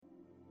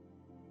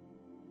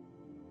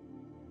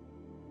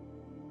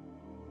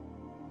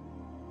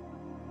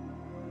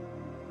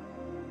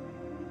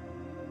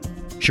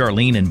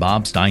Charlene and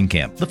Bob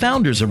Steinkamp, the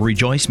founders of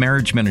Rejoice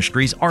Marriage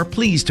Ministries, are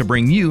pleased to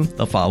bring you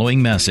the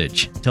following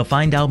message. To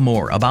find out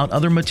more about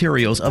other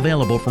materials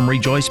available from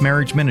Rejoice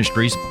Marriage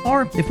Ministries,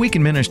 or if we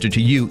can minister to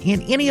you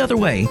in any other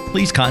way,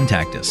 please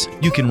contact us.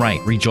 You can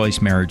write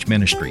Rejoice Marriage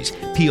Ministries,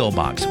 P.O.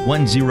 Box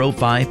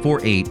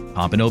 10548,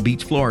 Pompano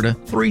Beach, Florida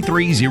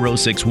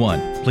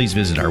 33061. Please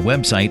visit our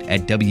website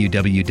at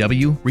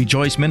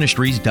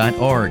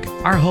www.rejoiceministries.org.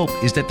 Our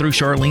hope is that through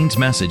Charlene's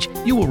message,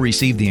 you will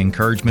receive the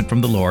encouragement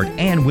from the Lord,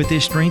 and with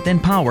His strength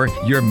and power,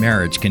 your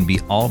marriage can be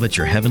all that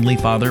your Heavenly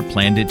Father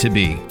planned it to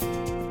be.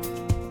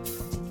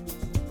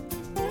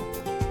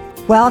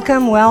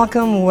 Welcome,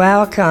 welcome,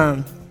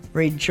 welcome.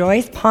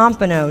 Rejoice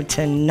Pompano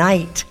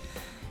tonight.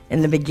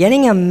 In the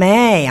beginning of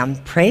May,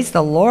 praise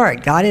the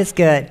Lord. God is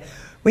good.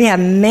 We have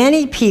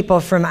many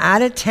people from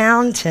out of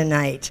town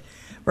tonight.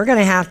 We're going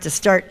to have to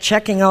start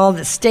checking all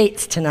the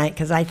states tonight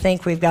because I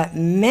think we've got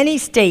many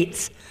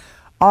states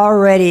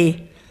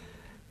already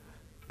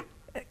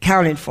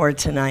counted for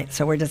tonight.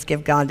 So we'll just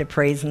give God the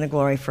praise and the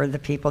glory for the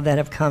people that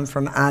have come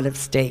from out of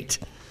state.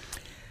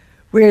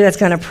 We're just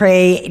going to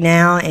pray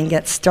now and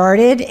get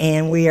started,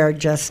 and we are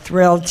just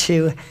thrilled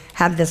to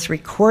have this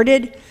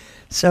recorded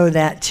so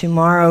that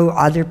tomorrow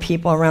other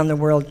people around the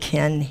world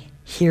can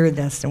hear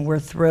this, and we're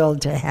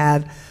thrilled to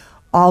have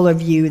all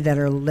of you that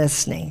are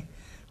listening.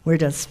 We're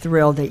just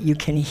thrilled that you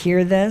can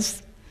hear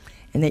this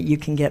and that you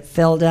can get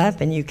filled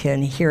up and you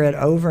can hear it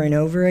over and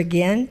over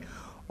again,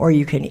 or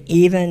you can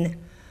even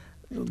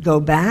go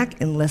back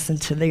and listen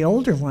to the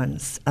older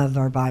ones of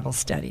our Bible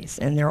studies,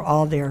 and they're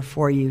all there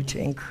for you to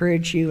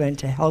encourage you and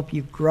to help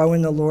you grow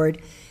in the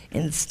Lord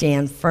and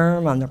stand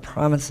firm on the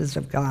promises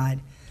of God.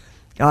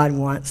 God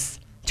wants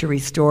to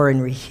restore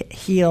and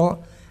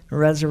heal and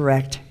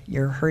resurrect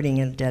your hurting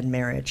and dead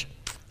marriage.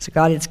 So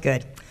God is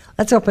good.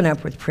 Let's open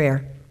up with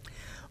prayer.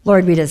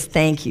 Lord, we just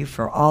thank you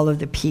for all of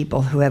the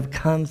people who have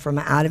come from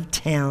out of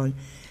town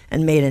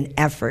and made an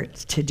effort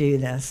to do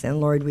this. And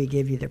Lord, we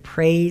give you the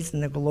praise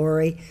and the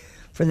glory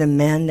for the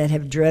men that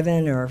have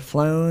driven or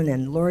flown.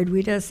 And Lord,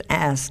 we just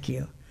ask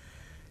you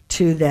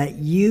that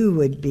you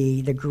would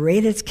be the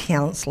greatest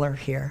counselor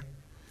here.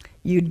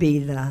 You'd be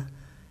the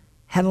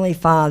Heavenly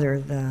Father,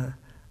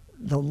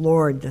 the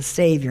Lord, the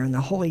Savior, and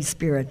the Holy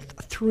Spirit,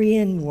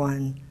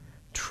 3-in-1,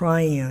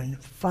 triune.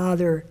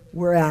 Father,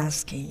 we're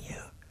asking you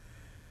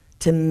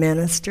to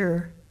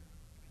minister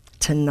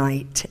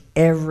tonight to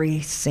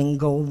every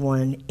single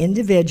one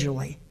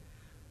individually,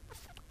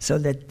 so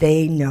that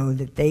they know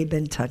that they've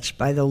been touched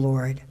by the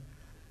Lord,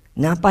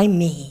 not by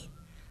me,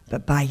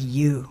 but by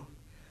you.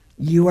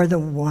 You are the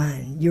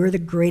one. You're the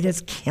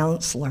greatest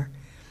counselor.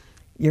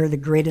 You're the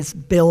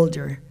greatest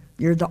builder.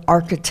 You're the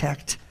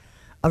architect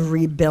of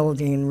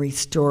rebuilding and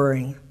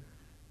restoring.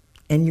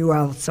 And you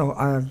also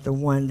are the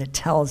one that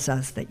tells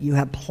us that you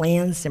have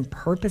plans and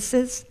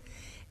purposes,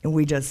 and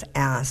we just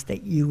ask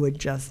that you would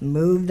just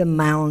move the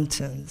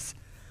mountains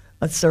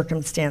of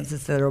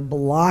circumstances that are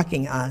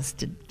blocking us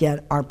to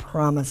get our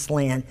promised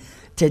land,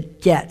 to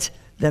get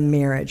the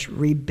marriage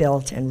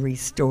rebuilt and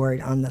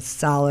restored on the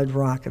solid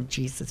rock of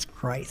Jesus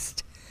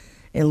Christ.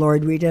 And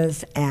Lord, we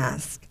just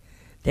ask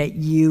that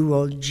you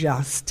will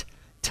just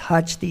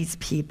touch these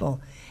people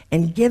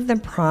and give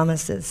them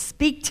promises,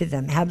 speak to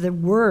them, have the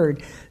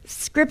word,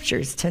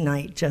 scriptures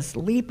tonight just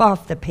leap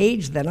off the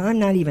page that I'm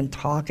not even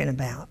talking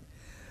about.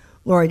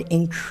 Lord,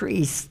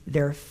 increase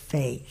their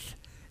faith,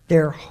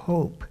 their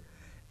hope,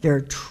 their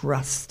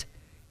trust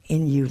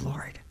in you,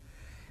 Lord.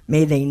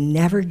 May they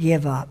never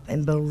give up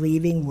in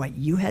believing what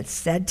you had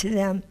said to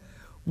them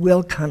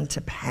will come to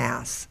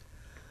pass.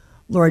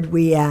 Lord,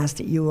 we ask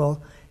that you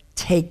will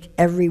take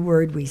every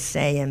word we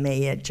say and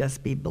may it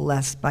just be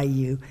blessed by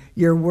you.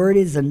 Your word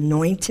is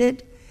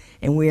anointed,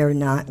 and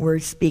we're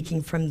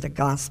speaking from the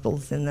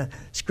Gospels and the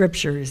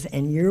Scriptures,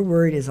 and your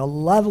word is a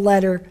love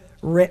letter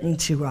written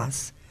to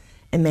us.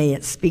 And may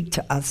it speak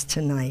to us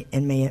tonight,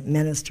 and may it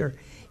minister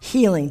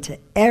healing to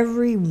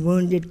every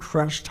wounded,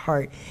 crushed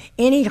heart,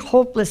 any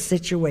hopeless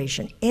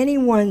situation,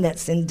 anyone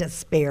that's in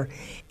despair,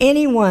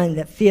 anyone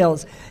that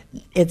feels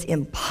it's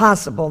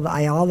impossible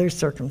by all their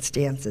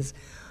circumstances.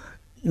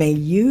 May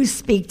you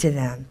speak to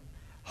them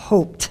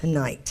hope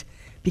tonight,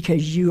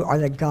 because you are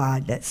the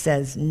God that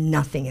says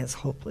nothing is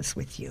hopeless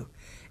with you.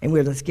 And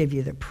we'll just give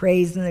you the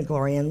praise and the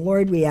glory. And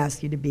Lord, we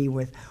ask you to be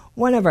with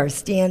one of our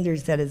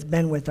standards that has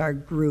been with our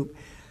group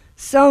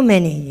so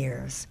many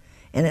years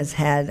and has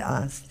had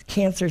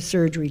cancer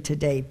surgery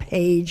today,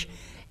 Paige,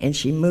 and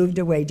she moved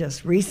away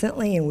just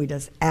recently, and we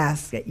just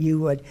ask that you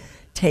would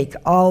take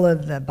all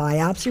of the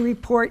biopsy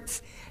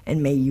reports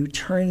and may you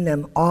turn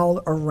them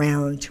all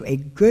around to a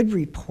good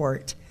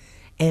report,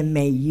 and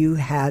may you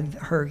have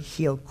her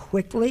heal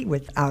quickly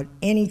without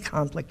any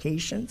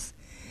complications.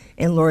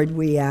 And Lord,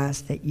 we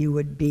ask that you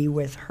would be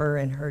with her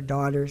and her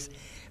daughters,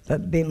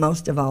 but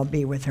most of all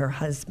be with her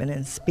husband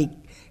and speak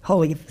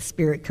Holy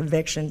Spirit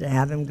conviction to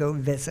have him go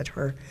visit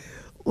her.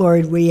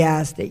 Lord, we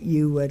ask that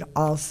you would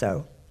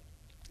also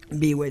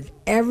be with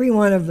every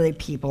one of the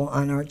people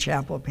on our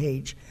chapel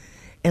page.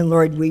 And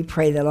Lord, we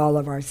pray that all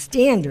of our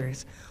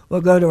standers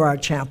will go to our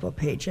chapel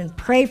page and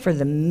pray for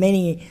the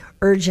many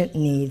urgent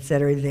needs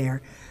that are there.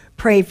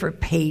 Pray for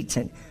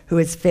Peyton, who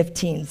is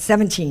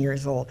 17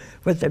 years old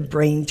with a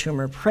brain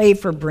tumor. Pray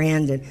for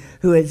Brandon,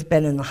 who has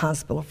been in the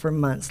hospital for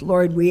months.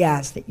 Lord, we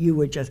ask that you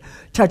would just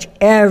touch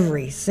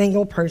every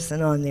single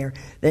person on there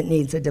that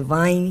needs a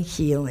divine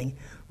healing.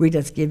 We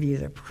just give you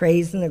the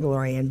praise and the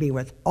glory and be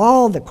with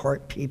all the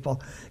court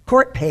people.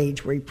 Court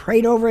page, we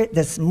prayed over it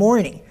this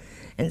morning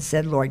and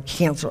said, Lord,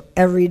 cancel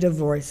every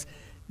divorce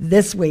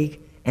this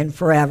week and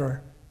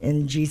forever.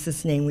 In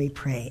Jesus' name we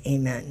pray.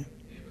 Amen.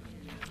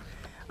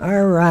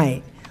 All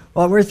right.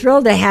 Well, we're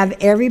thrilled to have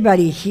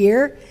everybody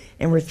here,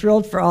 and we're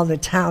thrilled for all the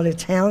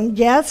town-to-town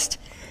guests,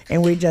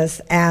 and we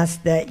just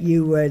ask that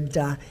you would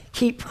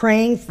keep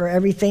praying for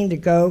everything to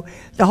go,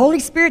 the Holy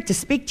Spirit to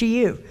speak to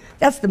you.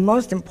 That's the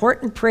most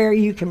important prayer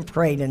you can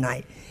pray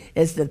tonight,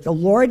 is that the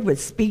Lord would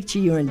speak to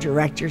you and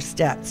direct your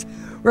steps.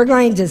 We're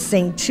going to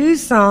sing 2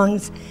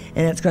 songs,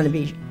 and it's going to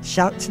be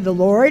Shout to the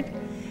Lord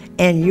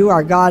and You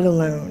Are God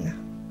Alone.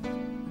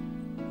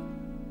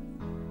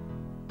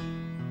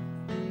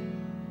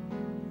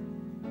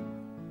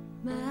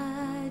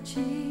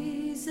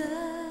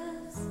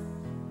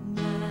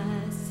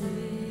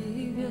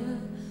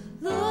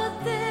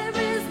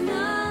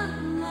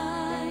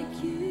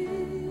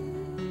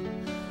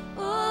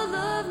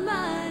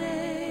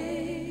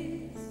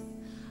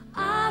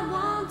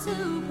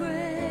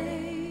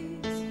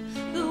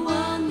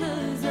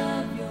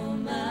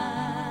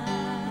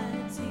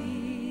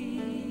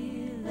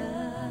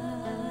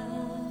 Love.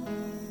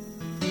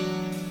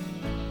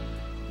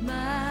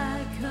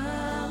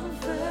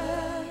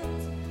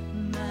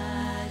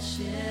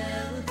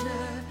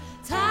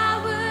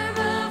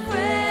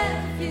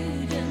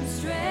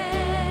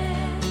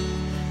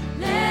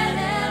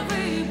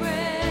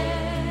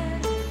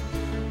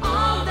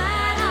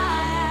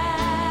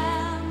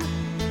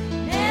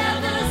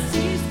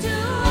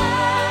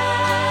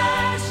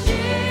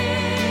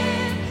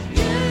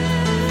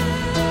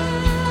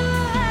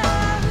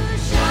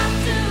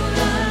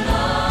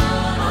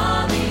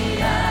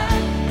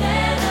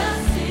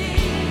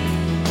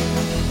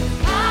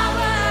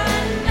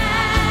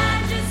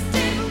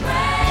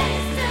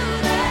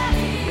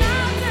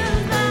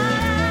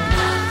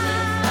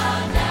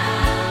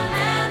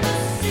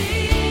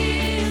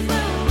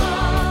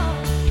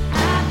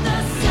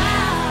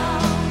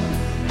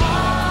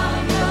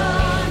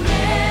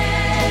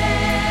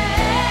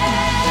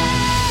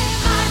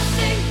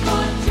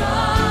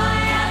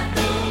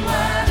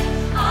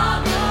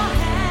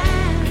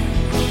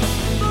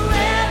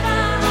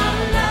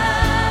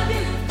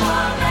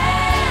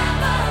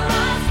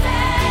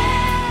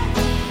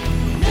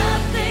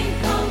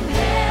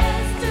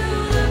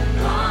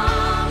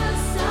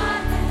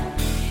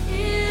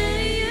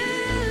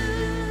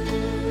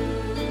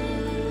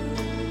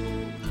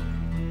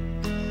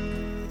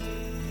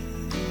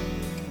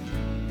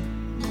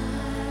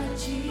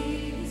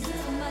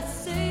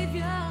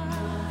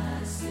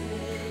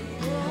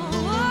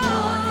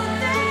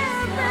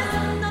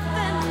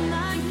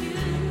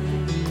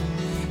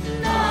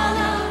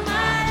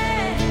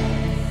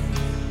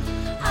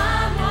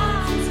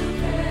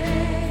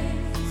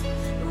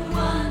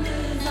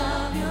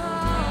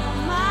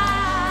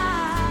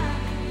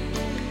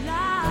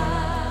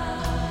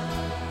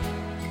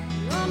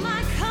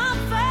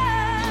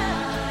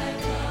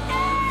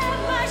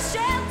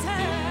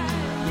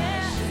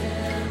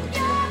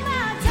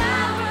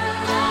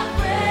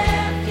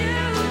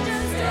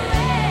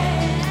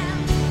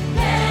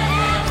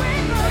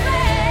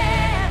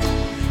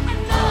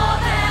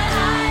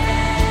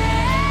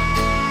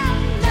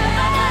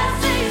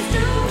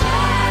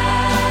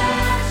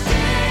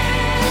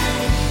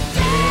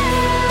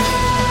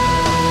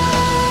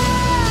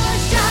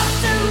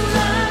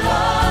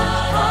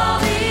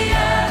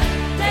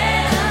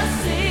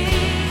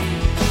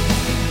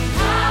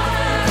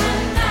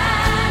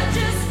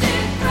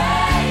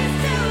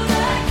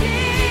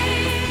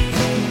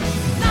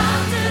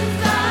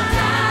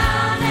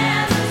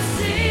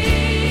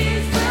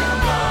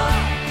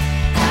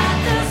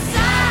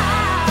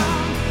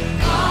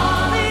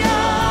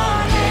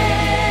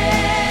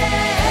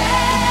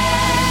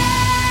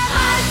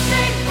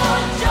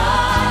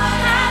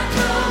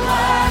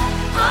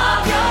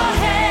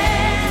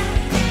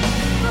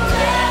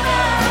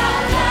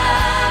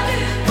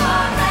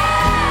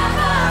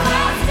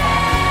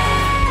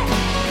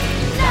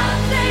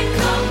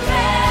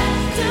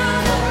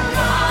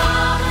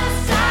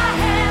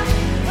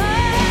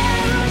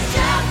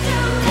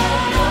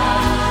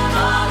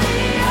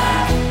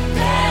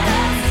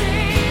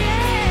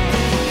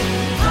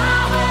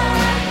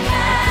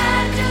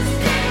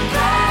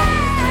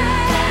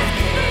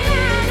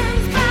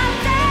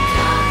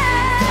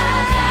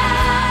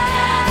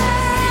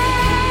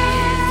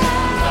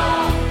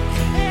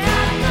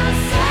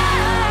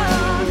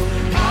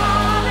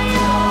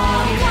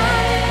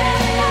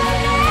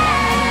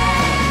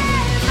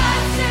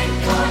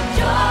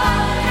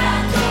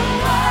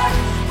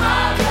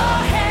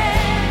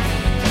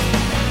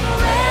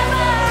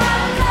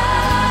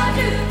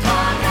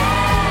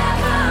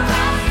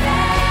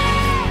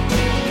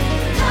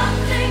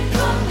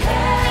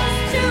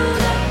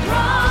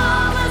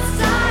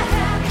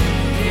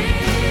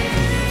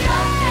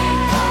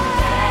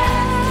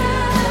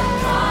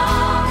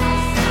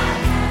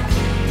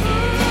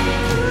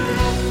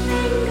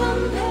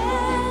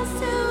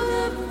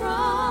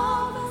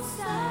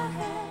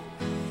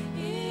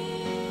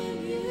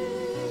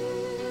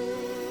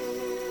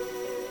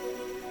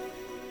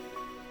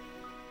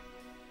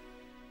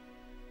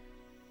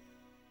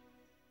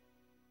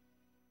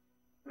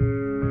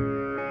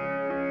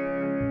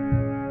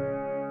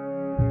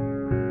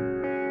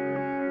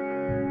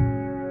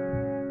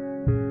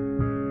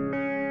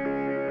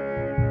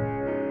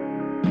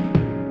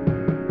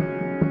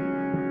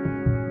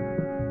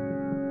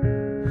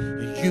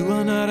 You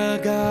are not a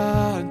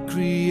God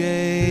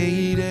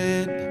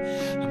created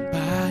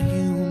by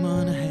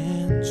human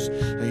hands.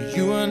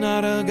 You are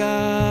not a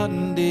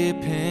God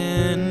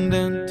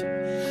dependent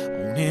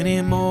on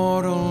any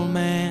mortal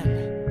man.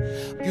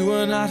 You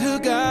are not a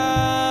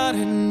God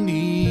in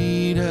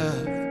need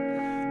of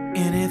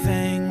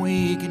anything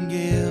we can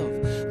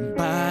give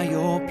by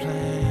your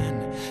plan.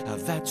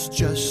 That's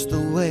just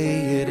the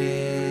way it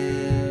is.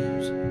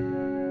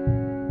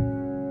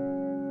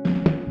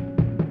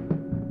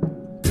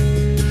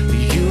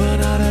 You are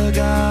not a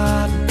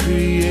God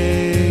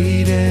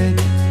created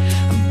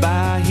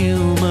by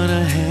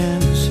human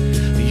hands.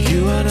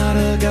 You are not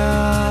a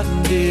God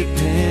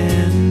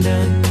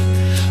dependent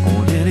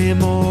on any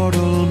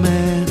mortal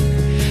man.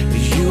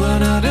 You are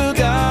not a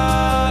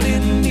God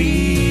in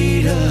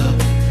need of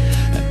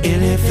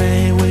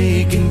anything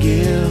we can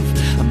give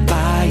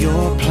by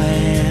your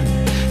plan.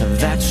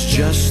 That's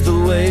just the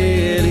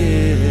way it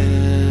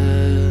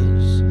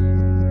is.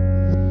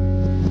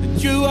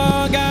 You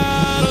are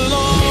God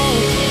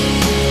alone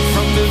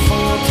from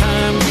before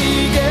time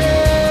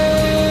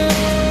began.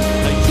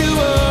 You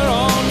were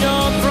on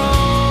your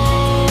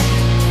throne.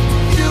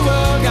 You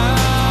were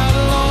God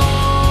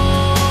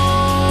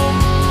alone.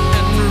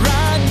 And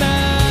right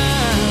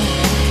now,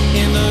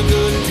 in the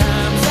good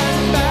times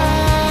and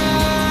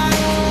bad,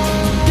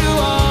 you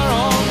are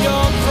on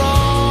your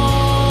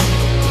throne.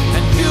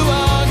 And you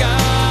are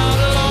God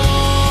alone.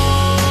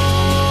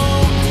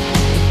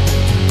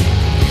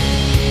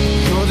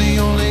 You're the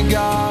only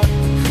God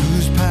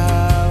whose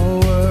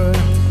power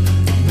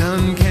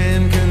none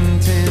can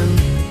contend.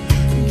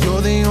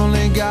 You're the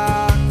only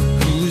God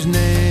whose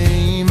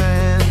name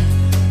and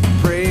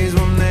praise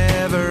will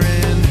never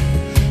end.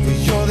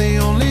 You're the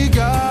only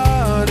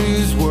God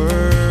who's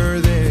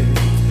worthy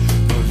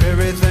of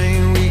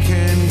everything we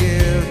can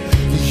give.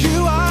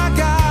 You are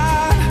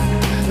God,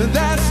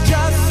 that's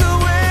just the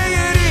way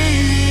it is.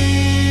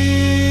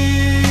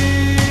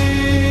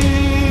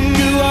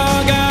 You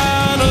are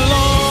God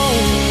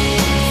alone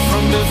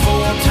from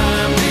before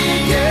time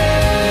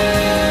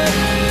began.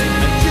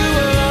 You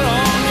were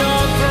on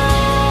your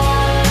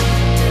throne,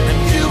 and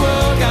you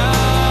were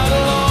God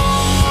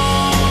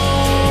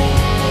alone.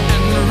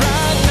 And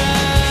right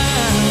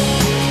now,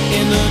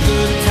 in the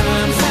good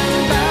times and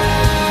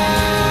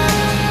bad,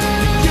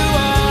 you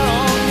are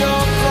on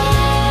your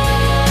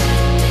throne,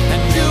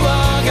 and you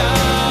are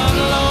God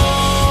alone.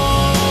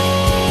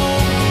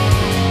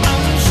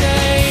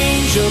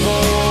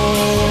 Unchangeable,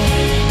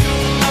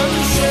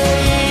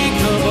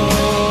 unshakable,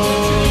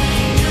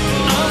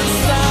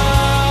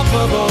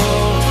 unstoppable.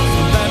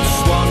 That's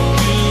what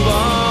you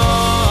are.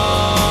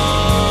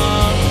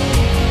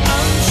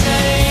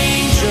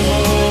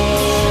 Unchangeable,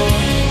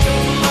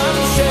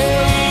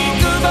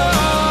 unshakable,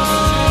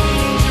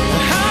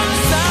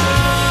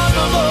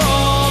 unstoppable.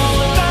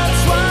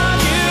 That's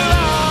what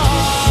you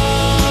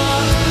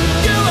are.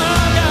 You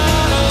are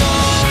God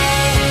alone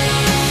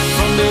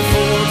from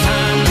before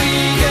time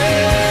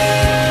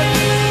began.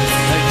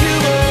 You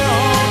were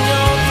on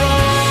your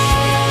throne.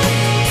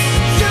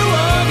 You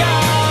are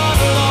God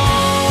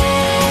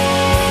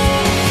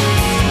alone.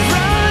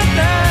 Right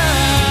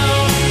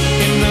now,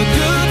 in the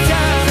good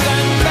times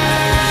and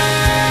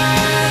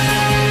bad,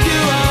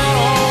 you are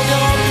on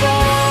your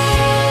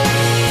throne.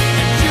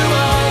 And you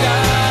are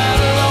God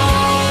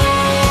alone.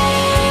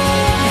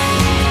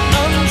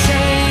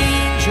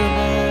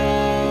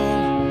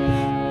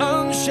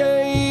 Unchangeable,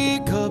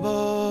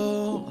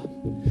 unshakable,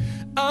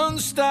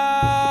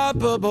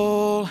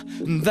 unstoppable.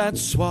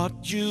 That's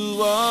what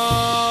you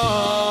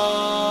are.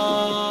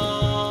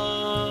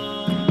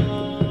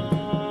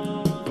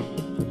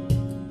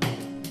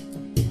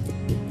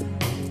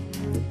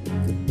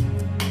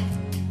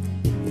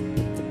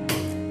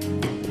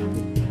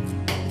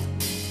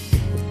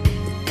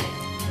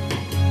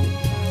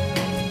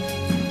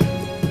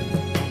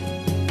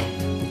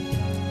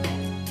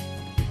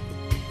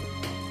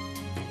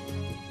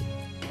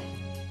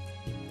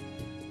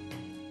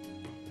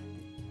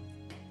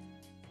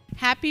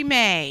 Happy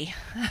May.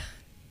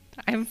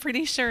 I'm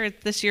pretty sure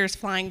this year's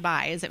flying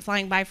by. Is it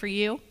flying by for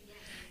you?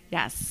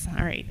 Yes.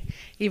 All right.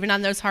 Even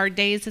on those hard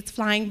days, it's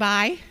flying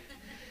by?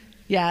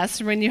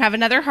 Yes. When you have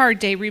another hard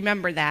day,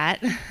 remember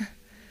that.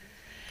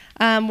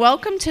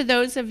 Welcome to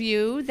those of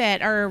you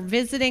that are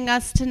visiting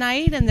us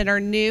tonight and that are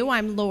new.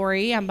 I'm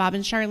Lori. I'm Bob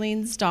and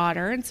Charlene's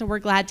daughter, and so we're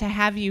glad to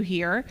have you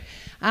here.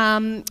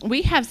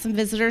 We have some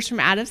visitors from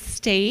out of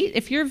state.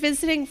 If you're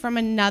visiting from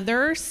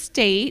another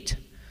state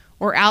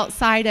or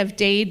outside of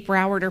Dade,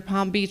 Broward, or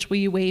Palm Beach, will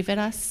you wave at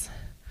us?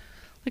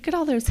 Look at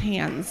all those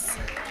hands.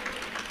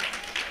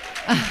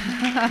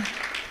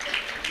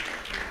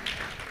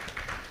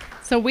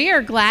 So we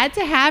are glad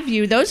to have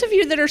you. Those of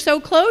you that are so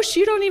close,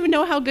 you don't even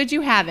know how good you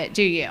have it,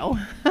 do you?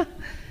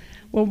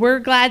 Well, we're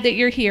glad that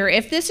you're here.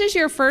 If this is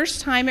your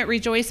first time at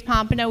Rejoice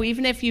Pompano,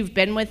 even if you've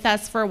been with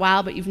us for a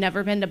while but you've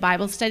never been to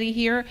Bible study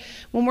here,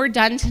 when we're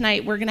done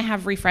tonight, we're going to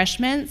have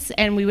refreshments,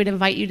 and we would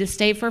invite you to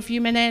stay for a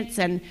few minutes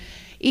and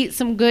eat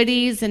some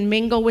goodies and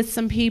mingle with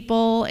some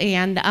people.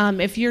 And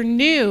if you're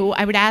new,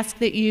 I would ask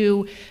that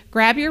you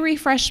grab your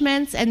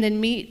refreshments and then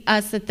meet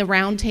us at the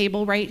round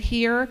table right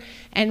here.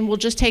 And we'll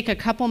just take a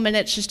couple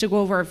minutes just to go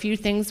over a few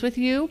things with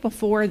you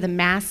before the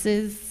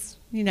masses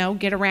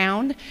get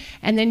around,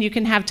 and then you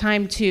can have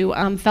time to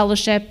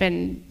fellowship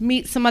and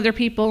meet some other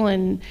people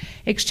and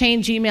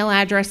exchange email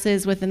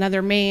addresses with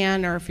another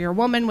man, or if you're a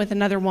woman, with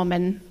another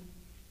woman.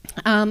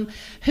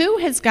 Who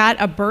has got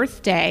a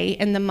birthday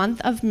in the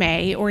month of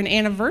May or an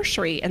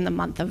anniversary in the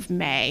month of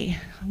May?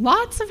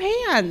 Lots of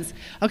hands.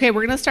 Okay,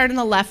 we're going to start on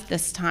the left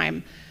this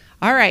time.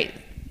 All right,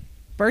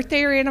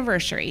 birthday or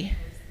anniversary?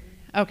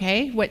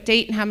 Okay, what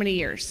date and how many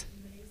years?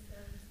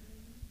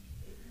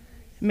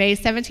 May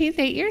 17th,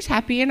 8 years.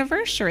 Happy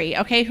anniversary.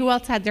 Okay, who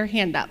else had their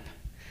hand up?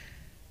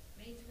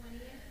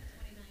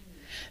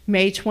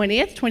 May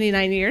 20th,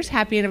 29 years.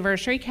 Happy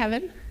anniversary.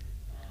 Kevin?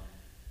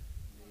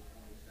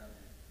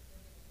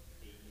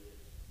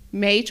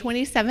 May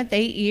 27th,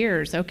 8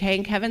 years. Okay,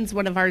 and Kevin's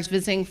one of ours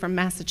visiting from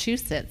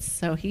Massachusetts,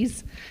 so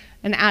he's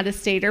an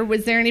out-of-stater.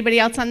 Was there anybody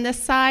else on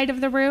this side of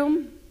the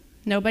room?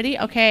 Nobody?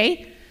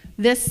 Okay.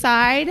 This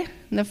side,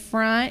 in the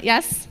front.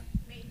 Yes?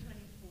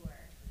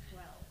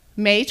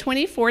 May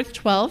 24th,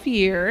 12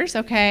 years.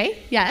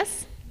 Okay,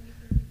 yes.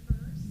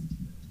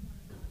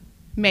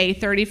 May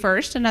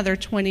 31st, another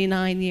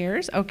 29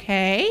 years.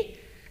 Okay.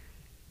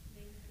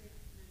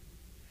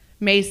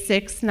 May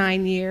 6th,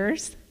 9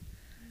 years.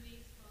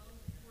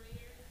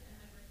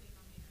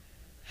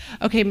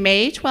 Okay,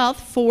 May 12th,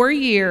 4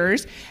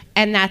 years,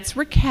 and that's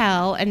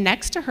Raquel, and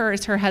next to her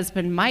is her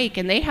husband Mike,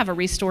 and they have a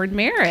restored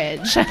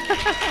marriage.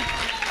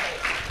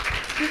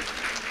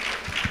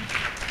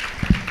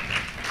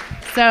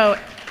 So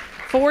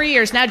 4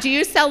 years. Now, do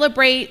you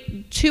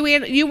celebrate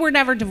you were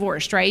never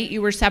divorced, right?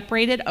 You were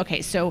separated?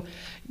 Okay, so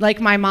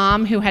like my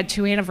mom who had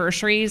 2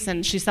 anniversaries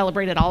and she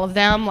celebrated all of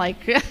them, like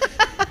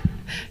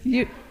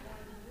you.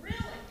 Really?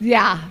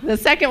 Yeah, the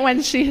second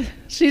one, she's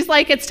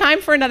like, it's time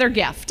for another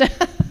gift.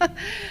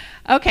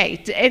 Okay,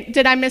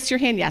 did I miss your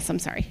hand? Yes, I'm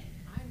sorry.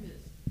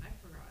 I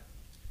forgot.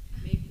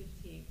 May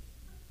 15th,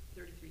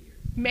 33 years.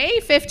 May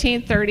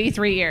 15th,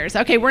 33 years.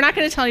 Okay, we're not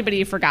going to tell anybody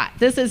you forgot.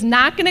 This is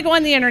not going to go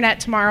on the internet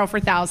tomorrow for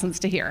thousands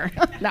to hear.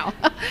 No.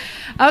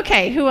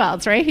 Okay, who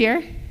else? Right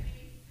here.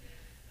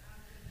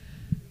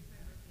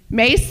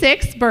 May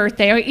 6th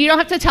birthday. You don't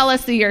have to tell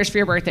us the years for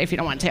your birthday if you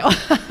don't want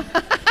to.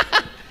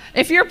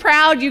 If you're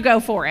proud, you go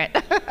for it.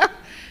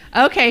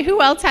 Okay,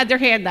 who else had their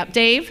hand up?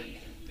 Dave?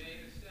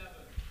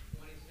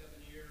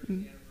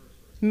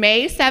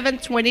 May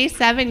 7th,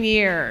 27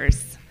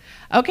 years.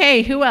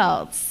 Okay, who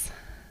else?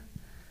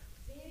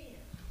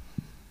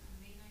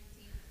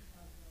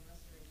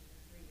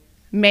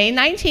 May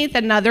 19th,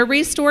 another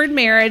restored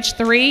marriage,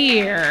 3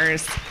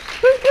 years.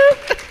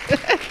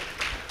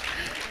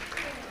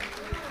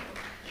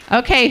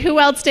 Okay, who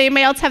else? Did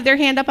anybody else have their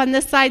hand up on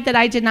this side that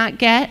I did not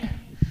get?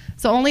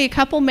 So only a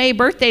couple May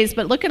birthdays,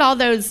 but look at all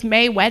those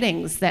May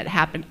weddings that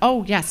happened.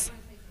 Oh, yes.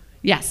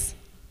 Yes.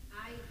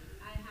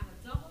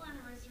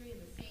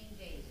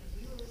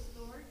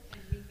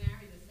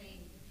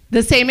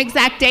 The same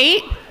exact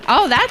date?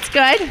 Oh, that's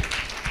good.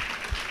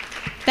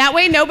 That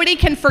way nobody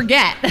can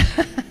forget.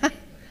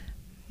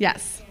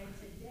 Yes. And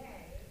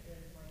today is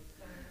my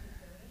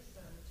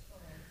son's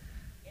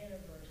 12th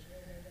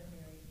anniversary. They've been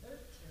married 13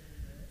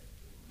 years.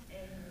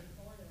 And he was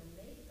born on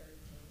May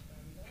 13th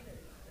on Mother's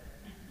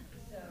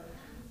Day. So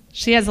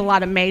she has a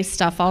lot of May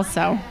stuff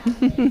also.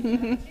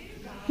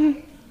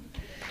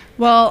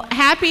 Well,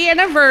 happy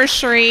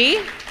anniversary.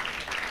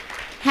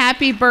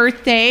 Happy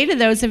birthday to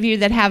those of you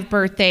that have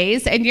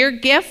birthdays. And your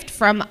gift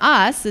from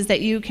us is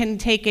that you can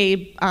take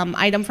a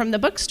item from the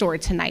bookstore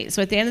tonight.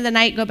 So at the end of the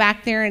night, go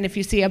back there, and if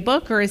you see a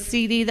book or a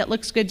CD that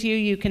looks good to you,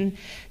 you can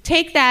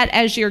take that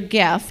as your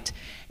gift.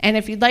 And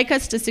if you'd like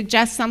us to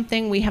suggest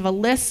something, we have a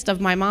list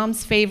of my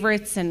mom's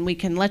favorites, and we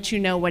can let you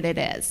know what it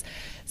is.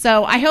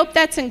 So I hope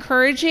that's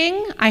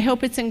encouraging. I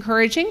hope it's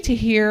encouraging to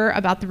hear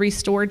about the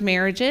restored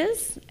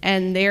marriages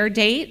and their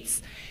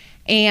dates.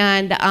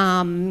 And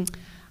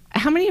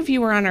how many of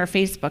you are on our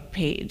Facebook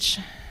page?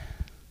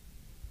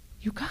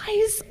 You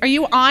guys, are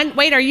you on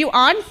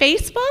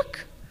Facebook?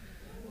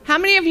 How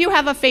many of you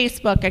have a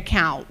Facebook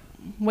account?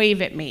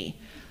 Wave at me.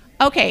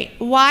 Okay,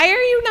 why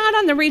are you not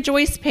on the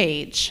Rejoice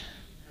page?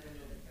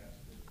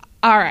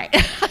 All right.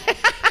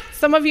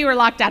 Some of you are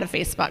locked out of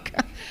Facebook.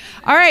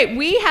 All right,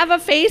 we have a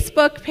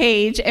Facebook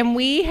page, and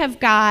we have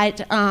got,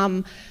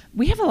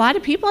 we have a lot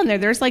of people on there.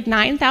 There's like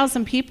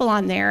 9,000 people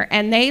on there,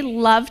 and they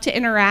love to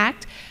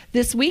interact.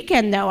 This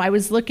weekend, though, I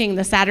was looking,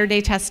 the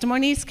Saturday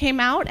testimonies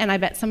came out, and I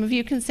bet some of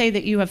you can say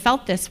that you have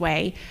felt this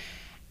way.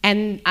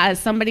 And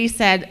somebody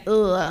said,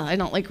 ugh, I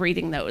don't like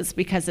reading those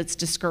because it's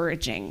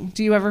discouraging.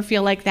 Do you ever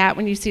feel like that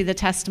when you see the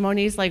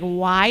testimonies? Like,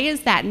 why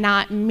is that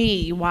not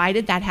me? Why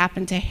did that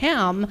happen to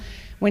him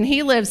when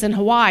he lives in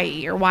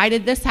Hawaii? Or why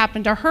did this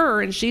happen to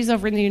her and she's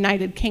over in the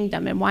United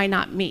Kingdom, and why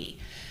not me?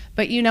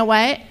 But you know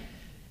what?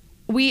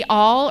 we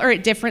all are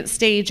at different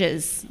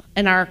stages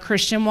in our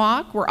Christian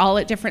walk. We're all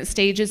at different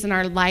stages in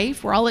our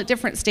life. We're all at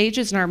different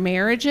stages in our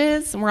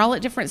marriages, and we're all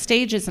at different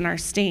stages in our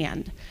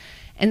stand.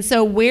 And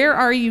so where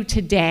are you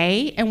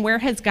today, and where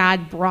has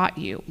God brought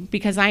you?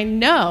 Because I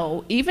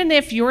know, even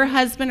if your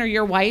husband or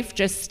your wife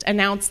just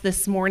announced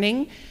this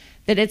morning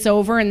that it's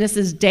over and this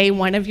is day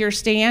one of your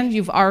stand,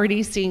 you've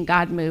already seen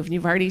God move, and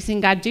you've already seen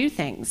God do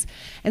things.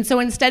 And so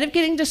instead of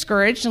getting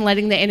discouraged and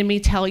letting the enemy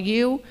tell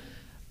you,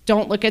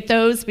 don't look at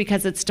those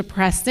because it's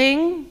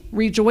depressing,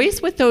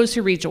 rejoice with those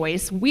who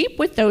rejoice, weep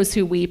with those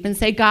who weep, and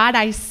say, God,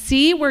 I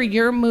see where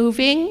you're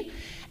moving,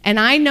 and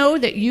I know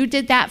that you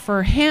did that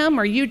for him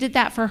or you did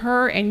that for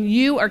her, and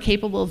you are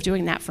capable of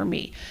doing that for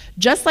me.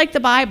 Just like the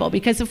Bible,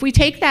 because if we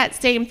take that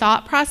same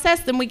thought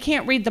process, then we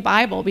can't read the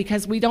Bible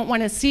because we don't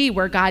want to see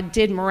where God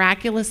did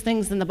miraculous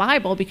things in the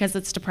Bible because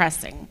it's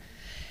depressing.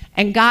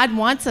 And God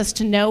wants us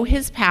to know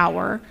his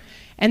power,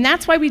 and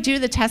that's why we do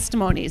the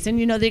testimonies. And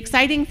the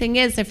exciting thing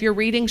is, if you're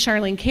reading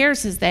Charlene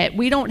Cares, is that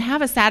we don't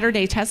have a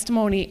Saturday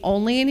testimony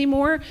only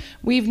anymore.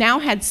 We've now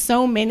had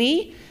so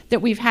many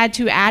that we've had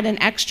to add an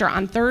extra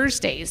on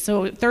Thursdays.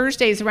 So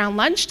Thursdays around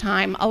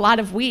lunchtime, a lot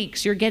of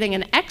weeks, you're getting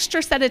an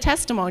extra set of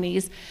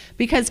testimonies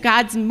because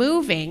God's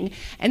moving.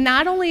 And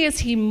not only is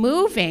he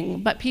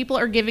moving, but people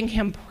are giving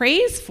him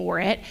praise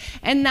for it.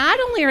 And not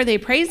only are they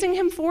praising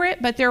him for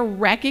it, but they're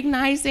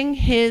recognizing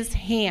his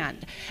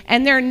hand.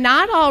 And they're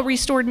not all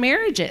restored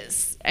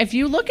marriages. If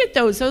you look at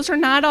those are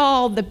not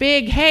all the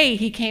big, hey,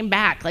 he came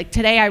back. Like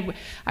today,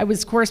 I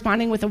was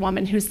corresponding with a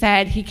woman who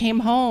said he came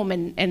home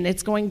and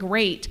it's going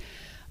great.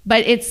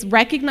 But it's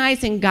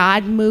recognizing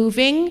God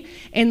moving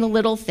in the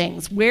little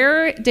things.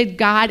 Where did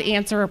God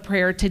answer a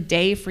prayer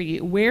today for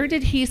you? Where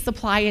did he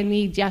supply a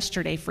need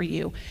yesterday for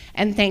you?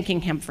 And thanking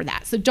him for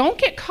that. So don't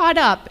get caught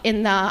up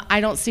in the,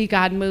 I don't see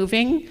God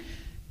moving.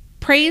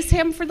 Praise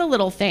him for the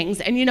little things.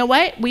 And you know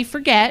what? We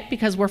forget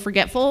because we're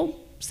forgetful,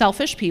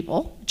 selfish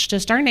people. It's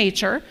just our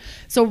nature.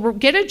 So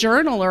get a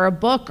journal or a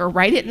book or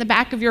write it in the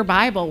back of your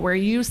Bible where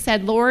you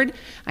said, Lord,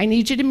 I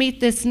need you to meet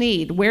this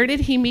need. Where did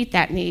he meet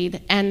that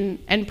need?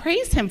 And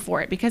praise him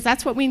for it, because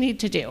that's what we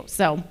need to do.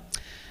 So,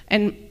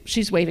 and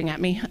she's waving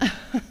at me. I got to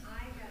tell you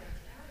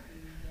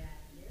that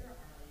there are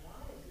a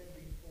lot of good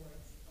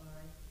reports on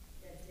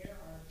that there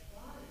are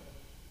prodigals.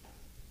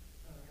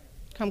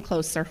 Come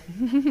closer.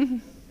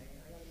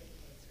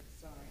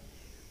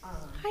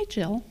 Hi,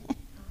 Jill.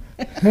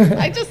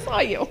 I just saw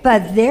you.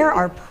 But there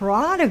are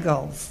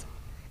prodigals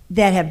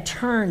that have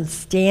turned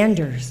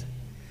standers.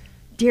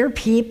 Dear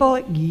people,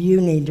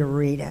 you need to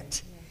read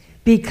it,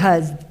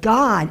 because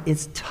God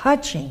is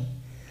touching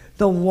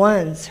the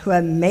ones who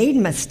have made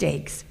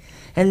mistakes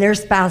and their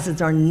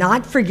spouses are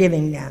not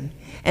forgiving them,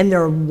 and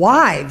their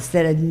wives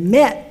that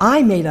admit,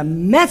 I made a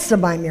mess of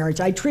my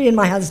marriage. I treated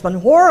my husband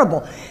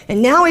horrible,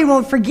 and now he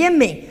won't forgive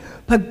me.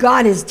 But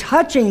God is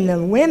touching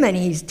the women,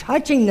 he's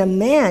touching the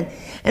men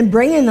and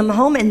bringing them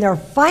home, and they're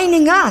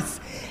finding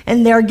us,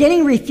 and they're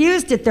getting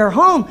refused at their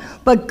home.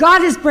 But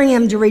God is bringing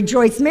them to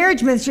Rejoice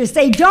Marriage Ministry to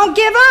say, don't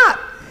give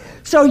up.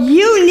 So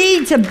you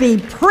need to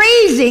be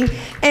praising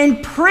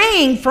and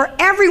praying for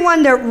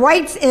everyone that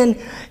writes in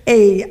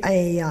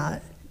a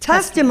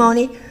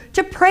testimony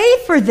to pray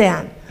for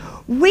them.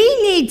 We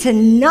need to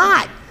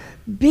not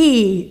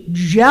be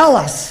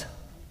jealous.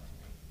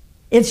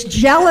 It's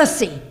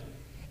jealousy.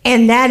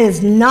 And that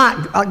is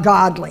not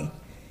godly,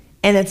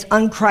 and it's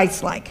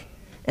unchristlike.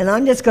 And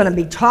I'm just going to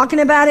be talking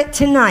about it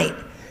tonight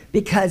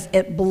because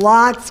it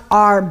blocks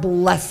our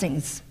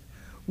blessings.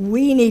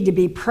 We need to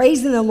be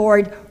praising the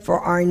Lord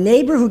for our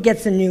neighbor who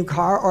gets a new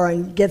car or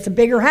gets a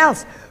bigger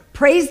house.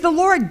 Praise the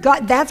Lord.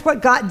 God, that's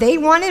what they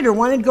wanted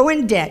to go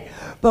in debt.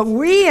 But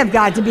we have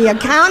got to be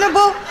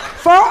accountable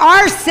for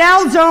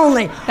ourselves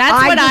only.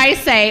 That's what I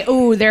say.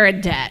 Ooh, they're in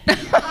debt.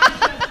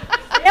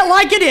 It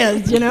like it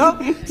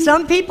is,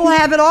 Some people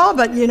have it all,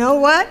 but you know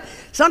what?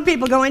 Some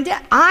people go in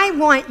debt. I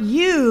want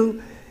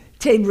you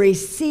to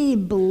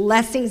receive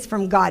blessings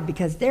from God,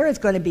 because there is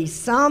going to be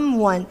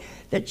someone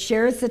that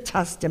shares a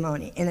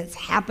testimony, and it's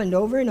happened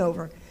over and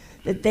over,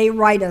 that they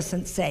write us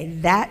and say,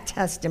 that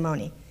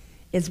testimony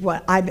is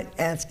what I've been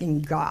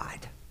asking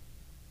God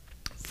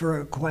for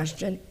a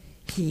question.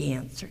 He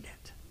answered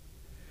it.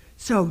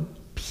 So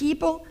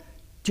people,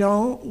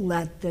 don't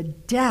let the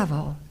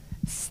devil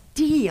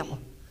steal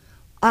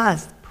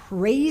us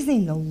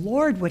praising the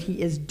Lord, what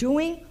he is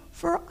doing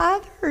for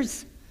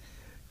others.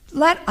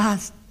 Let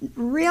us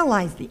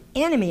realize the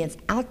enemy is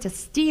out to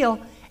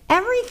steal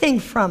everything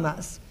from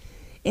us,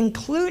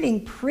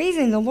 including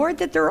praising the Lord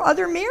that there are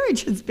other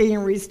marriages being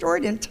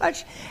restored and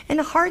touched and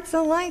hearts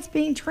and lives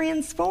being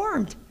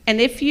transformed.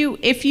 And if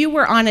you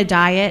were on a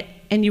diet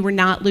and you were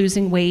not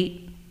losing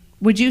weight,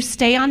 would you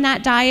stay on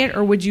that diet,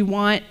 or would you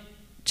want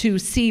to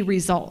see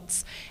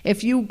results?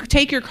 If you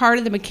take your car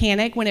to the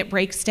mechanic when it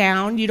breaks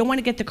down, you don't want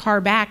to get the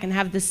car back and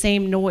have the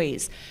same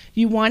noise.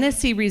 You want to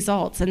see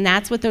results, and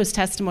that's what those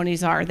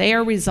testimonies are. They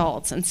are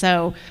results. And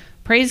so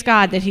praise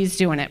God that he's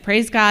doing it.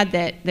 Praise God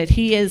that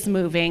he is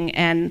moving.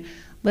 And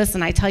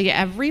listen, I tell you,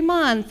 every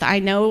month, I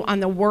know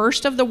on the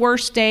worst of the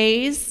worst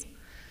days,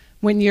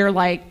 When you're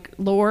like,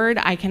 Lord,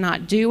 I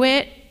cannot do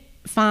it,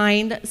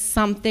 find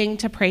something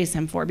to praise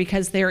him for,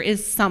 because there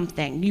is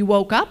something. You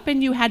woke up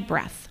and you had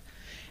breath.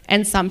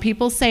 And some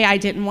people say, I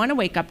didn't want to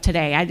wake up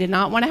today. I did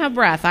not want to have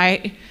breath.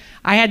 I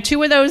had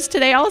 2 of those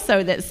today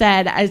also that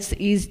said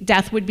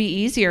death would be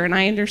easier, and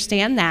I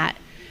understand that.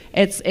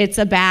 It's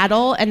a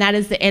battle, and that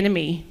is the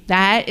enemy.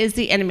 That is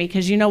the enemy,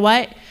 because you know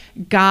what?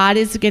 God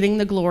is getting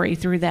the glory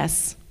through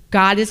this.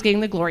 God is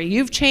getting the glory.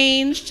 You've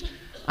changed.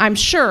 I'm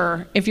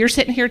sure if you're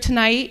sitting here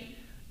tonight,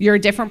 you're a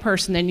different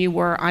person than you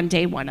were on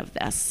day 1 of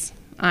this.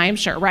 I'm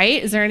sure,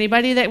 right? Is there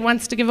anybody that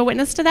wants to give a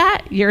witness to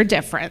that? You're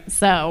different.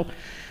 So,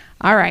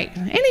 all right.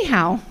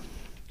 Anyhow,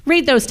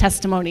 read those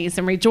testimonies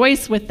and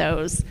rejoice with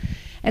those.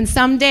 And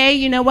someday,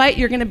 you know what?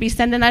 You're going to be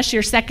sending us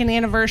your 2nd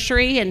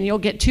anniversary, and you'll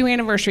get 2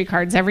 anniversary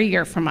cards every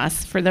year from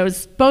us for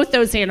both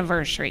those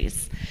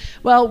anniversaries.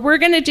 Well, we're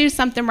going to do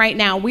something right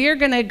now. We are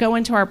going to go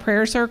into our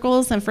prayer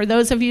circles, and for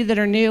those of you that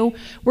are new,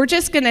 we're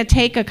just going to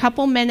take a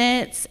couple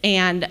minutes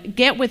and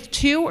get with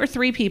 2 or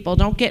 3 people.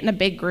 Don't get in a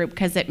big group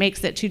because it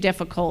makes it too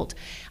difficult.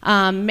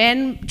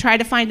 Men, try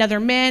to find other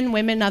men,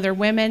 women, other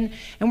women,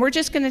 and we're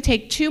just going to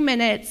take 2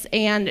 minutes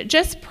and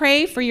just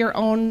pray for your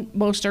own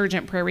most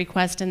urgent prayer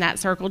request in that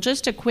circle.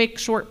 Just a quick,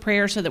 short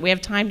prayer so that we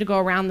have time to go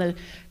around the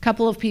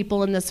couple of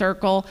people in the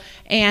circle,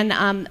 and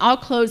I'll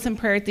close in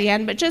prayer at the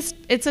end, but just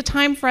it's a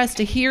time for us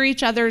to hear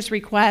each other's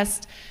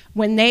request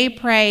when they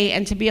pray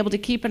and to be able to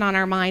keep it on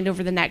our mind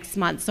over the next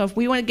month. So if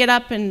we want to get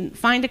up and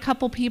find a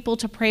couple people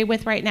to pray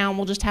with right now, and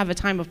we'll just have a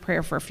time of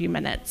prayer for a few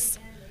minutes.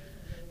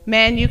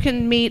 Men, you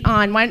can meet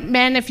on,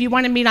 men, if you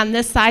want to meet on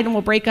this side, and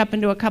we'll break up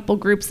into a couple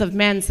groups of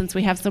men since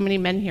we have so many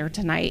men here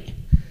tonight.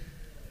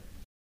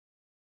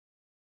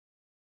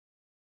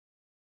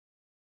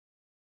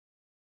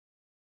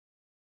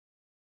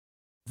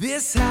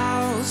 This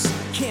house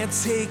can't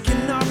take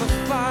another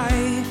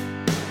fight,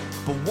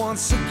 but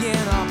once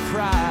again our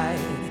pride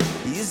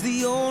is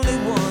the only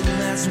one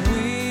that's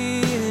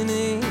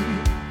winning.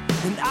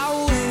 And I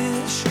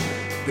wish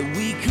that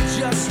we could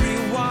just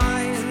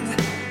rewind,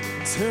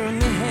 turn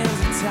the hands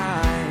of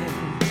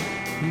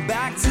time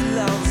back to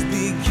love's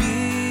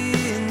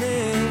beginning.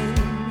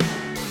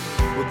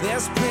 Well,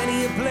 there's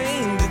plenty of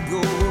blame to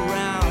go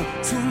around,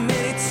 too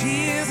many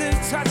tears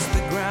have touched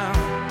the ground.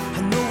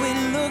 I know it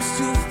looks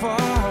too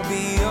far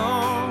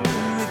beyond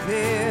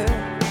repair,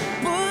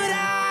 but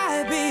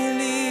I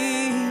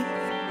believe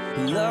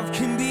love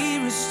can be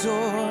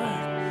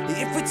restored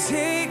if we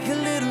take a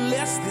little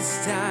less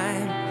this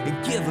time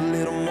and give a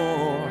little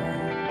more.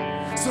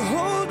 So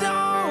hold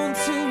on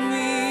to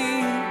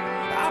me,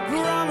 I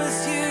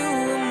promise you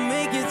we'll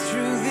make it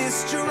through this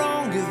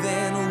stronger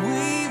than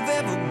we've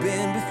ever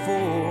been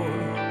before.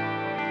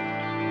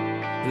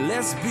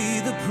 Let's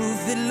be the proof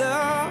that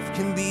love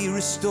can be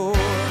restored.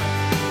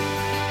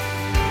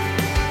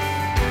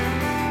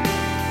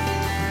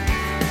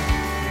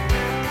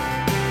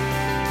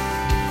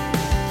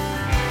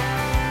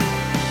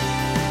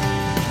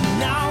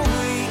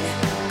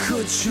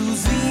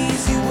 Choose the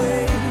easy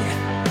way,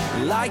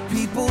 like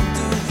people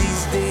do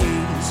these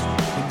days.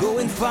 Go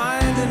and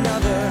find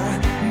another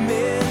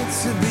meant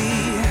to be.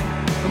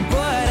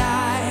 But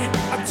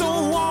I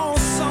don't want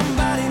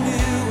somebody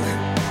new.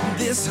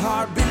 This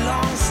heart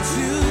belongs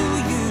to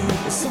you.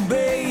 So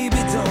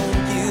baby, don't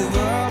give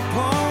up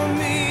on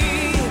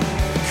me.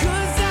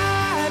 'Cause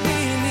I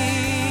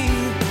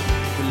believe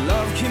that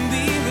love can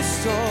be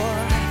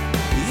restored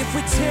if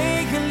we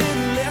take a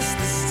little less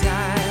this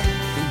time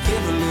and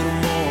give a little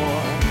more.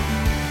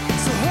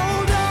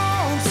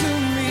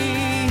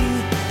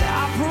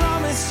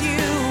 You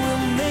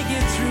will make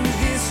it through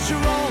this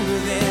stronger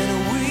than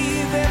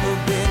we've ever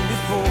been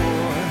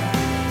before.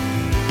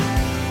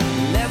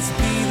 Let's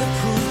be the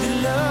proof that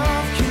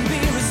love can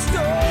be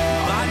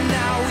restored. By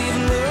now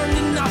we've learned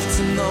enough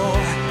to know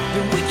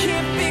that we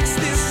can't fix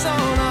this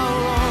on our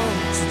own.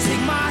 So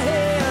take my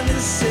hand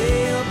and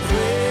say a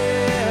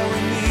prayer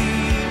with me.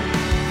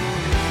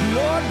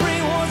 Lord,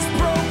 bring what's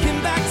broken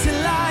back to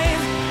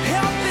life.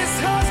 Help this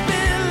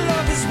husband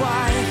love his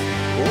wife.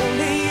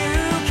 Only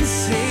you can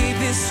save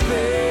this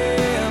family.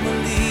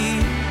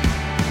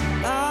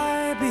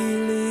 I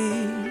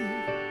believe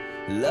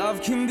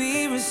love can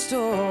be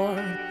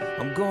restored.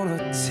 I'm gonna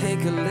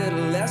take a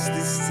little less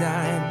this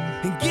time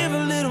and give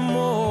a little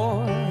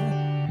more.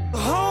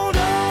 Hold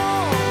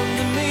on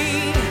to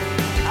me,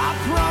 I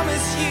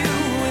promise you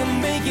we'll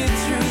make it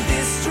through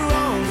this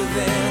stronger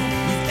than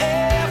we've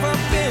ever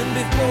been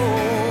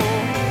before.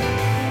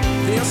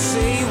 They'll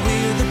say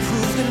we're the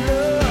proof that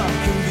love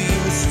can be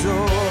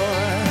restored.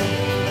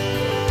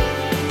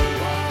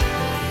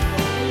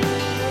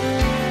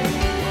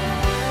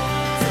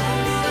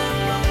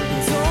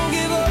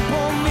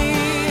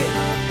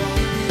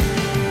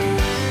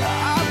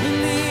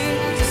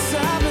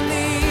 I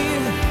believe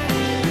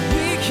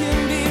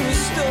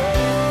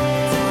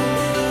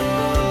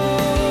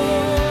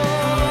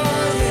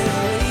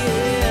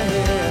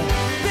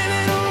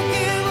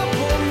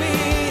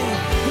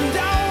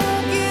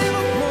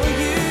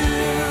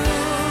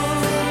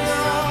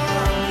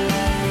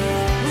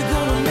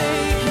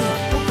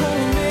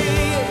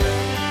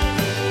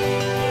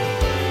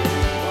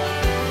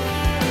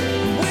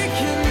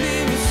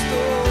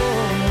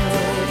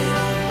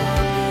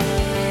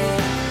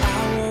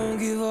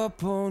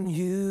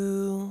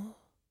you.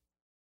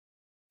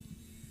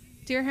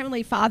 Dear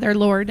Heavenly Father,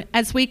 Lord,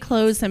 as we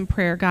close in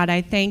prayer, God,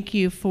 I thank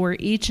you for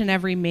each and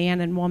every man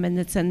and woman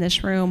that's in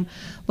this room.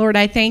 Lord,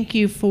 I thank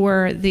you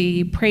for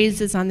the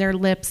praises on their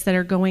lips that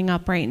are going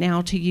up right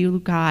now to you,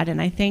 God,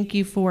 and I thank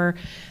you for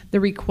the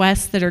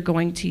requests that are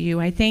going to you.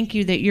 I thank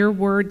you that your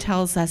word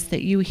tells us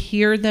that you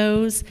hear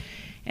those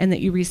and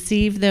that you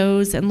receive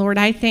those. And Lord,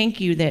 I thank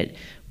you that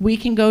we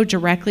can go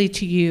directly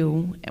to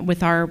you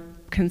with our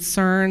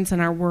concerns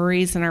and our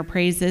worries and our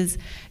praises.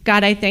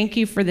 God, I thank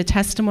you for the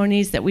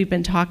testimonies that we've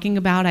been talking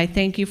about. I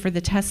thank you for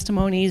the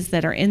testimonies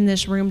that are in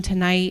this room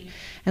tonight.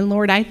 And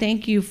Lord, I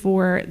thank you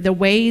for the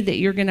way that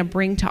you're going to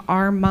bring to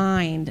our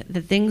mind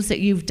the things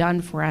that you've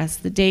done for us,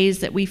 the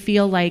days that we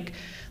feel like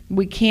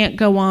we can't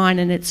go on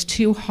and it's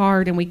too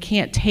hard and we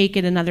can't take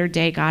it another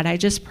day, God. I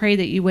just pray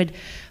that you would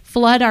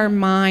flood our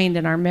mind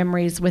and our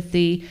memories with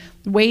the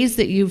ways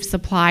that you've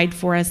supplied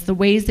for us, the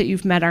ways that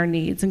you've met our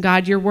needs. And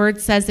God, your word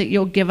says that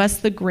you'll give us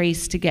the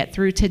grace to get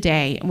through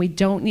today, and we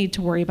don't need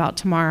to worry about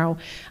tomorrow.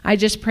 I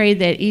just pray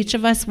that each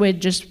of us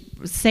would just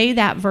say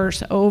that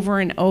verse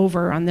over and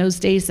over on those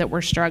days that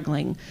we're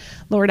struggling.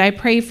 Lord, I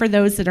pray for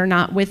those that are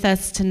not with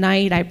us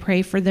tonight. I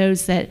pray for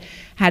those that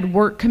had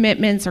work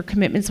commitments or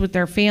commitments with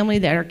their family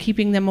that are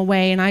keeping them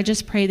away. And I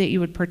just pray that you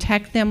would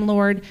protect them,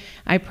 Lord.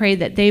 I pray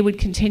that they would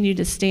continue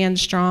to stand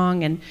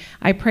strong. And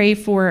I pray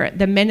for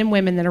the men and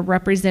women that are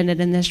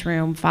represented in this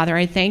room. Father,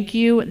 I thank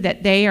you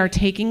that they are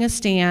taking a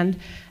stand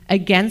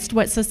against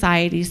what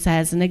society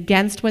says and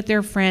against what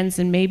their friends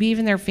and maybe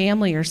even their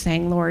family are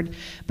saying, Lord.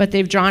 But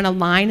they've drawn a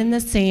line in the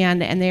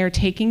sand and they are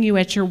taking you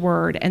at your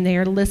word and they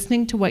are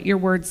listening to what your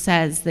word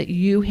says, that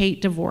you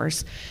hate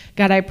divorce.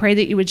 God, I pray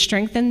that you would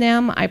strengthen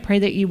them. I pray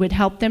that you would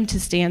help them to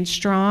stand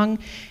strong.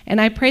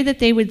 And I pray that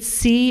they would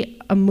see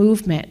a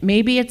movement.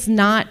 Maybe it's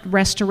not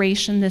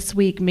restoration this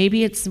week.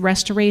 Maybe it's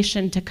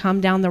restoration to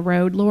come down the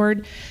road,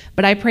 Lord.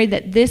 But I pray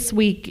that this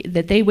week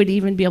that they would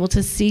even be able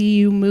to see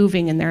you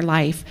moving in their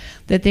life,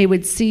 that they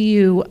would see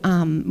you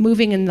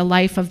moving in the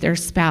life of their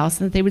spouse,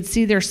 and that they would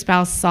see their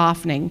spouse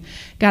softening.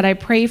 God, I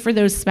pray for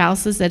those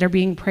spouses that are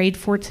being prayed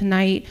for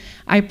tonight.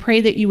 I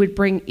pray that you would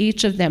bring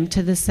each of them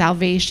to the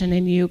salvation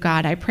in you,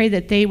 God. I pray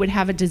that they would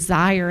have a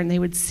desire and they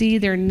would see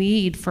their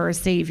need for a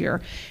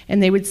Savior,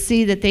 and they would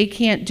see that they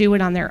can't do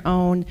it on their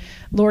own.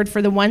 Lord,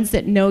 for the ones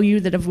that know you,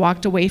 that have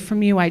walked away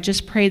from you, I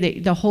just pray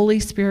that the Holy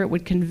Spirit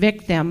would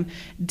convict them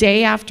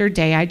day after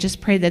day. I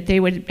just pray that they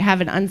would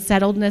have an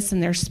unsettledness in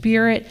their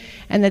spirit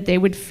and that they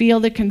would feel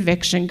the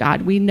conviction,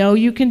 God. We know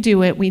you can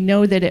do it. We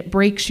know that it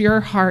breaks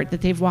your heart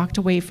that they've walked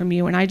away from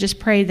you. And I just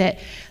pray that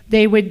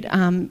they would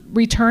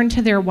return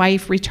to their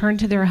wife, return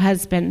to their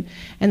husband,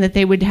 and that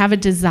they would have a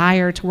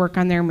desire to work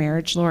on their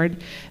marriage,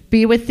 Lord.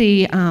 Be with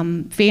the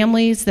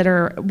families that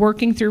are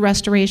working through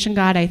restoration,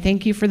 God. I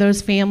thank you for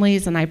those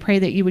families, and I pray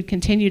that you would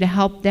continue to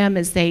help them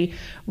as they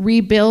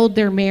rebuild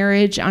their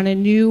marriage on a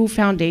new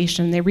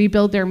foundation. They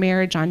rebuild their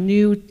marriage on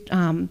new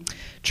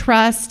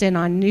trust and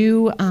on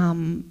new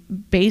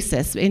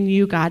basis in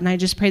you, God. And I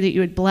just pray that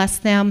you would bless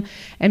them,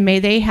 and may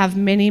they have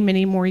many,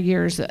 many more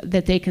years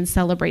that they can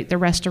celebrate the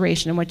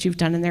restoration and what you've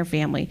done in their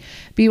family.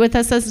 Be with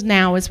us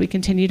as we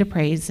continue to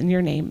praise in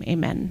your name.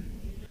 Amen.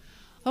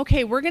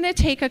 Okay, we're going to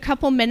take a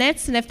couple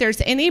minutes, and if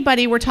there's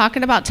anybody, we're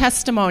talking about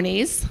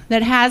testimonies,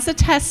 that has a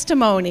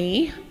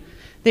testimony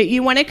that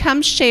you want to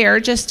come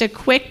share, just a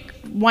quick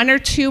 1 or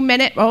 2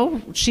 minute.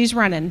 Oh, she's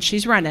running.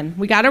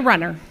 We got a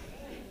runner.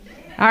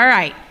 All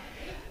right.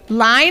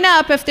 Line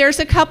up if there's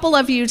a couple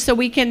of you so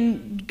we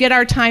can get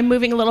our time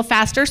moving a little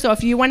faster. So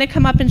if you want to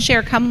come up and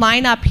share, come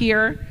line up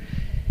here,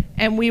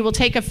 and we will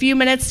take a few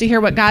minutes to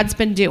hear what God's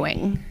been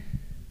doing.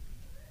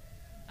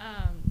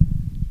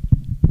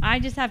 I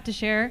just have to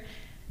share.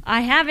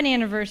 I have an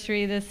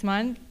anniversary this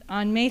month.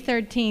 On May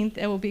 13th,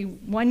 it will be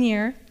 1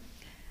 year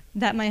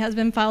that my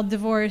husband filed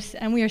divorce,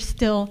 and we are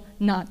still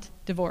not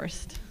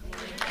divorced.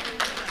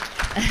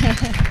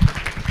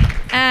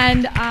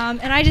 And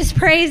I just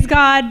praise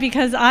God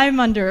because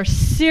I'm under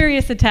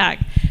serious attack.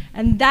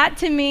 And that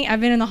to me, I've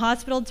been in the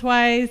hospital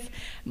twice.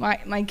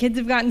 My kids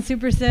have gotten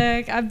super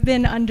sick. I've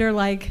been under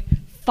like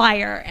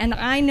fire. And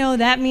I know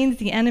that means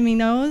the enemy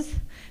knows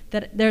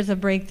that there's a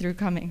breakthrough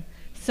coming.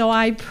 So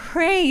I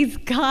praise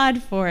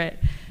God for it.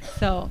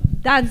 So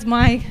that's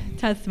my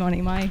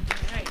testimony, my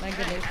goodness. All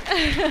right,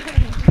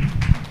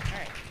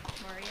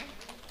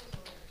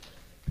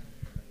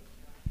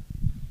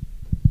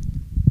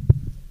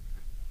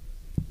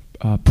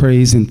 Maria.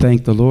 Praise and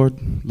thank the Lord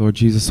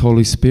Jesus,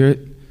 Holy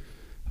Spirit.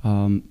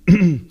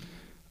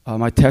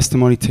 My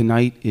testimony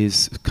tonight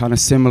is kind of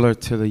similar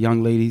to the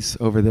young ladies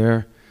over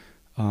there.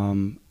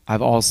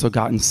 I've also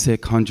gotten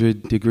sick,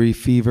 100-degree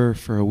fever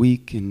for a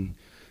week, and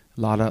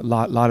a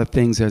lot of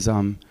things. As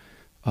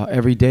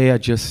every day, I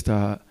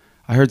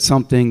heard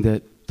something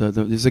that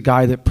there's a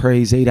guy that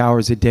prays 8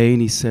 hours a day,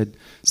 and he said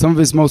some of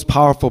his most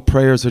powerful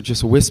prayers are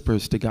just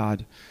whispers to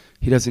God.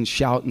 He doesn't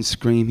shout and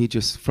scream. He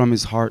just, from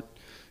his heart,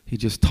 he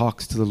just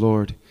talks to the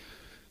Lord.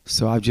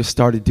 So I've just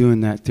started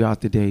doing that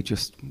throughout the day,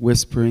 just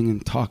whispering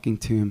and talking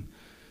to him,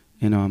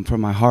 and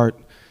from my heart.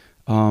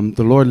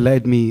 The Lord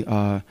led me.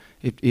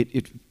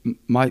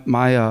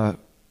 My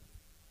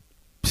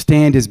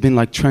stand has been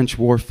like trench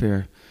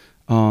warfare.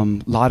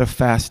 Lot of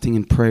fasting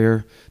and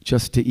prayer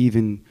just to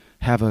even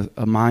have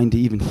a mind to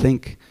even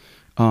think.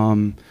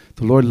 The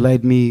Lord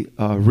led me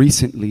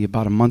recently,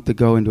 about a month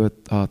ago, into a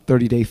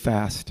 30-day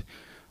fast.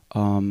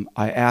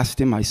 I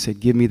asked him, I said,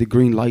 give me the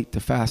green light to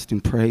fast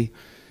and pray.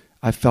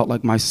 I felt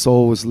like my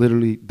soul was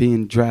literally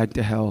being dragged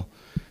to hell.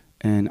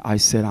 And I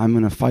said, I'm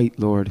going to fight,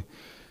 Lord.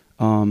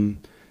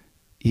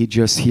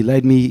 He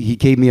led me, he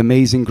gave me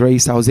amazing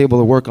grace. I was able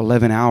to work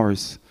 11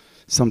 hours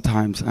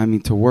sometimes. I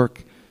mean, to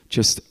work,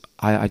 just,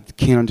 I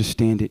can't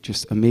understand it,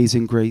 just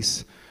amazing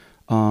grace.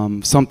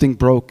 Something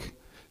broke,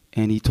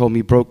 and he told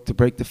me to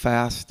break the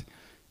fast.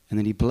 And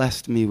then he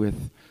blessed me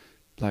with,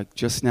 like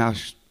just now,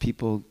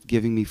 people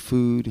giving me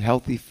food,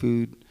 healthy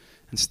food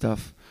and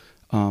stuff.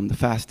 The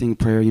fasting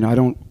prayer, I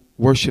don't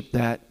worship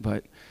that,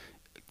 but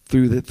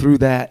through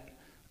that,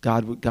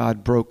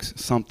 God broke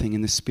something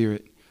in the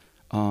spirit.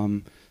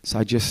 So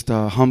I just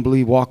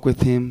humbly walk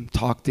with him,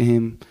 talk to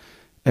him.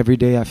 Every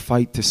day I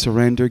fight to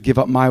surrender, give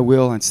up my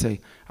will, and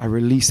say, I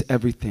release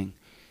everything.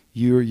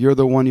 You're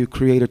the one who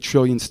created 1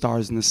 trillion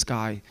stars in the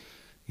sky.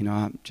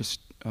 I'm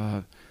just,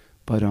 so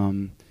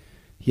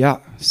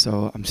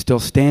I'm still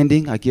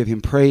standing. I give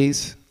him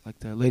praise. Like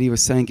the lady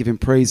was saying, give him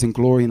praise and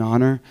glory and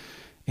honor.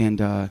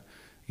 And, I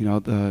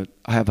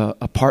have an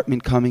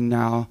apartment coming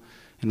now,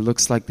 and it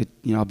looks like that,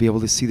 I'll be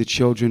able to see the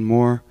children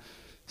more.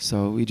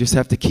 So we just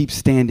have to keep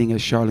standing,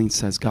 as Charlene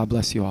says. God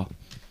bless you all.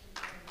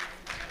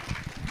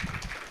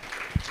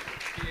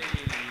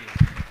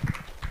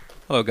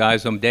 Hello,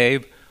 guys. I'm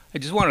Dave. I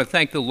just want to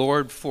thank the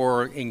Lord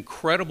for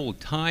incredible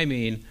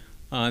timing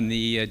on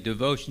the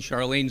devotion,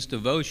 Charlene's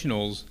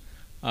devotionals,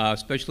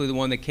 especially the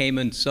one that came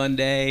in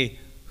Sunday,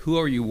 Who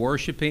Are You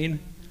Worshiping?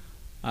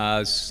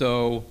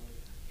 So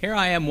here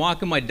I am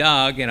walking my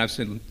dog, and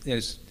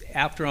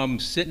after I'm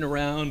sitting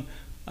around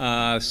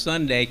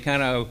Sunday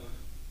kind of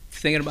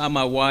thinking about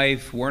my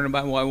wife, worrying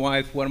about my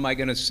wife, what am I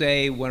going to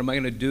say, what am I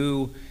going to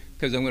do,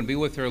 because I'm going to be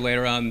with her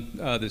later on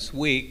this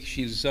week.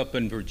 She's up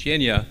in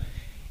Virginia.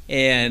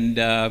 And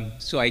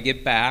so I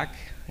get back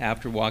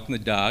after walking the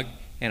dog,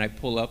 and I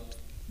pull up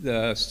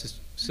the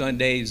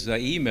Sunday's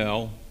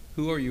email,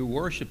 Who Are You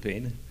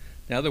Worshiping?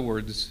 In other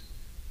words,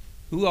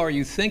 who are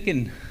you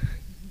thinking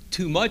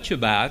too much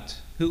about?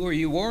 Who are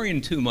you worrying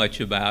too much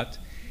about?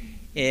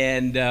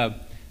 And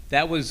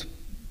that was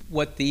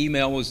what the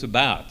email was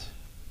about.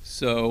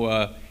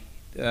 So,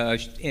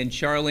 and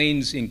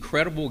Charlene's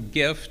incredible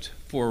gift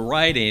for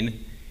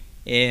writing,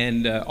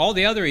 and all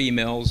the other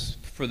emails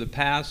for the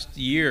past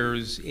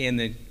years, and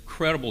the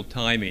incredible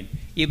timing.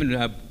 Even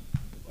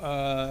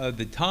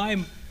the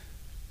time,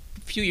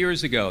 a few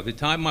years ago, the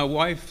time my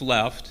wife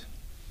left,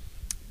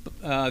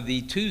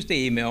 the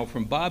Tuesday email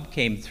from Bob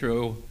came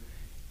through,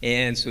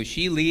 and so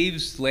she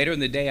leaves. Later in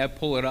the day, I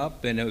pull it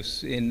up, and it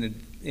was in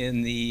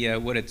the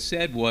what it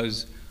said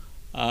was,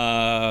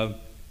 God's.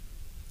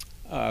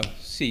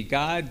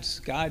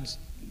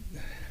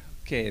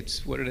 Okay,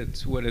 it's what did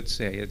it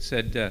say? It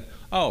said,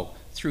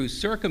 through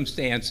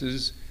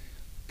circumstances,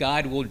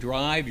 God will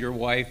drive your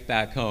wife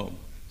back home.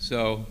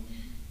 So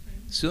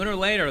sooner or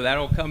later,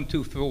 that'll come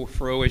to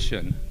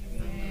fruition.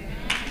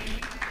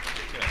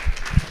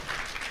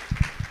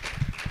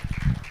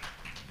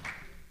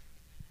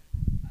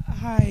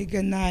 Hi,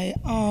 good night.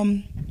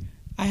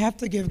 I have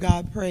to give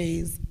God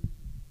praise.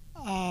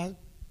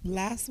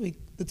 Last week,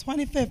 the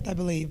 25th, I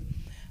believe,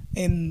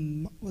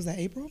 was that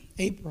April?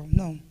 April,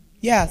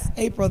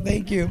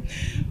 thank you.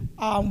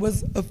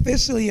 Was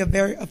officially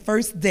a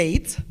first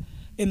date,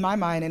 in my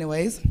mind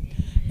anyways.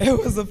 It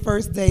was a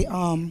first date.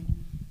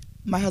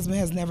 My husband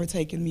has never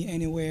taken me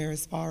anywhere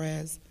as far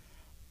as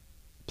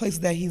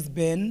places that he's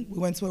been. We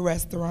went to a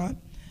restaurant.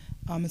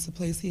 It's a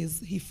place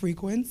he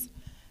frequents.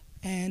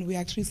 And we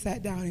actually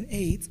sat down and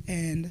ate,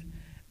 and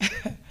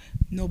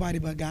nobody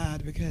but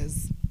God,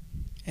 because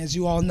as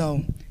you all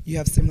know, you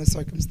have similar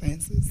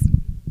circumstances.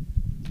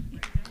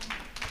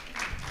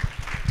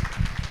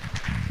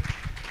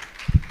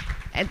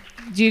 And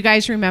do you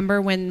guys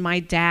remember when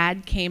my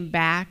dad came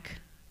back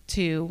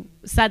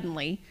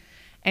suddenly,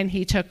 and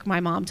he took my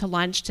mom to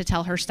lunch to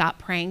tell her, stop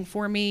praying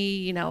for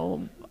me,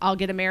 I'll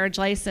get a marriage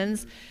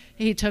license.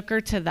 He took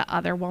her to the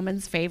other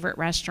woman's favorite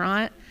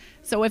restaurant.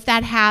 So if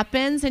that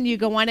happens and you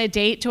go on a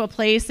date to a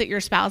place that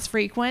your spouse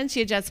frequents,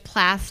 you just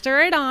plaster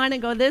it on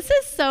and go, this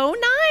is so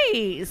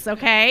nice,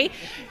 okay?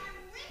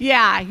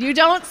 Yeah, you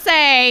don't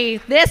say,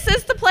 this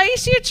is the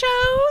place you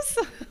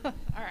chose. All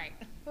right,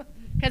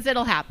 because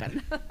it'll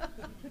happen.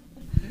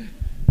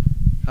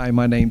 Hi,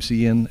 my name's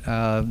Ian.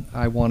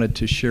 I wanted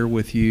to share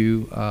with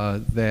you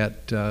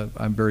that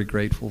I'm very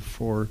grateful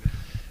for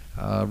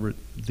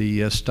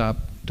the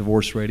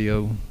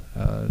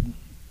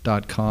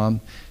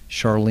StopDivorceRadio.com.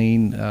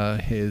 Charlene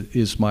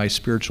is my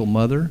spiritual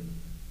mother.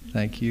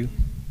 Thank you.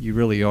 You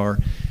really are.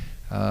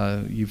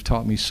 You've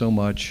taught me so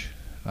much.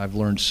 I've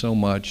learned so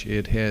much.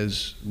 It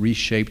has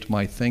reshaped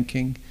my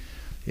thinking.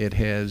 It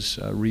has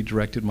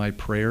redirected my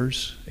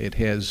prayers. It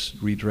has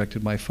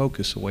redirected my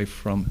focus away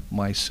from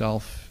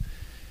myself,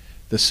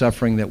 the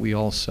suffering that we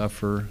all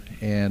suffer,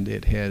 and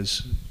it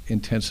has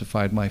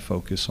intensified my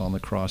focus on the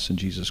cross in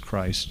Jesus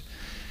Christ.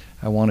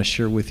 I want to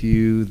share with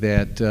you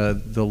that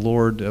the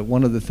Lord,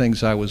 one of the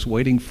things I was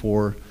waiting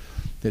for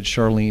that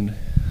Charlene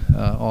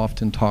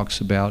often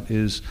talks about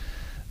is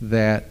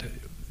that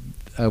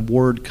a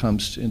word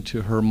comes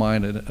into her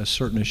mind, a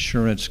certain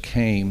assurance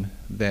came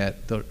that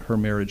her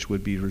marriage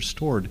would be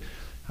restored.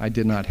 I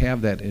did not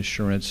have that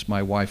assurance.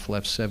 My wife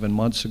left 7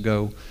 months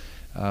ago,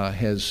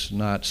 has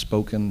not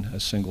spoken a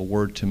single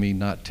word to me,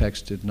 not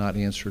texted, not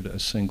answered a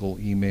single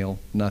email,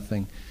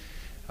 nothing.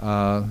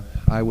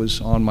 I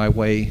was on my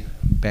way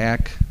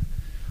back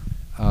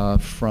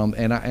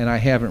and I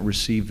haven't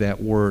received that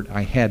word.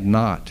 I had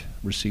not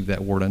received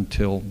that word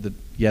until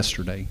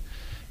yesterday.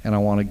 And I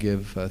want to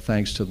give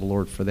thanks to the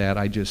Lord for that.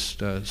 I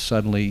just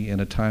suddenly, in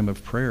a time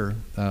of prayer,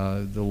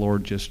 the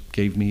Lord just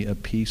gave me a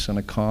peace and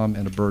a calm,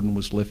 and a burden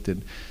was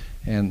lifted.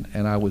 And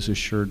I was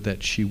assured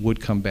that she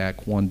would come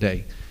back one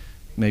day.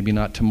 Maybe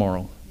not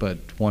tomorrow, but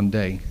one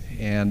day.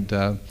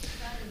 And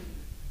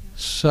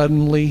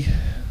suddenly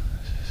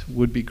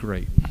would be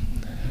great.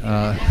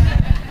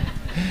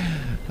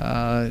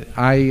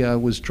 I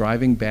was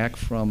driving back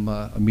from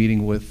a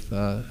meeting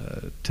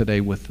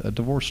today with a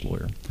divorce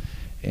lawyer.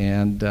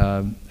 And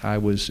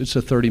it's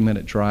a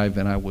 30-minute drive,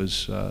 and I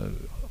was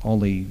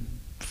only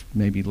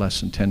maybe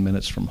less than 10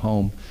 minutes from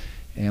home.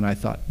 And I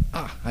thought,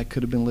 I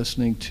could have been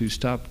listening to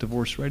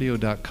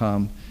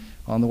StopDivorceRadio.com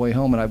on the way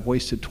home, and I've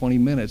wasted 20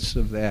 minutes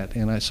of that.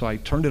 And so I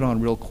turned it on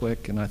real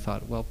quick, and I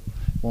thought, well,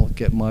 won't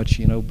get much,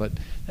 but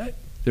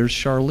there's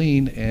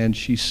Charlene, and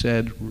she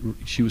said,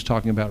 she was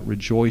talking about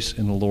rejoice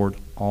in the Lord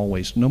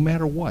always, no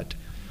matter what.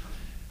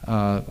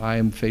 I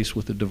am faced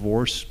with a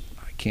divorce.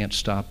 I can't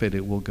stop it.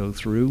 It will go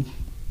through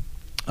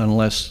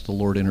unless the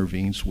Lord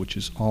intervenes, which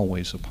is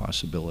always a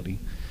possibility.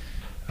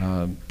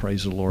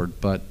 Praise the Lord.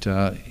 But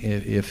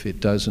if it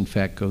does in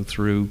fact go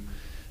through,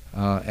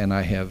 and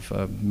I have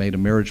made a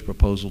marriage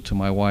proposal to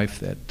my wife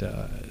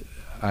that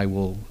I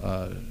will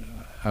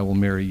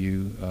marry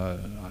you.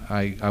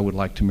 I would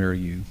like to marry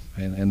you,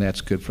 and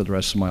that's good for the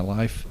rest of my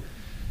life.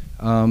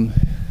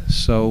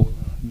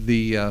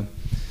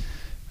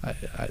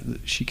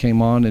 She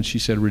came on and she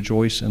said,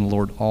 "Rejoice in the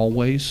Lord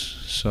always."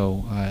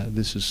 So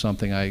this is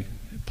something I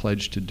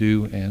pledged to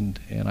do, and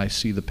I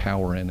see the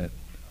power in it.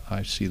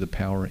 I see the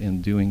power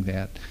in doing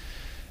that.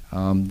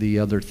 The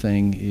other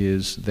thing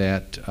is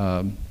that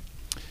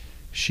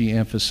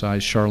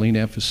Charlene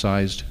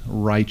emphasized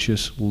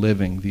righteous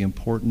living, the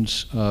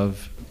importance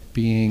of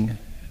living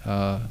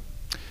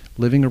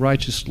a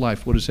righteous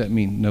life. What does that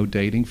mean? No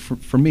dating.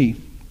 For me,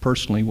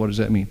 personally, what does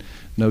that mean?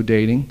 No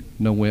dating,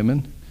 no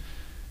women,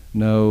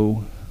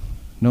 no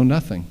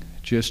nothing.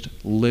 Just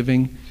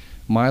living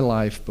my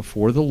life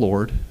before the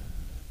Lord.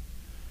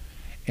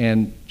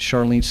 And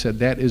Charlene said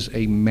that is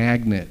a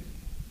magnet.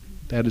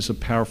 That is a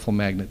powerful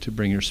magnet to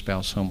bring your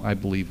spouse home. I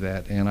believe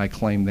that, and I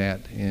claim that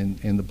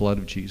in the blood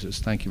of Jesus.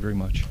 Thank you very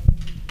much.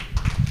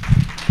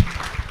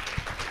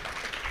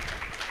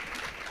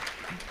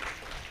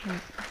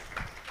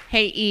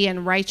 Hey,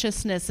 Ian,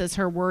 righteousness is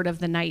her word of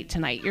the night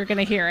tonight. You're going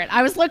to hear it.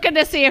 I was looking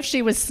to see if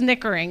she was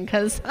snickering,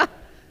 because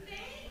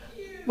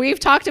we've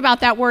talked about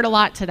that word a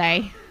lot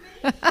today.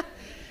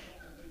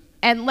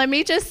 And let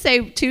me just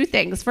say two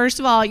things. First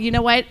of all, you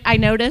know what I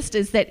noticed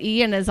is that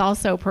Ian is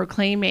also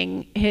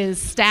proclaiming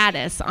his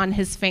status on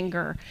his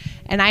finger.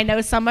 And I know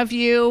some of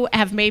you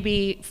have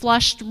maybe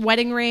flushed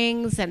wedding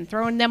rings and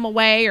thrown them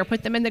away or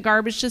put them in the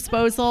garbage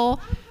disposal.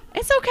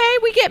 It's okay,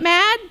 we get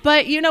mad,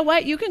 but you know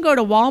what? You can go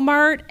to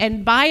Walmart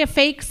and buy a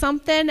fake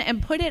something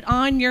and put it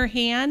on your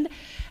hand.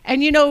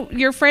 And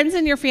your friends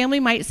and your family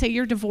might say,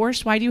 "You're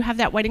divorced, why do you have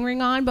that wedding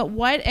ring on?" But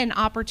what an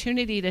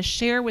opportunity to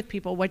share with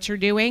people what you're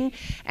doing,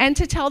 and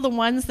to tell the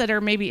ones that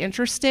are maybe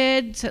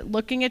interested,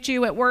 looking at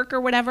you at work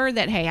or whatever,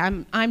 that, hey,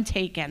 I'm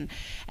taken.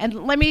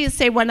 And let me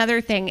say one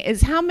other thing,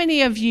 is how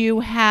many of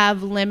you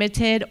have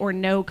limited or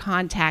no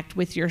contact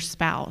with your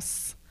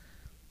spouse?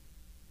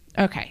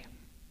 Okay.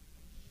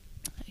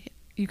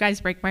 You guys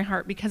break my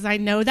heart, because I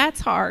know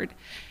that's hard.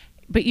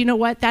 But you know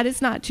what? That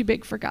is not too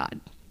big for God.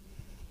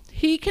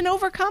 He can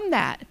overcome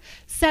that.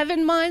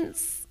 7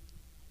 months,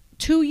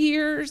 2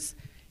 years,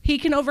 he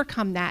can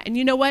overcome that. And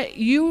you know what?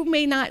 You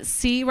may not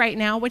see right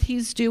now what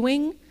he's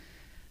doing,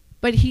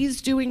 but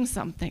he's doing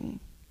something.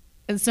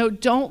 And so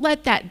don't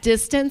let that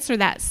distance or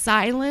that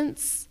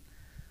silence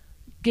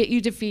get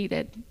you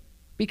defeated,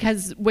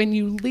 because when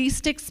you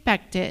least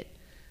expect it,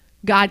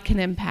 God can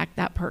impact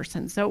that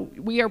person. So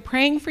we are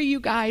praying for you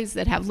guys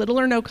that have little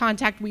or no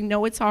contact. We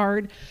know it's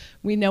hard.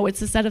 We know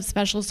it's a set of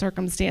special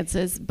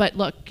circumstances. But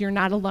look, you're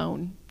not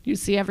alone. You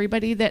see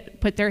everybody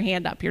that put their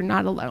hand up. You're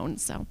not alone.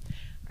 So, all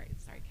right,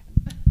 sorry,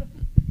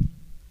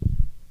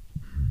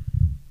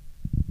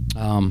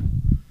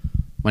 Kevin.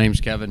 My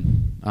name's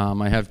Kevin.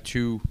 I have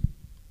 2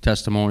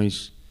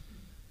 testimonies.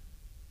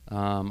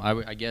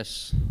 I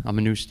guess I'm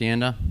a new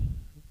stander.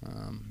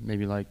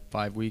 Maybe like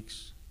 5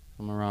 weeks,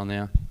 somewhere around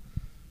there.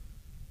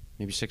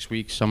 maybe 6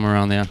 weeks, somewhere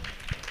around there.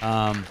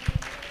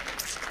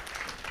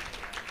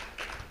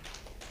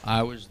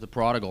 I was the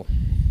prodigal,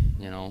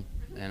 you know,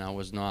 and I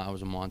was not. I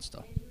was a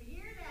monster.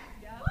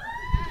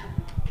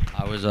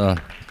 I was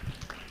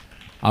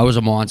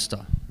a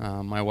monster.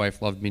 My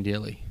wife loved me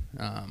dearly.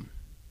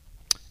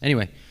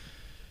 Anyway,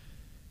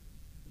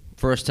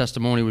 first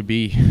testimony would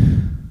be,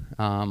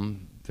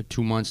 for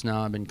 2 months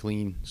now, I've been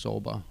clean,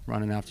 sober,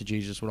 running after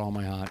Jesus with all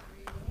my heart.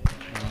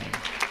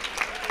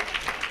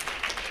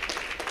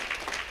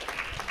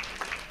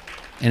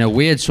 In a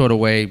weird sort of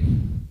way,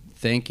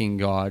 thanking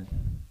God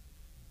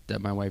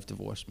that my wife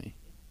divorced me,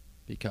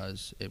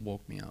 because it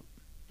woke me up.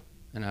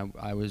 And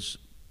I was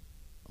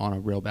on a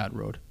real bad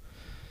road.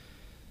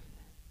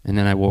 And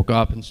then I woke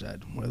up and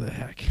said, what the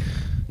heck?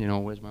 You know,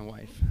 where's my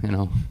wife? You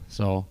know?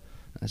 So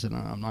I said, no,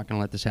 I'm not going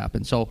to let this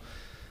happen. So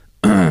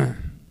I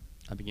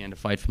began to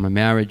fight for my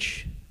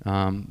marriage.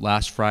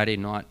 Last Friday,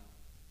 not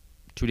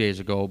 2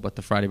 days ago, but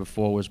the Friday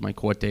before was my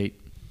court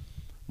date.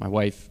 My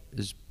wife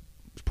is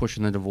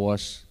pushing the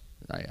divorce.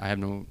 I have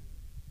no,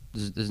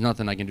 there's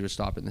nothing I can do to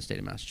stop it in the state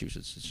of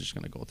Massachusetts. It's just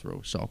going to go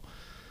through. So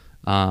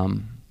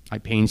I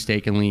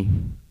painstakingly,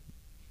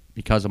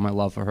 because of my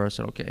love for her,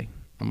 said, okay,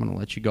 I'm going to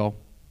let you go.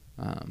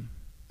 I'm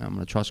going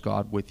to trust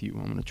God with you.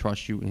 I'm going to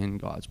trust you in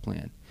God's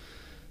plan.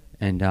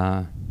 And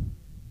I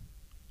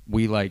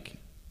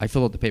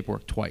filled out the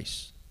paperwork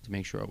twice to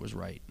make sure it was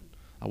right.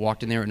 I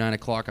walked in there at 9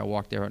 o'clock. I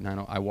walked out at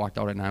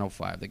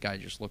 9:05. The guy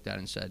just looked at it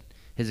and said,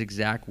 his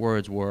exact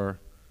words were,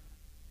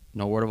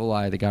 no word of a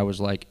lie, the guy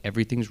was like,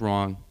 everything's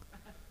wrong.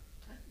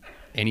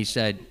 And he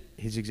said,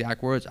 his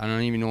exact words, I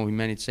don't even know what he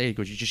meant to say. He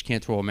goes, you just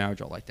can't throw a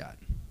marriage out like that.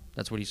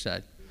 That's what he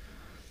said.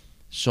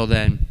 So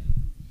then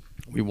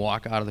we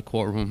walk out of the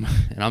courtroom,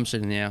 and I'm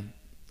sitting there.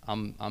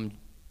 I'm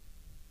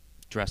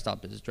dressed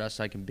up as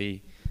dressed as I can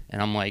be,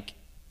 and I'm like,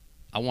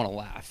 I want to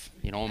laugh,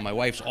 you know, and my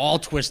wife's all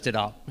twisted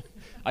up.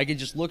 I could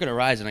just look at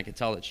her eyes, and I could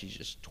tell that she's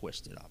just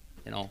twisted up,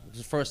 you know. It was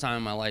the first time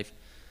in my life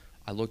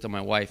I looked at my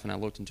wife, and I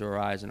looked into her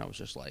eyes, and I was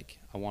just like,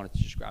 I wanted to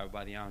just grab her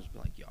by the arms and be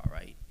like, you all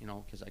right, you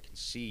know, because I can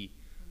see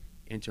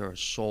into her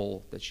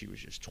soul that she was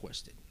just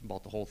twisted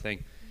about the whole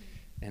thing.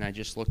 And I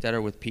just looked at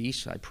her with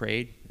peace. I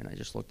prayed, and I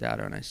just looked at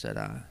her, and I said,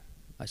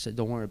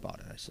 don't worry about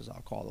it. I says,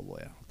 I'll call the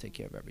lawyer. I'll take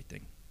care of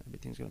everything.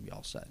 Everything's going to be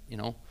all set, you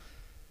know.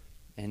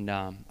 And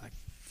I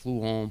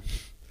flew home,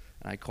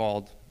 and I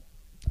called.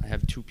 I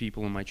have 2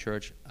 people in my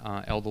church,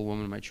 elder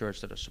women in my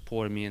church that are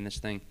supporting me in this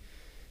thing.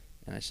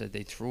 And I said,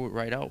 they threw it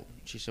right out.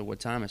 She said, what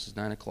time? I said,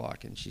 9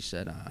 o'clock. And she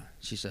said,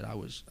 I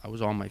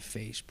was on my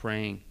face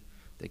praying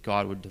that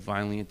God would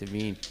divinely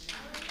intervene.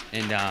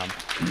 And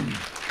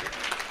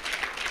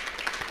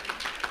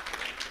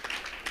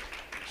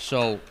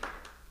so,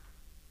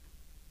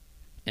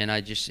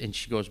 and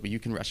she goes, but you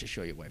can rest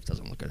assured your wife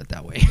doesn't look at it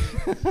that way.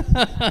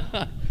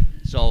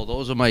 So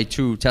those are my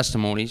 2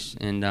 testimonies,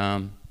 and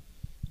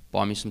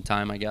bought me some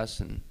time, I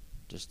guess, and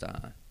just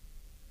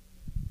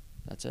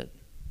that's it.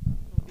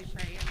 We'll be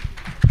praying.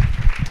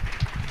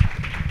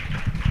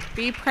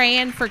 Be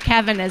praying for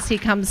Kevin as he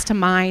comes to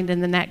mind in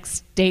the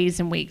next days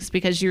and weeks,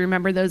 because you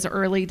remember those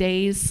early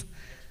days.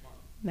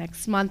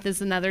 Next month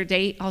is another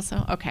date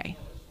also? Okay.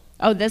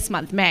 Oh, this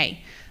month,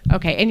 May.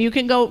 Okay, and you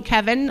can go,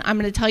 Kevin, I'm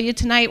going to tell you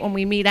tonight when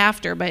we meet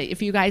after, but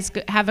if you guys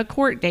have a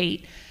court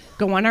date,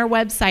 go on our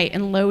website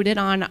and load it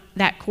on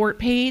that court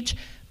page.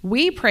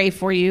 We pray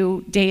for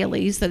you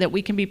daily so that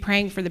we can be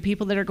praying for the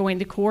people that are going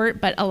to court,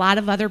 but a lot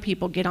of other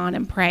people get on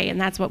and pray, and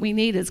that's what we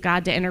need, is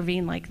God to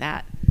intervene like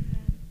that.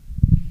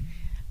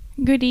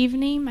 Good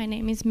evening. My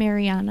name is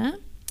Mariana,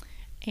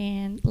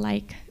 and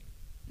like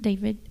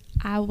David,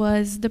 I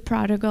was the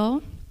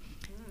prodigal,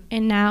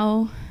 and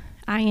now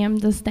I am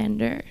the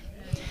standard.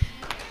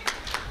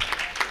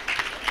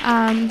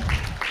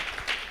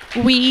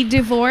 We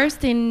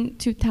divorced in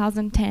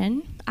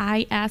 2010.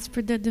 I asked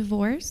for the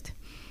divorce,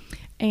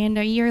 and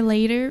a year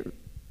later,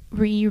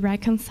 we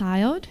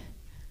reconciled.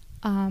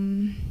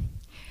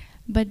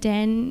 But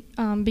then,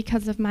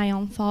 because of my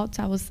own faults,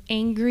 I was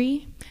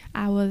angry.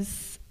 I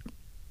was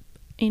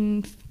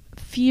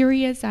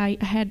furious. I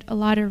had a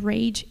lot of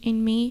rage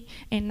in me,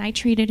 and I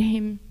treated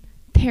him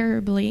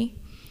terribly.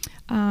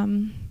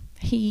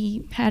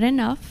 He had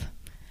enough,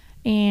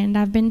 and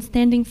I've been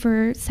standing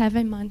for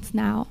 7 months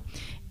now.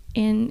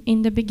 And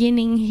in the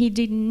beginning, he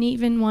didn't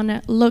even want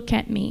to look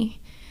at me.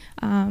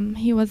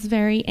 He was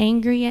very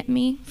angry at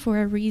me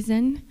for a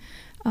reason.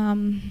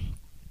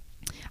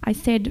 I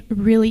said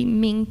really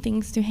mean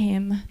things to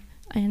him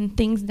and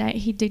things that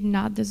he did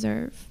not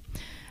deserve.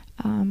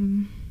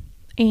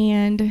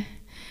 And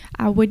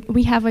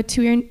we have a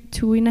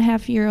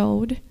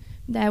 2.5-year-old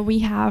that we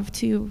have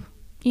to,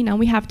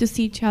 we have to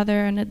see each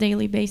other on a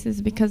daily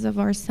basis because of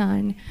our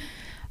son.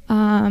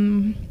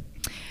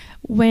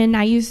 When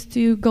I used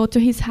to go to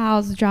his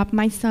house, drop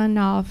my son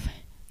off,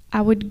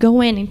 I would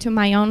go into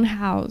my own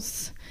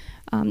house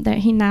that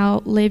he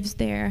now lives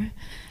there.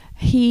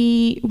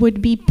 He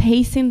would be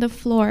pacing the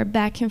floor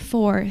back and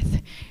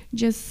forth,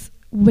 just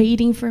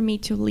waiting for me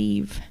to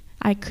leave.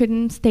 I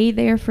couldn't stay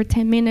there for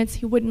 10 minutes.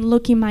 He wouldn't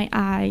look in my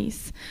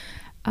eyes.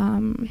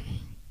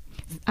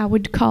 I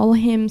would call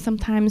him.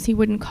 Sometimes he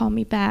wouldn't call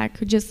me back.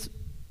 He just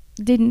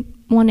didn't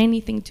want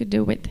anything to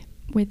do with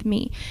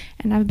me.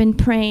 And I've been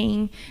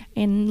praying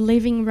and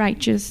living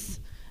righteously,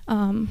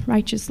 going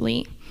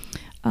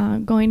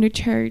to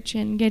church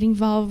and getting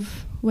involved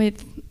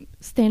with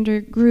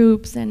standard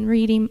groups and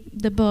reading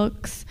the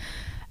books.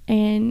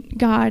 And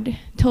God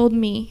told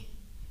me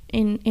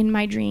in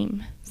my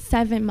dream,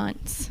 7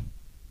 months.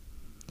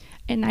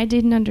 And I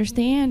didn't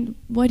understand,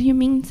 what do you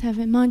mean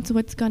 7 months?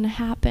 What's going to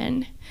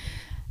happen?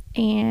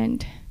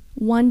 And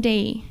one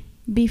day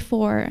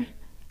before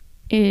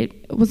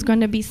it was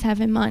going to be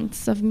 7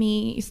 months of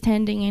me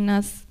standing and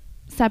us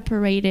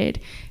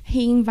separated,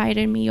 he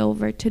invited me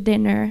over to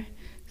dinner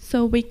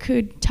so we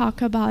could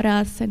talk about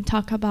us and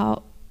talk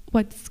about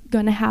what's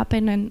going to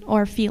happen and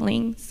our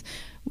feelings,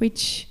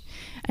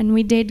 and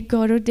we did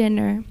go to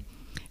dinner.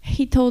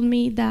 He told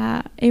me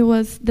that it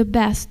was the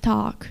best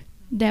talk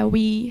that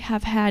we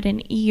have had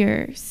in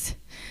years.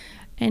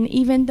 And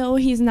even though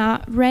he's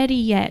not ready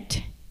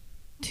yet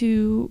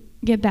to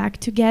get back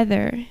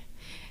together,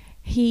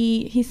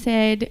 he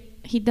said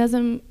he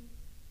doesn't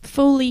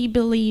fully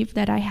believe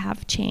that I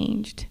have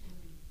changed.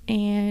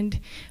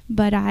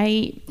 But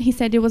he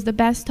said it was the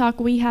best talk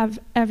we have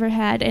ever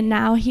had, and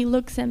now he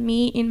looks at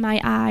me in my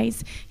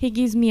eyes, he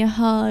gives me a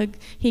hug,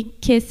 he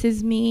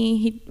kisses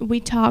me, we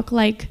talk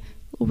like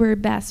we're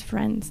best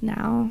friends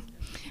now.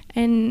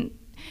 And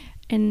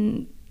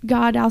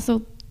God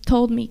also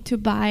told me to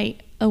buy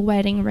a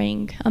wedding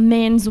ring, a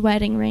man's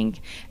wedding ring,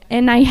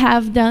 and I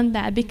have done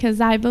that because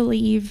I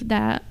believe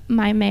that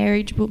my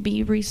marriage will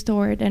be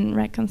restored and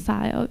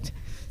reconciled.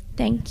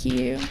 Thank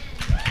you.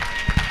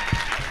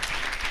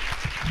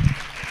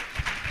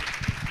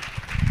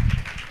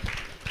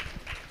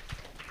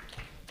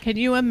 Can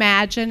you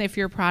imagine if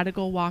your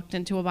prodigal walked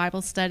into a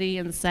Bible study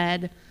and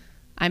said,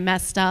 I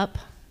messed up?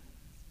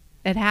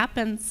 It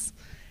happens.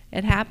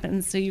 It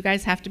happens. So you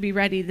guys have to be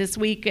ready this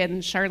week.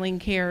 And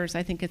Charlene Cares,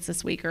 I think it's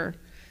this week or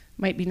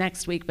might be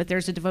next week, but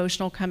there's a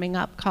devotional coming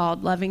up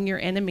called Loving Your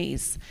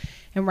Enemies.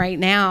 And right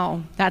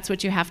now, that's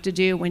what you have to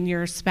do when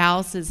your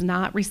spouse is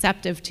not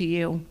receptive to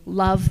you.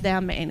 Love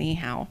them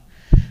anyhow.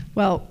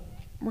 Well,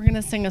 we're going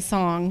to sing a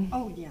song.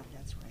 Oh, yeah,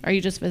 that's right. Are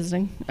you just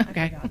visiting?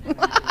 Okay.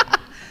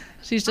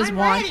 She's just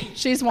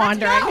she's Let's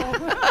wandering.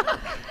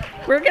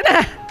 We're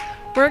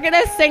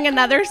gonna sing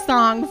another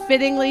song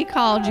fittingly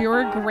called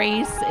Your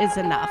Grace Is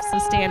Enough. So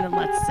stand and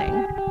let's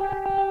sing.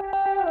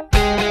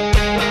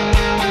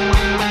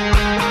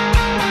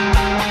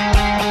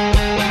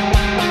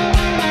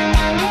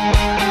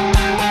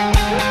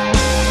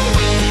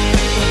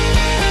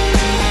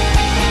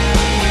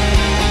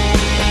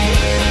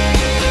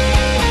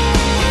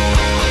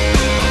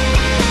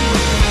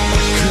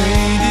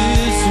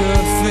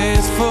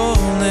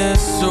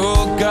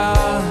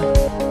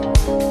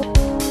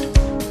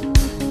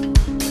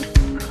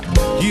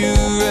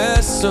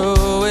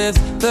 So with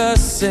the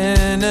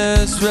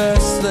sinner's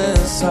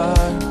restless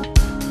heart,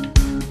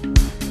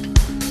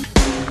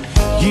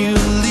 you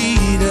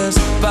lead us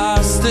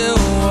by still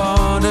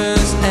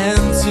waters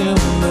and to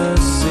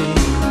mercy,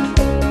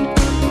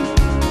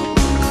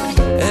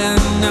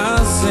 and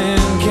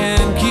nothing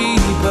can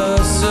keep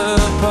us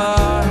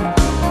apart.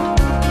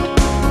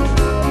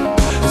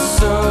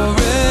 So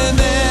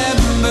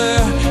remember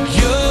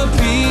your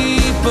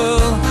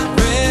people,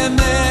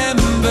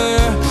 remember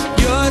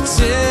your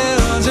children.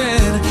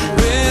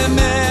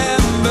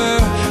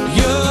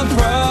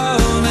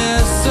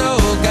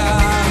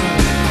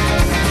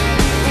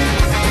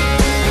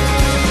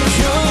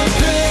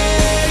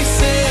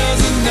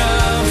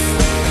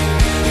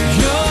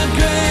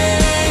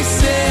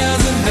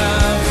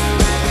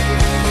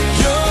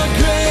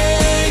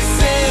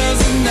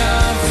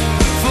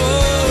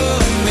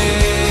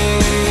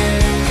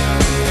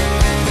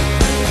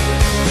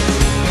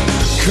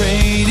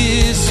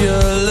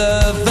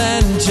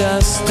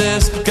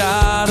 Justice,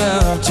 God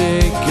of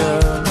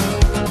Jacob,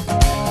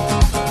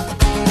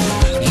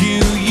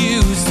 you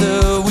use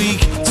the weak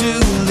to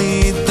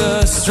lead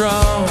the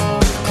strong.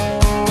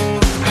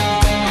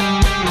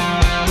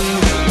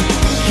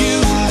 You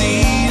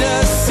lead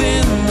us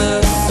in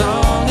the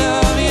song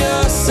of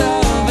your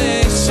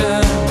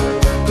salvation,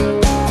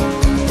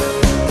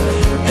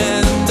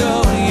 and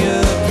all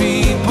your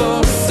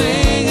people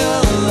sing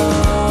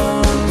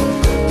along.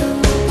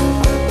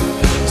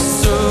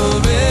 So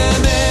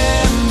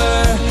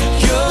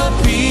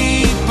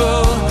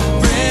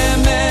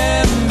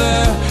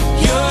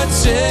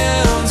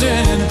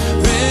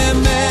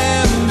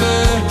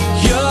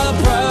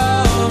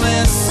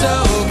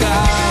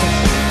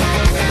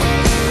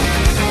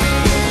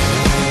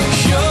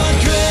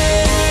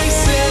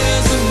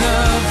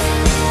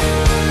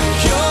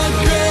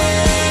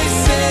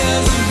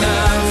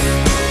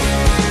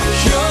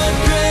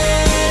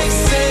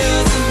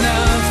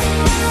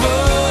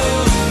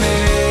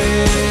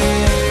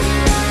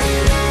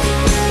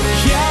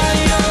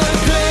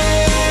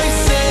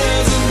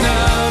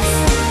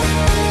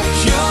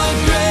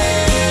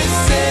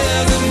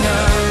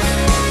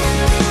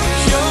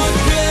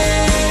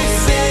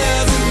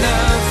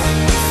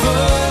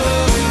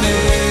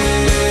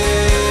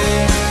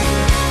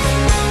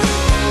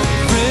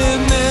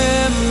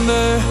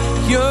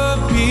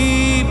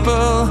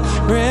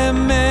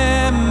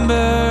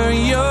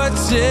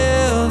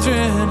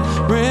children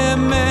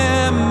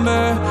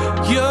remember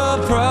your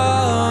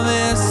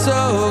promise,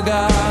 oh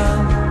God.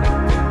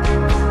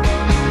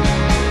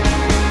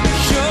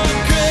 Your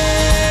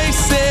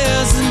grace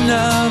is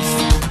enough.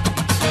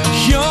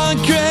 Your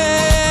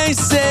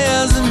grace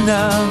is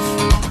enough.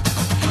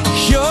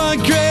 Your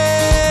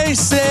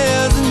grace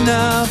is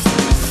enough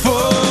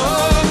for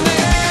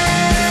me.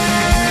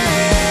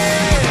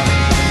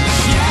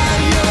 Yeah,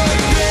 your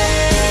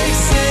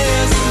grace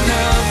is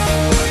enough.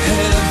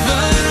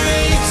 Heaven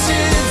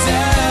reaches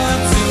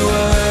out to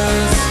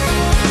us.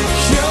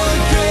 Your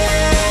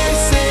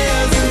grace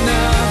is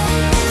enough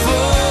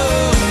for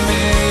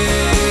me.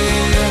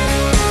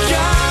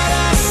 God,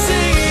 I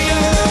see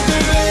your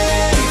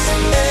grace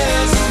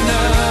is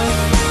enough.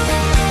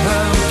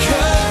 I'm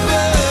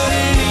covered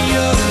in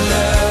your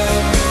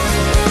love.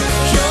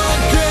 Your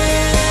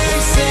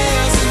grace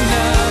is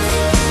enough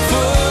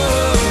for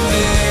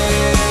me.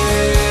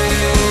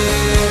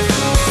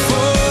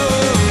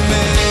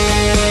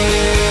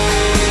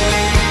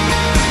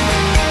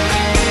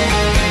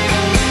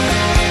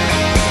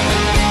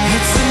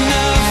 It's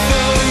enough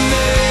for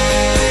me.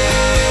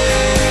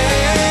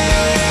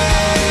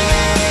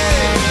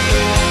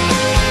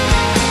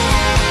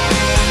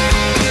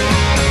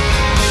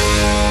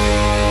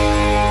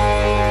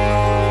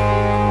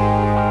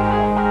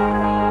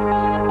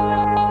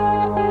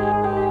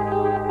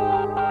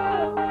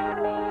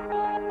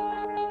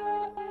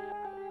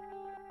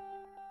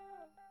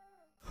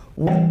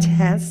 What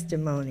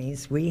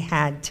testimonies we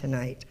had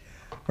tonight.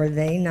 Were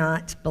they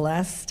not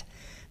blessed?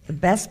 The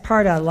best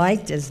part I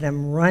liked is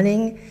them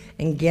running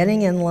and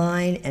getting in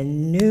line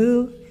and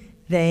knew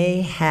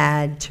they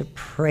had to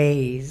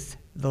praise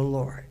the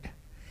Lord.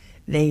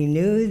 They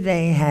knew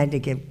they had to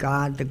give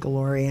God the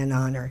glory and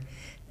honor.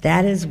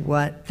 That is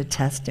what the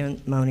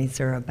testimonies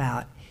are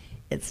about.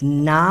 It's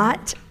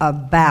not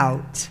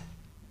about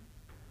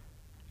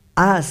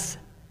us.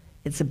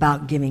 It's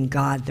about giving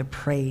God the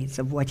praise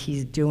of what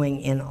he's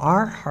doing in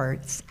our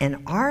hearts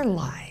and our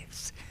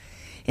lives.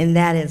 And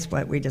that is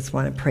what we just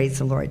want to praise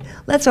the Lord.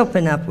 Let's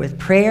open up with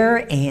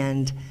prayer,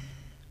 and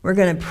we're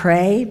going to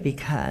pray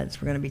because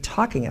we're going to be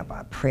talking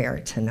about prayer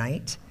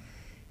tonight.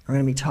 We're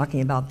going to be talking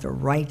about the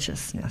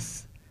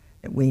righteousness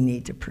that we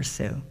need to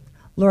pursue.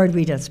 Lord,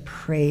 we just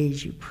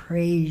praise you,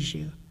 praise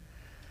you.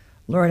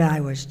 Lord,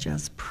 I was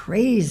just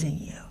praising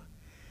you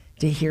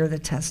to hear the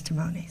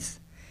testimonies,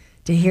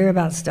 to hear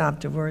about Stop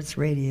Divorce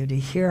Radio, to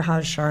hear how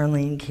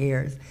Charlene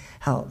cares,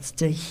 helps,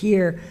 to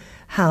hear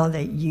how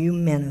that you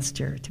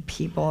minister to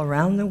people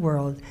around the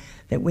world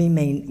that we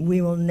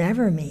will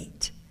never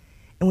meet.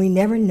 And we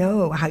never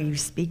know how you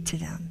speak to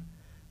them,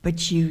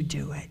 but you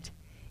do it.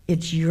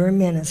 It's your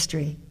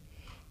ministry.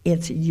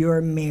 It's your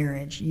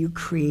marriage. You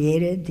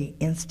created the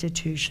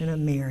institution of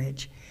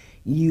marriage.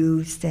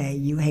 You say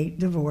you hate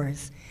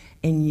divorce,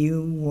 and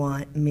you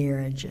want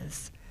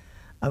marriages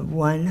of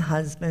one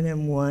husband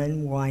and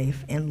one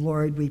wife. And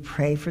Lord, we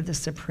pray for the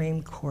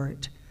Supreme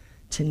Court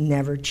to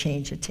never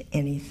change it to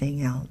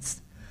anything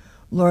else.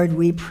 Lord,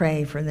 we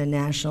pray for the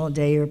National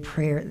Day of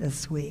Prayer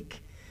this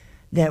week,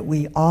 that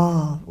we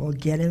all will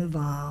get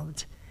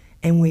involved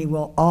and we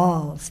will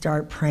all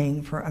start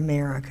praying for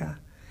America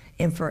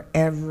and for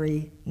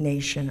every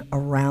nation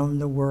around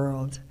the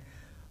world.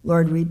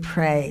 Lord, we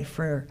pray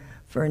for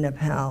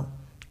Nepal,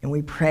 and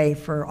we pray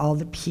for all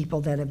the people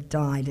that have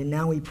died, and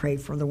now we pray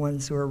for the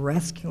ones who are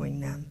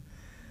rescuing them.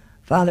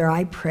 Father,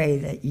 I pray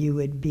that you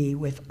would be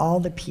with all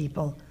the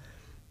people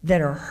that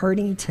are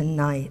hurting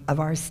tonight of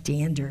our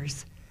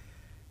standards,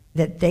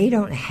 that they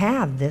don't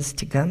have this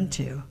to come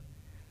to.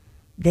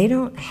 They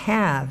don't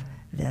have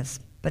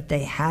this, but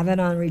they have it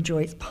on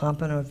Rejoice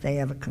Pompano if they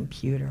have a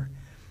computer,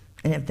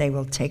 and if they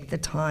will take the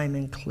time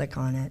and click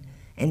on it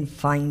and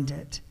find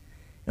it.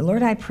 And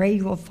Lord, I pray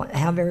you will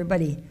have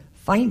everybody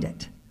find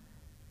it,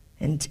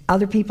 and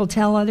other people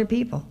tell other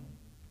people,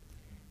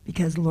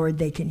 because Lord,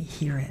 they can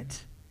hear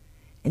it,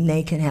 and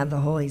they can have the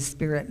Holy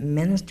Spirit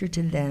minister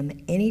to them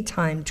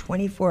anytime,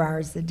 24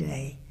 hours a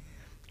day,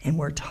 and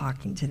we're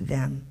talking to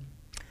them.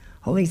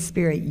 Holy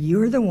Spirit,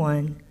 you're the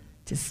one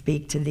to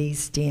speak to these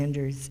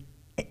standards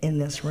in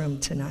this room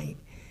tonight.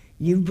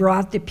 You've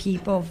brought the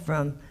people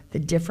from the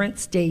different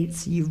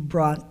states. You've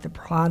brought the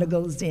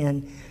prodigals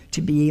in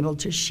to be able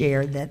to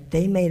share that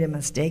they made a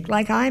mistake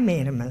like I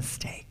made a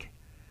mistake.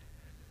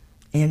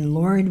 And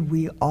Lord,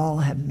 we all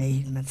have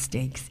made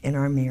mistakes in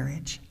our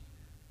marriage.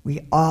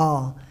 We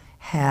all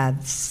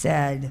have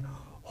said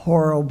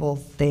horrible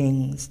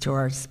things to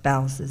our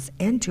spouses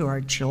and to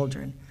our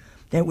children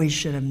that we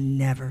should have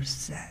never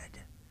said.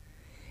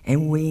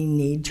 And we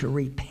need to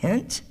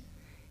repent,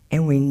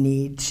 and we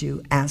need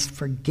to ask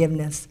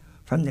forgiveness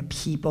from the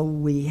people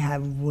we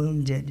have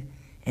wounded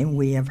and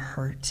we have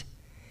hurt.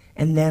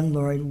 And then,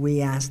 Lord,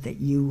 we ask that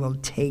you will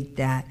take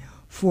that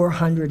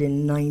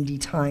 490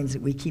 times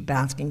that we keep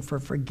asking for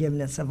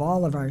forgiveness of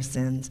all of our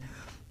sins,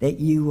 that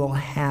you will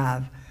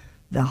have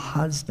the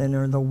husband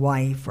or the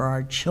wife or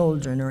our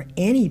children or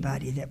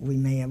anybody that we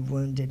may have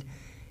wounded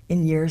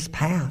in years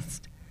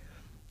past,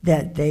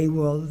 that they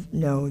will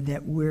know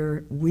that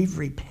we've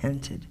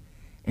repented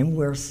And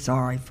we're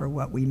sorry for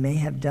what we may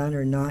have done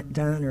or not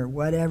done or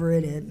whatever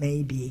it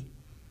may be.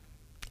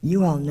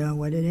 You all know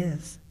what it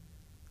is.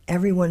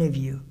 Every one of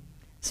you.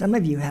 Some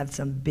of you have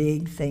some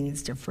big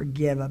things to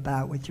forgive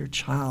about with your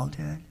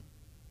childhood.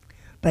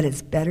 But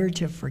it's better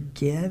to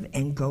forgive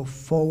and go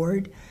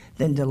forward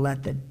than to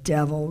let the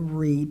devil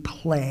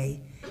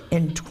replay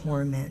and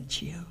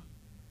torment you.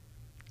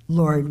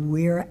 Lord,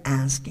 we're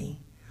asking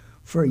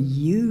for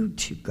you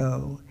to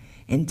go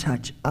and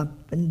touch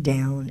up and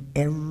down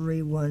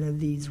every one of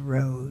these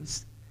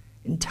rows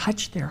and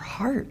touch their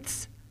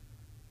hearts,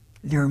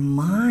 their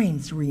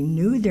minds,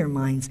 renew their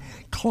minds,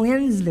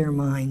 cleanse their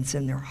minds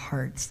and their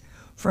hearts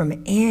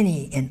from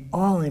any and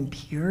all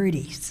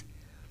impurities.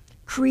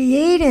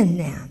 Create in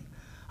them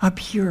a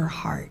pure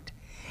heart.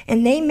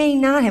 And they may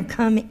not have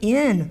come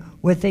in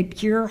with a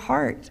pure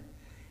heart.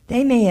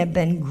 They may have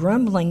been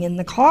grumbling in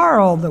the car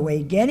all the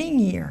way getting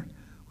here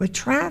with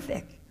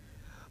traffic.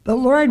 But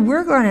Lord,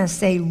 we're going to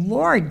say,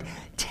 Lord,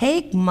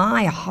 take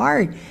my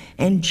heart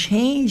and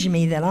change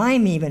me that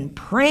I'm even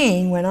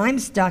praying when I'm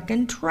stuck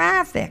in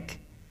traffic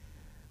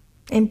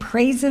and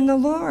praising the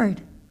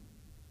Lord.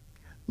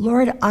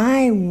 Lord,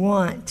 I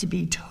want to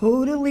be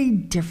totally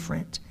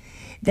different,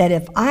 that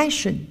if I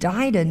should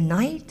die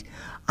tonight,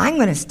 I'm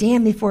going to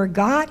stand before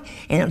God,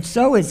 and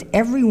so is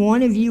every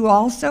one of you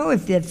also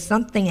if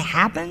something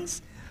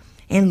happens.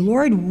 And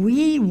Lord,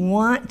 we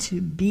want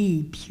to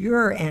be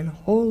pure and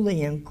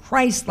holy and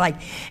Christ-like,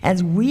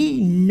 as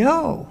we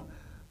know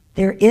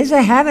there is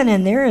a heaven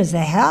and there is a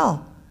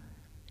hell.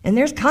 And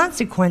there's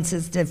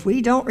consequences if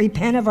we don't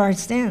repent of our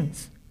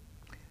sins.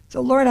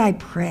 So Lord, I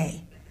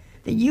pray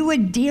that you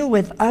would deal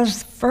with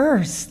us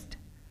first.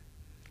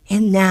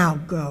 And now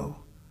go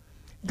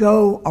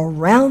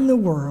around the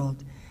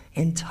world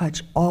and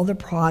touch all the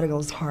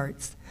prodigals'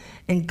 hearts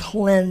and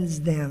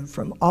cleanse them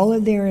from all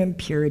of their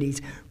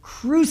impurities.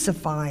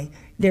 Crucify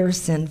their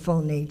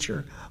sinful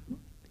nature.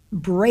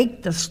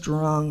 Break the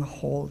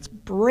strongholds.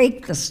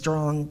 Break the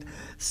strong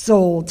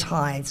soul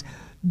ties.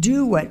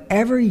 Do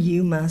whatever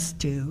you must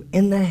do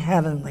in the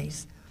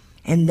heavenlies,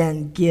 and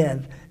then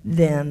give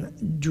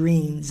them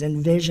dreams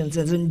and visions.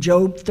 As in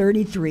Job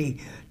 33,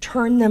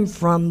 turn them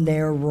from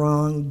their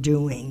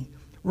wrongdoing.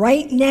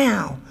 Right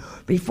now,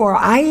 before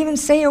I even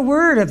say a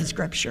word of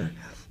Scripture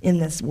in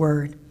this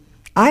word,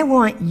 I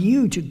want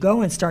you to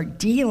go and start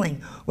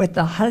dealing with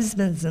the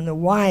husbands and the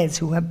wives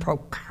who have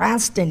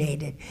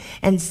procrastinated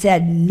and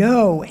said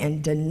no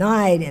and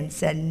denied and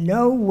said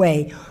no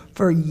way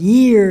for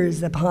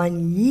years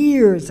upon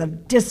years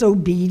of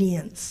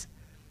disobedience.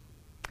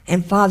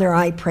 And Father,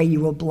 I pray you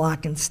will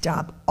block and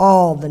stop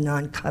all the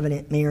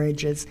non-covenant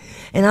marriages.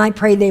 And I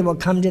pray they will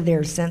come to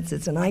their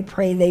senses. And I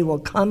pray they will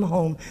come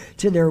home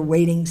to their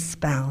waiting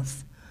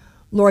spouse.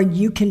 Lord,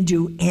 you can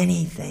do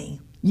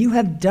anything. You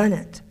have done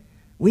it.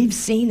 We've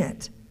seen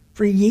it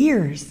for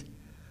years.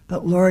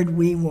 But Lord,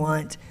 we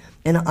want,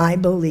 and I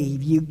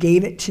believe you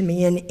gave it to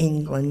me in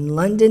England,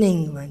 London,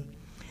 England,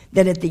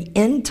 that at the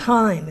end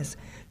times,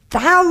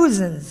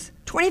 thousands,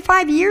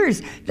 25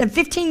 years, that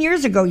 15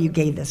 years ago you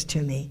gave this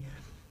to me,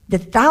 the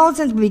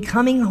thousands will be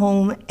coming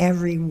home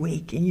every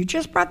week. And you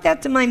just brought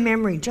that to my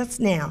memory just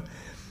now.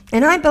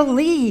 And I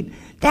believe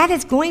that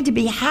is going to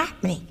be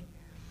happening.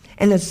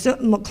 And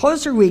the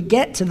closer we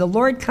get to the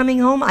Lord coming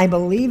home, I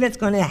believe it's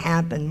going to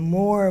happen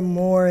more and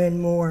more and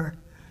more.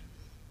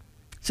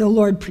 So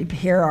Lord,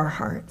 prepare our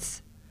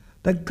hearts.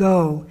 But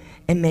go,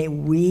 and may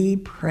we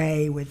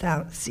pray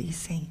without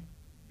ceasing.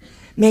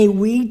 May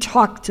we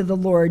talk to the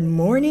Lord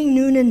morning,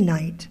 noon, and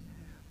night.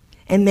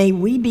 And may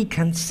we be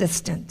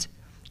consistent.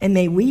 And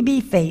may we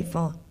be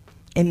faithful,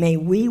 and may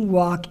we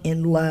walk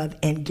in love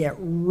and get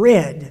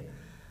rid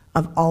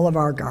of all of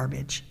our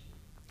garbage.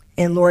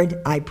 And Lord,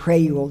 I pray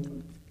you will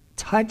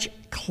touch,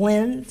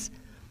 cleanse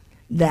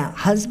that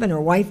husband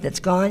or wife that's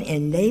gone,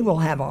 and they will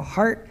have a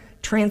heart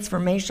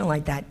transformation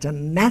like that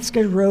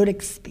Damascus Road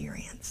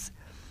experience.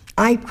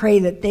 I pray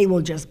that they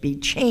will just be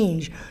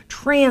changed,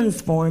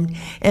 transformed,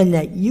 and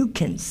that you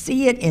can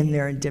see it in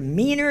their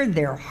demeanor,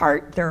 their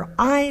heart, their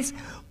eyes.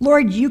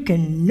 Lord, you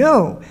can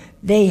know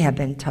they have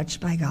been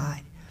touched by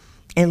God.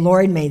 And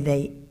Lord, may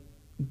they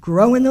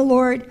grow in the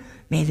Lord.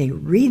 May they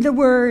read the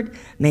word.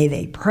 May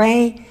they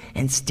pray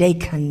and stay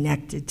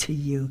connected to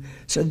you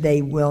so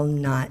they will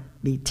not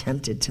be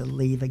tempted to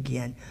leave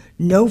again.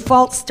 No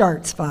false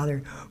starts,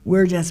 Father.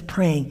 We're just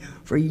praying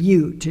for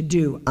you to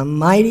do a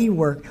mighty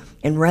work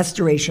in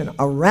restoration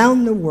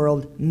around the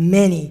world,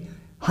 many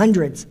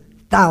hundreds,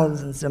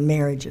 thousands of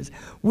marriages.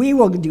 We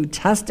will do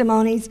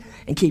testimonies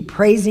and keep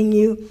praising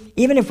you.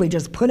 Even if we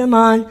just put them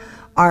on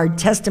our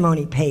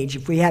testimony page,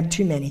 if we have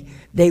too many,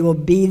 they will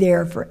be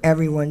there for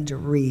everyone to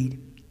read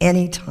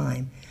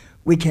anytime.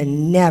 We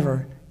can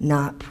never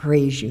not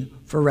praise you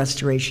for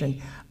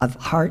restoration of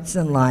hearts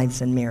and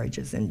lives and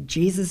marriages. In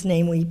Jesus'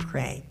 name we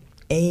pray.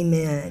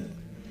 Amen.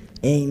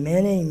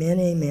 Amen, amen,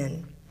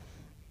 amen.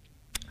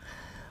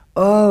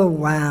 Oh,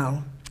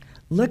 wow.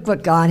 Look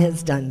what God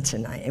has done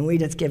tonight. And we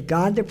just give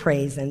God the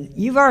praise. And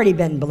you've already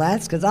been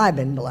blessed because I've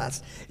been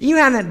blessed. If you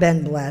haven't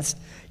been blessed,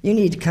 you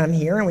need to come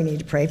here and we need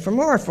to pray for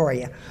more for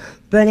you.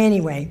 But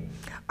anyway,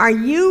 are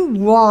you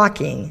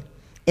walking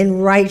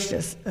in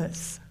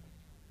righteousness?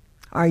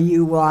 Are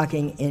you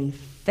walking in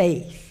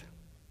faith?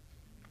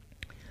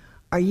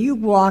 Are you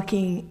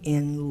walking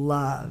in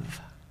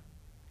love?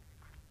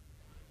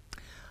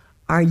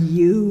 Are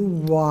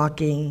you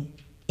walking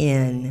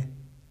in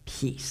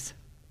peace?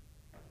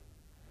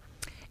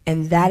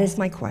 And that is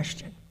my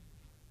question.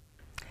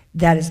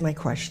 That is my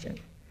question.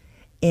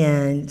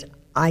 And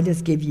I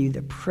just give you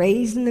the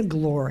praise and the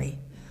glory,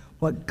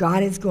 what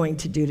God is going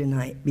to do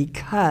tonight,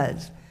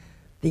 because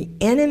the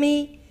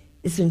enemy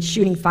isn't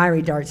shooting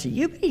fiery darts at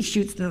you, but he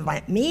shoots them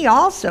at me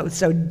also.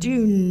 So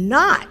do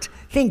not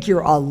think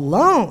you're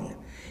alone.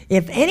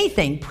 If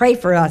anything, pray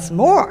for us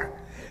more.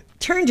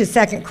 Turn to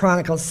 2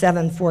 Chronicles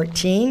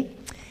 7:14.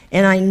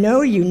 And I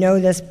know you know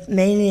this,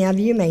 many of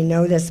you may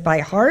know this by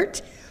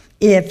heart.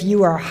 If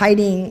you are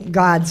hiding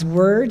God's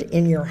word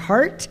in your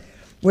heart,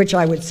 which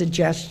I would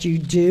suggest you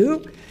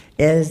do,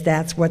 is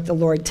that's what the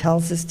Lord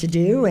tells us to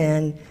do.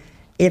 And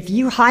if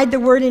you hide the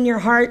word in your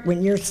heart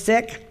when you're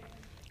sick,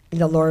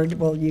 the Lord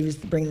will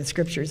bring the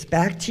scriptures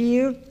back to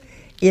you.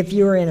 If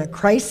you're in a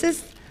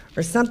crisis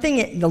or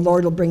something, the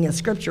Lord will bring a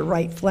scripture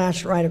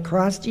flash right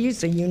across to you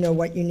so you know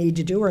what you need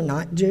to do or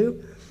not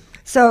do.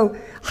 So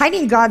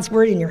hiding God's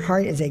word in your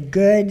heart is a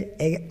good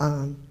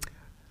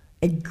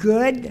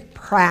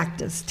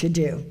practice to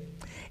do.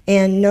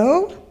 And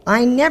no,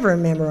 I never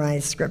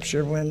memorized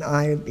scripture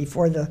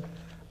before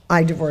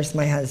I divorced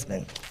my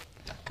husband.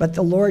 But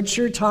the Lord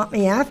sure taught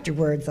me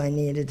afterwards I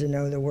needed to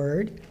know the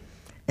word.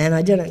 And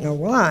I didn't know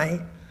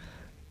why.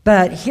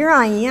 But here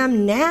I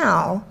am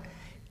now.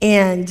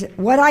 And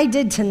what I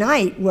did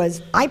tonight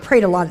was I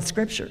prayed a lot of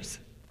scriptures.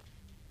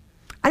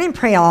 I didn't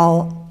pray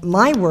all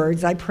my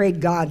words. I prayed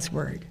God's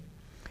word.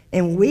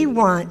 And we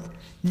want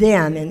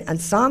them.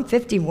 And Psalm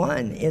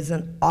 51 is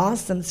an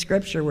awesome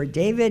scripture where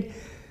David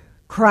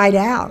cried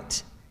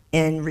out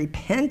and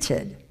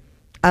repented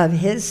of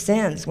his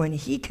sins when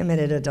he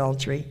committed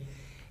adultery.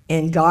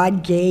 And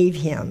God gave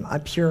him a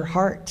pure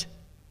heart.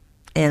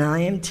 And I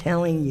am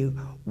telling you,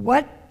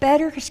 what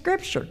better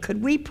scripture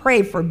could we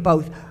pray for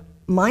both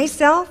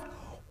myself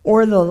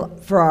or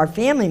for our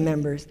family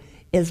members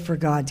is for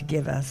God to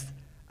give us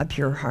a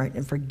pure heart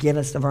and forgive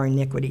us of our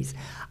iniquities.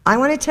 I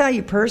want to tell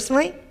you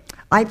personally,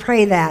 I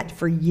pray that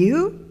for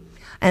you,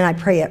 and I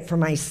pray it for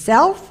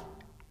myself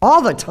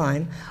all the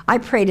time. I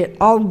prayed it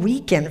all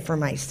weekend for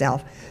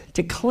myself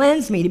to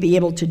cleanse me, to be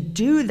able to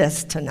do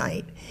this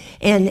tonight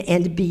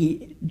and to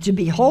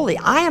be holy.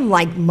 I am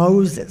like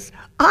Moses.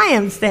 I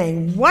am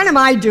saying, what am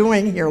I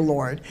doing here,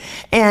 Lord?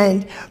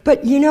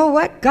 But you know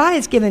what? God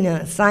has given an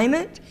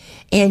assignment,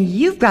 and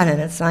you've got an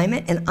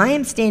assignment, and I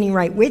am standing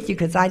right with you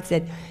because I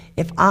said,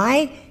 if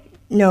I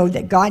know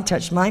that God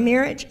touched my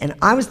marriage, and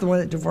I was the one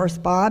that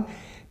divorced Bob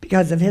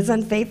because of his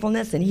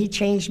unfaithfulness, and he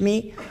changed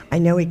me, I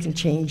know he can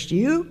change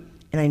you,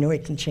 and I know he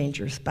can change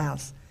your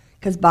spouse.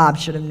 Because Bob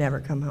should have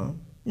never come home.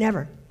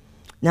 Never.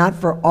 Not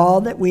for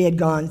all that we had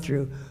gone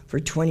through for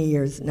 20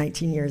 years,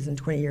 19 years, and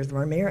 20 years of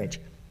our marriage.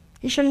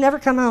 He should have never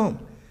come home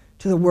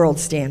to the world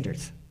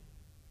standards.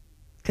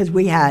 Because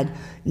we had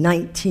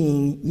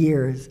 19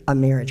 years of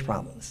marriage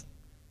problems.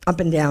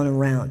 Up and down and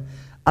around.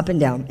 Up and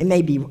down. It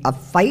may be a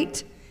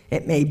fight.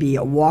 It may be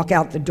a walk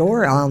out the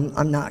door. I'm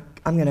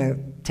going to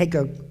take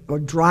a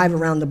drive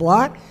around the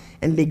block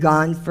and be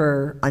gone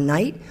for a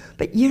night.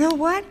 But you know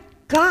what?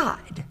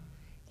 God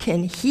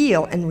can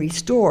heal and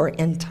restore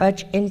and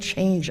touch and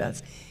change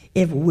us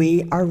if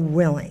we are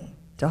willing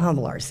to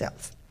humble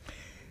ourselves.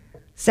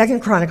 2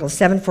 Chronicles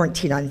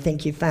 7:14, I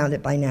think you found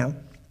it by now.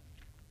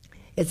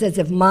 It says,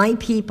 if my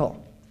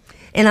people,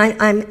 and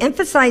I'm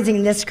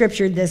emphasizing this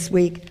scripture this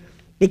week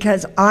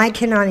because I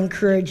cannot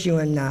encourage you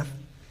enough.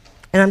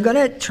 And I'm going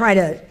to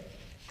try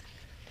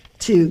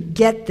to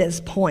get this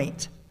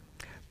point.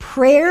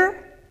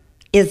 Prayer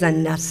is a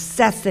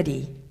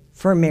necessity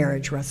for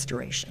marriage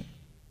restoration.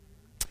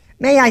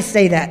 May I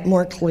say that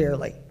more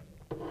clearly?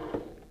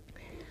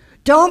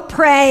 Don't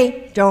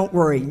pray, don't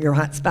worry, your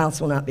hot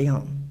spouse will not be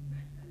home.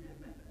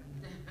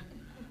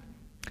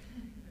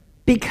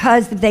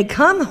 Because if they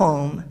come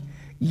home,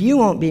 you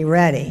won't be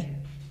ready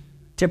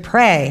to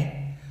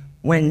pray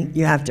when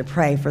you have to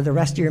pray for the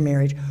rest of your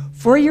marriage,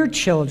 for your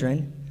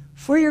children,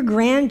 for your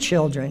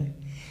grandchildren.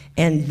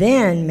 And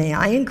then may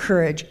I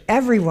encourage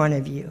every one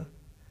of you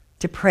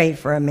to pray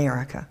for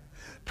America.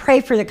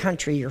 Pray for the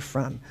country you're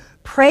from.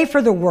 Pray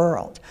for the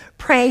world.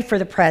 Pray for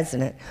the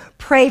president.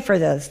 Pray for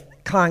the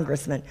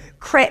congressman.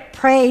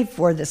 Pray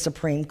for the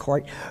Supreme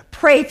Court.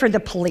 Pray for the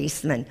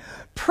policemen.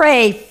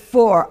 Pray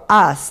for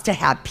us to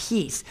have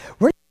peace.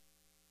 We're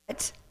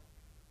not,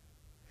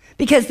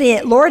 because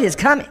the Lord is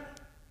coming.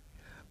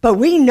 But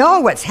we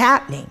know what's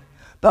happening.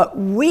 But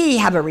we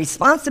have a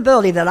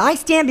responsibility that I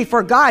stand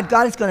before God.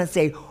 God is going to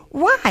say,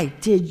 why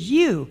did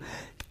you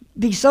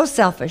be so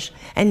selfish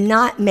and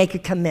not make a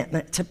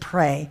commitment to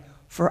pray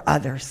for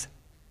others?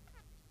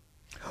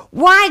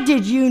 Why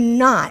did you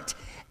not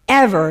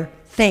ever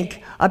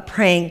think of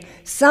praying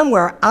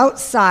somewhere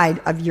outside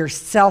of your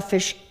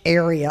selfish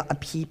area of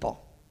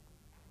people.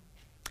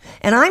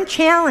 And I'm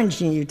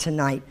challenging you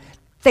tonight,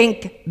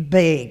 think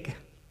big.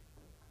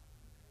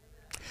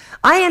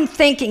 I am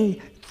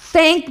thinking,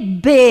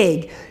 think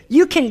big.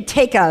 You can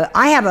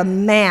I have a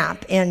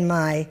map in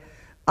my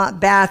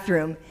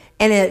bathroom,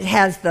 and it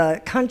has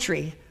the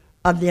country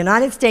of the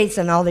United States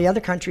and all the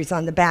other countries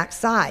on the back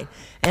side.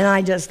 And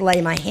I just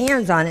lay my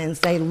hands on it and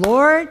say,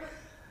 Lord,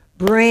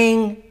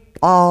 bring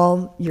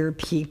all your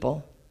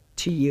people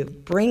to you.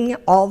 Bring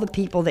all the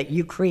people that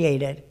you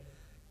created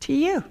to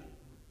you.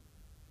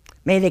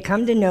 May they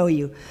come to know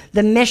you.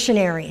 The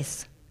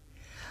missionaries.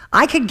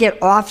 I could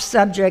get off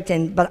subject,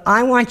 but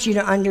I want you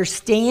to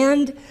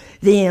understand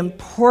the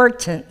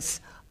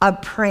importance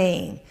of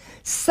praying.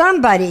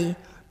 Somebody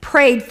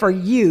prayed for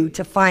you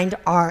to find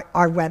our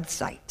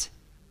website.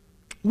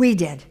 We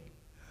did.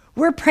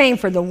 We're praying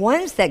for the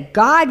ones that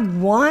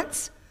God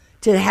wants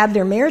to have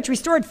their marriage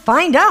restored.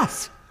 Find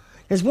us,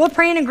 because we'll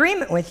pray in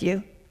agreement with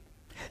you.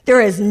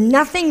 There is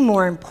nothing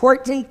more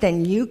important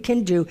than you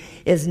can do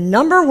is,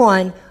 number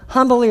one,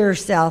 humble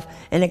yourself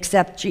and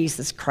accept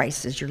Jesus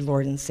Christ as your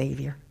Lord and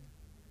Savior.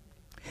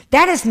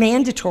 That is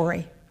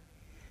mandatory,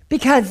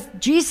 because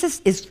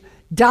Jesus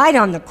died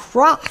on the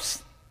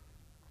cross.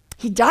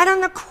 He died on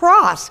the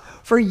cross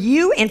for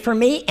you and for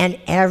me and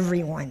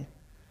everyone.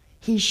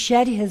 He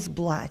shed his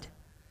blood.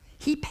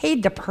 He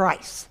paid the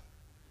price.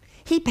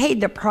 He paid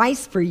the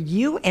price for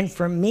you and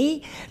for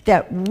me,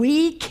 that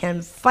we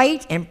can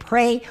fight and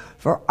pray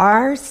for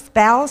our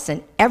spouse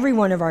and every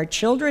one of our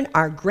children,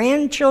 our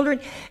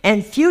grandchildren,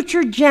 and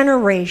future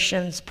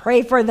generations.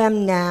 Pray for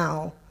them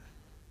now,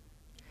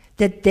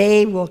 that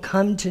they will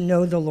come to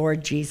know the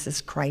Lord Jesus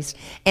Christ,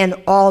 and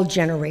all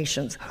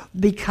generations,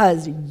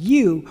 because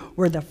you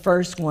were the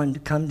first one to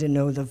come to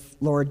know the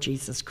Lord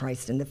Jesus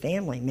Christ in the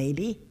family,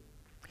 maybe.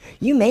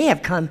 You may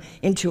have come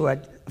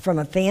from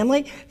a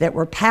family that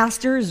were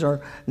pastors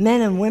or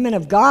men and women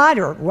of God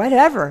or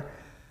whatever.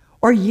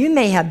 Or you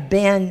may have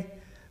been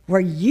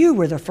where you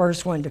were the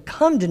first one to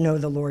come to know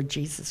the Lord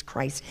Jesus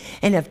Christ.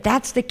 And if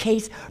that's the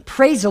case,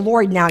 praise the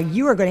Lord. Now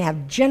you are going to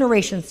have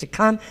generations to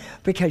come,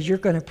 because you're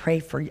going to pray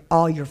for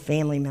all your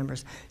family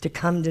members to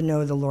come to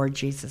know the Lord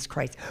Jesus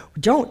Christ.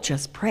 Don't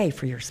just pray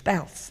for your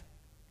spouse.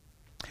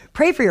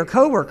 Pray for your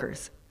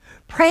coworkers.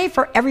 Pray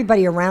for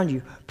everybody around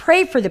you.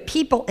 Pray for the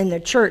people in the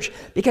church,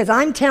 because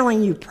I'm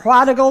telling you,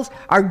 prodigals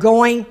are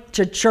going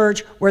to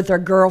church with their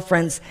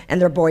girlfriends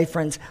and their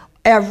boyfriends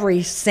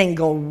every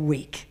single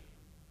week.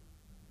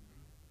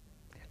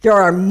 There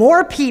are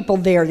more people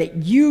there that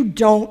you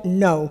don't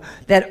know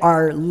that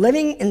are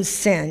living in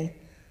sin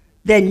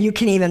than you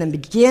can even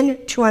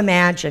begin to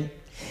imagine.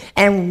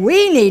 And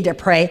we need to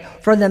pray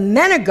for the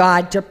men of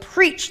God to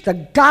preach the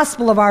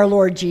gospel of our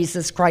Lord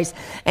Jesus Christ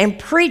and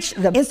preach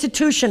the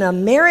institution of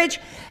marriage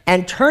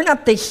and turn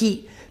up the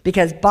heat,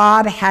 because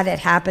Bob had it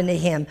happen to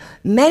him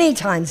many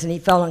times and he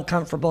felt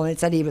uncomfortable and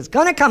said he was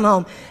going to come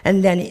home,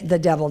 and then the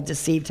devil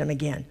deceived him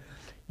again.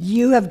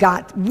 We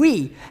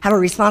have a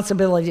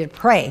responsibility to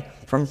pray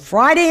from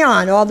Friday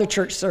on, all the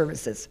church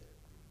services.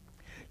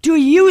 Do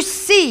you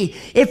see,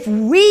 if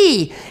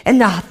we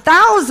and the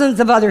thousands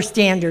of other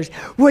standards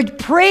would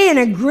pray in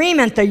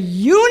agreement, the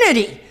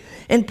unity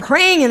in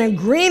praying in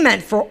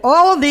agreement for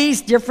all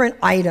these different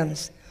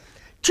items?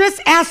 Just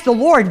ask the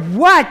Lord,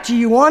 what do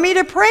you want me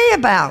to pray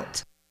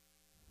about?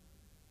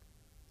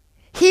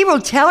 He will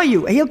tell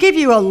you. He'll give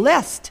you a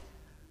list,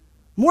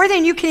 more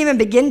than you can even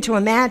begin to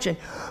imagine.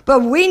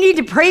 But we need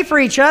to pray for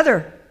each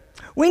other.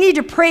 We need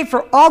to pray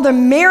for all the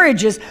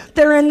marriages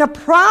that are in the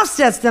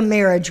process of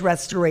marriage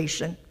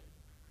restoration.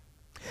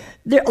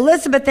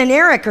 Elizabeth and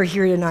Eric are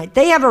here tonight.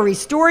 They have a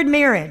restored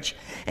marriage.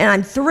 And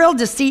I'm thrilled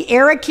to see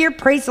Eric here.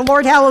 Praise the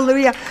Lord.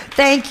 Hallelujah.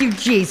 Thank you,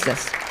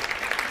 Jesus.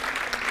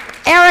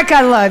 Eric,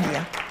 I love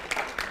you.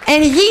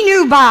 And he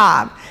knew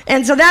Bob.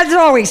 And so that's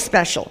always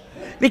special,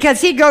 because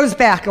he goes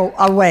back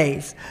a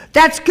ways.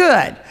 That's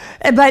good.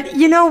 But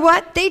you know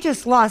what? They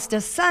just lost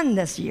a son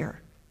this year.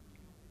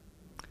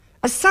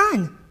 A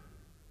son.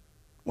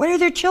 One of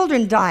their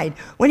children died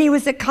when he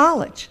was at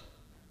college.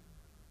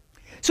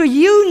 So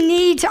you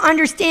need to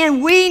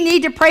understand, we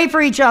need to pray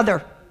for each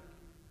other.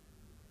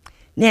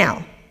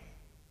 Now,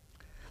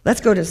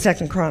 let's go to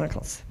 2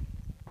 Chronicles.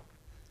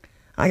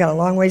 I got a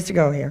long ways to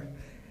go here.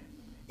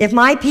 If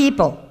my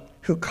people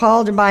who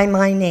called by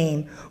my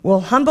name will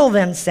humble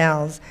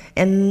themselves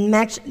and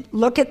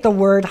look at the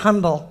word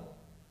humble.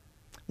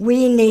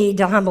 We need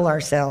to humble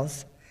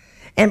ourselves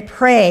and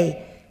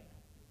pray.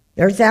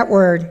 There's that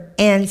word.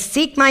 And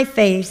seek my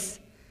face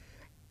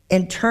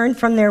and turn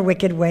from their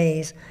wicked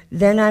ways.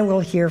 Then I will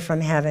hear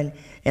from heaven,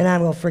 and I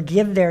will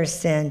forgive their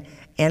sin,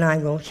 and I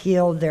will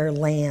heal their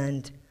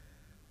land,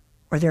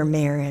 or their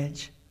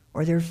marriage,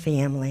 or their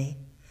family,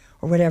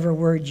 or whatever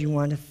word you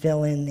want to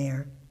fill in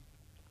there.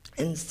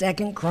 In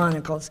 2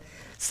 Chronicles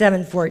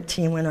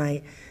 7:14, when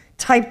I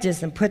typed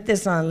this and put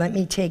this on, let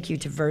me take you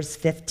to verse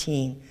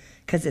 15,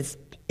 because it's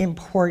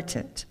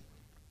important.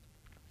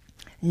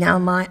 Now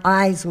my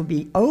eyes will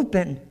be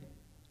open.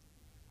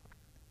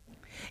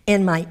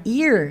 and my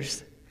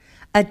ears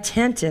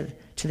attentive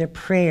to the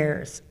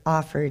prayers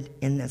offered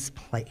in this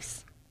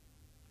place.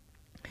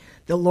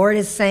 The Lord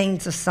is saying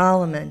to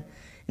Solomon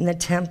in the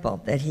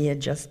temple that he had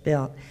just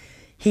built,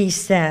 he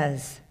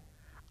says,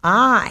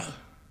 I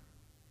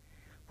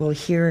will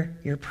hear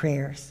your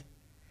prayers,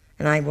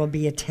 and I will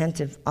be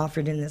attentive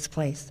offered in this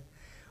place.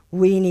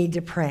 We need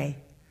to pray.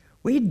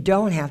 We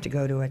don't have to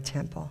go to a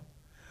temple.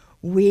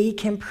 We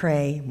can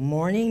pray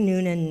morning,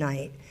 noon, and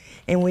night,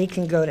 and we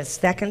can go to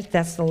 2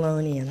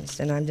 Thessalonians,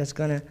 and I'm just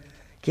going to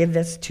give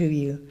this to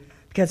you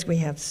because we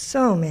have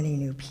so many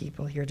new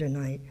people here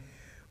tonight,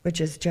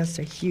 which is just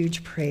a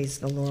huge praise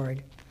the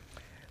Lord.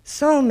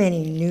 So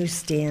many new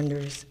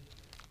standers.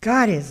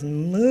 God is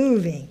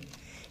moving.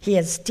 He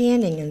is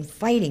standing and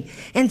fighting.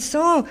 And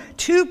so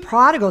 2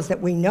 prodigals that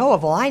we know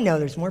of. Well, I know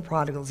there's more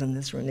prodigals in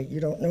this room that you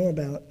don't know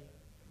about.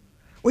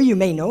 Well, you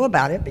may know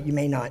about it, but you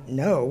may not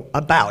know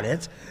about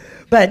it.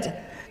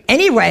 But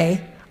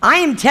anyway, I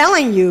am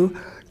telling you,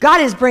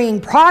 God is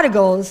bringing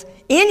prodigals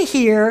in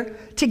here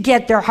to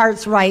get their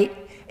hearts right,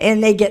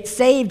 and they get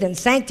saved and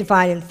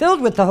sanctified and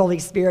filled with the Holy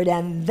Spirit,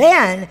 and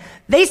then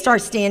they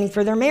start standing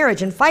for their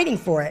marriage and fighting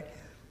for it.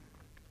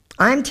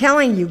 I'm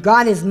telling you,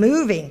 God is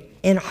moving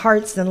in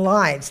hearts and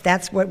lives.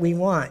 That's what we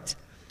want.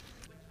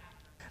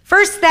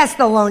 1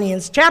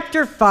 Thessalonians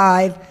chapter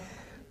 5,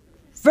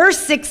 verse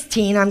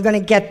 16. I'm going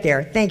to get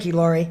there. Thank you,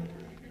 Lori.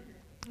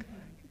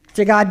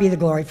 To God be the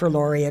glory for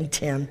Lori and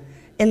Tim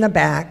in the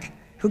back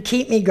who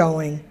keep me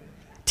going.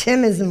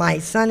 Tim is my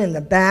son in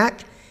the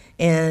back,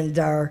 and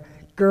our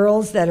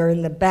girls that are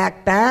in the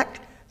back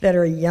that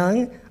are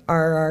young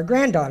are our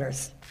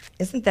granddaughters.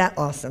 Isn't that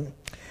awesome?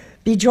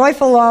 Be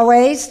joyful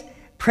always.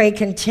 Pray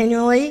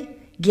continually.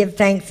 Give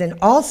thanks in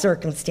all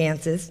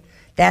circumstances.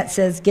 That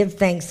says give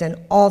thanks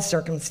in all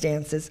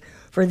circumstances,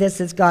 for this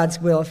is God's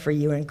will for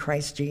you in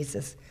Christ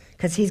Jesus,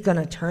 because he's going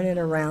to turn it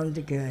around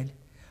to good.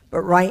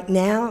 But right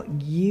now,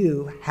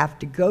 you have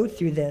to go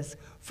through this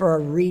for a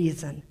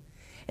reason.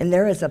 And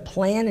there is a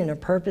plan and a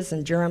purpose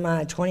in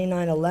Jeremiah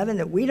 29:11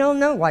 that we don't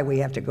know why we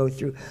have to go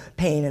through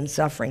pain and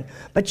suffering.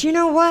 But you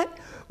know what?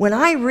 When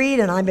I read,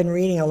 and I've been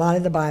reading a lot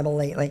of the Bible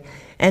lately,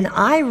 and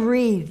I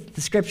read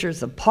the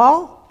scriptures of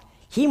Paul,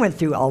 he went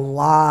through a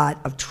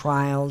lot of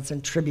trials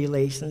and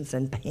tribulations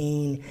and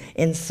pain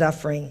and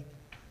suffering.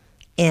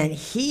 And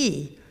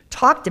he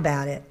talked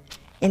about it.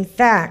 In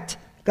fact,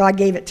 God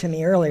gave it to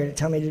me earlier to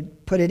tell me to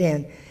put it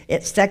in.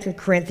 It's 2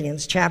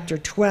 Corinthians chapter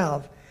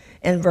 12.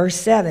 And verse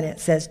 7, it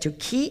says, to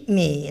keep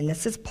me, and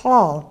this is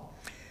Paul,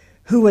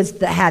 who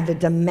had the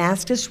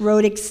Damascus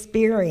Road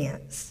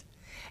experience.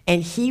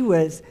 And he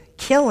was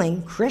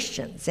killing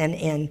Christians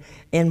and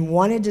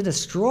wanted to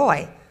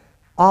destroy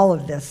all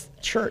of this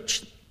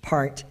church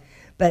part.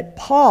 But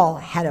Paul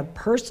had a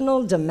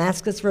personal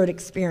Damascus Road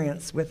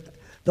experience with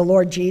the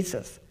Lord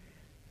Jesus.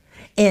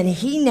 And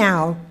he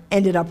now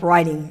ended up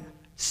writing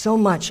so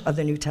much of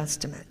the New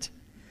Testament.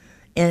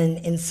 And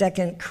in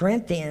 2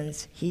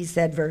 Corinthians, he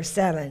said, verse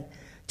 7,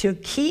 to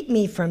keep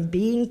me from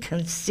being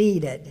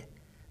conceited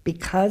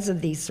because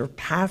of these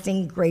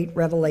surpassing great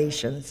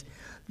revelations,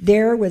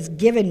 there was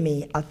given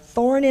me a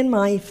thorn in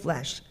my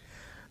flesh.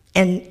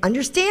 And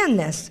understand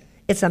this,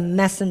 it's a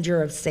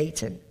messenger of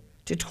Satan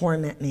to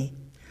torment me.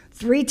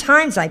 3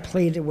 times I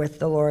pleaded with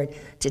the Lord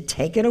to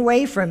take it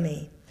away from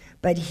me.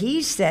 But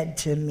he said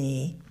to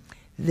me,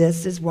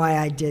 this is why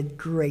I did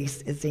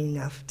grace is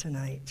enough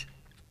tonight.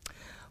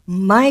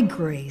 My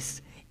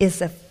grace is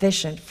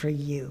sufficient for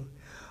you,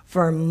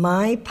 for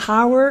my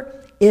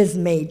power is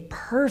made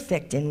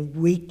perfect in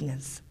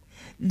weakness.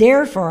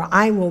 Therefore,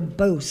 I will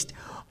boast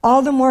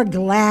all the more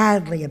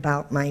gladly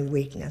about my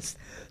weakness,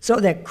 so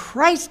that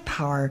Christ's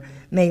power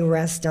may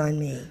rest on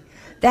me.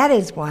 That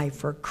is why,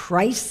 for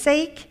Christ's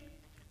sake,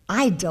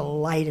 I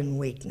delight in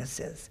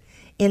weaknesses,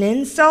 in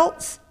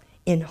insults,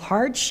 in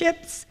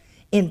hardships,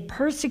 in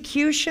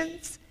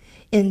persecutions,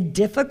 in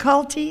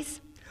difficulties.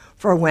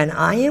 For when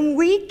I am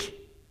weak,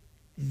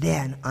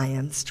 then I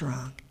am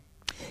strong.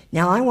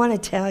 Now, I want to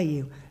tell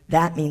you,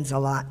 that means a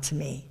lot to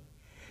me.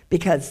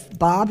 Because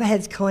Bob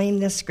has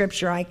claimed this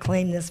scripture. I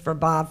claimed this for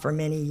Bob for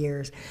many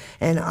years.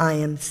 And I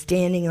am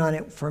standing on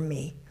it for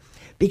me.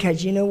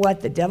 Because you know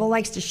what? The devil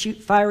likes to shoot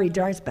fiery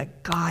darts,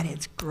 but God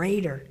is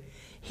greater.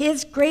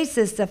 His grace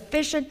is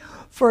sufficient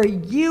for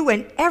you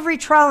in every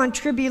trial and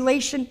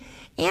tribulation,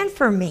 and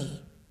for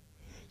me.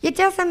 It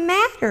doesn't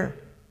matter.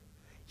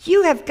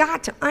 You have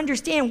got to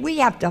understand we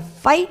have to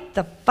fight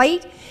the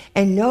fight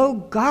and know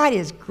God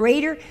is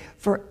greater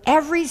for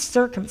every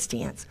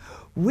circumstance.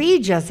 We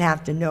just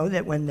have to know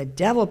that when the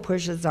devil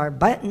pushes our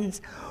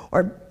buttons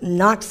or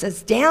knocks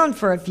us down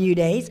for a few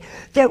days,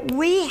 that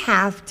we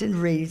have to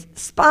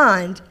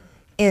respond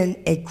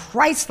in a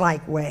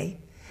Christ-like way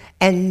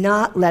and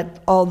not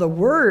let all the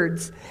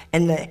words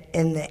and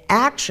the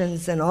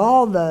actions and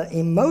all the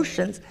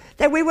emotions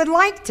that we would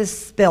like to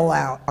spill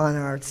out on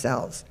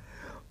ourselves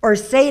or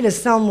say to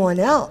someone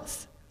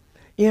else.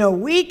 You know,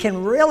 we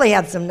can really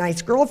have some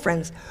nice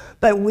girlfriends,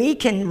 but we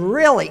can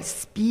really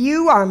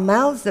spew our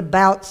mouths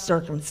about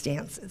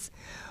circumstances.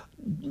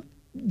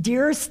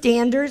 dear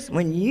standers,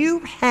 when you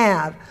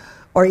have,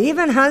 or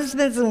even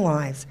husbands and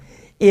wives,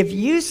 if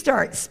you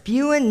start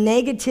spewing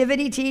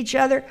negativity to each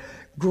other,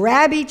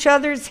 grab each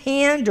other's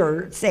hand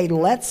or say,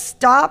 let's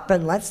stop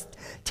and let's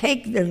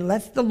pray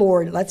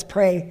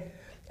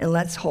and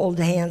let's hold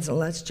hands and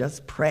let's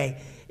just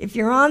pray. If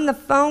you're on the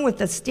phone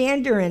with a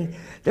stander and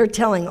they're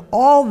telling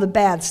all the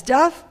bad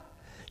stuff,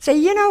 say,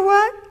 you know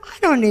what? I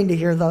don't need to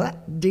hear the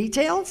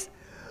details.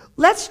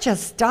 Let's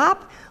just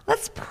stop.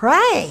 Let's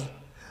pray.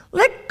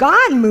 Let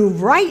God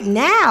move right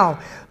now,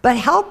 but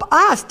help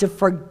us to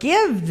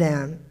forgive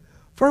them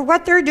for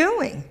what they're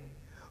doing.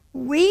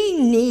 We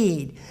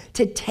need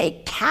to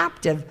take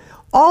captive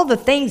all the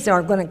things that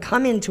are going to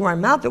come into our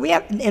mouth that we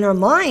have in our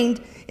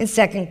mind in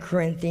 2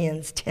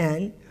 Corinthians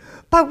 10.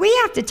 But we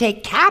have to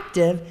take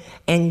captive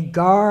and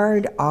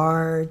guard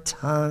our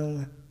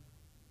tongue.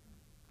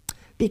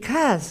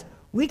 Because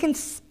we can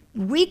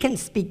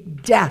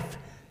speak death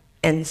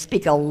and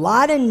speak a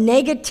lot of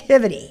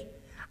negativity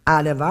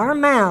out of our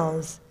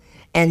mouths,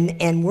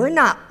 and we're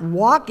not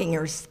walking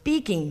or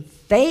speaking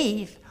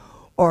faith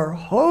or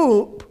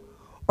hope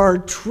or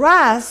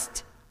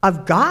trust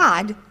of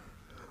God.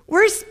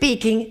 We're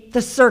speaking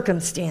the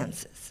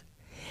circumstances.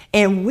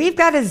 And we've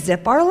got to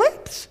zip our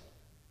lips.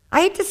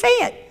 I hate to say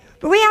it,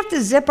 but we have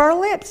to zip our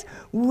lips.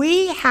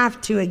 We have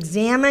to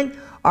examine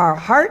our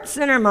hearts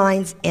and our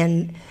minds,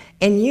 and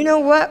you know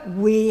what?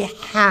 We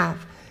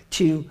have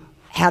to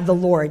have the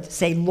Lord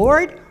say,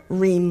 Lord,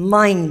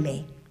 remind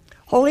me.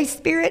 Holy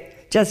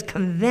Spirit, just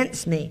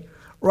convince me.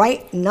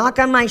 Right? Knock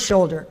on my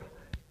shoulder.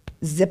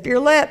 Zip your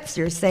lips.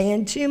 You're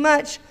saying too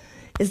much.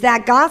 Is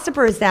that gossip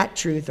or is that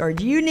truth? Or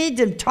do you need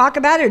to talk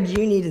about it or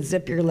do you need to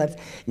zip your lips?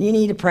 You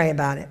need to pray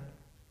about it.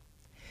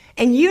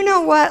 And you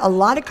know what? A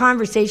lot of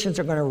conversations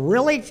are going to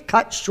really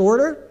cut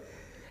shorter,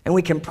 and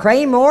we can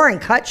pray more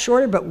and cut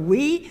shorter, but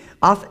we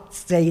often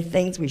say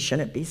things we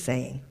shouldn't be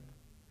saying.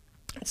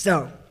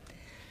 So,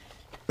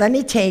 let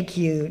me take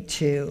you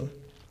to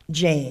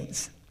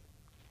James.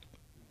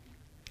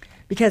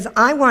 Because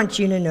I want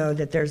you to know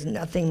that there's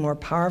nothing more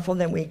powerful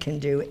than we can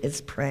do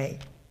is pray.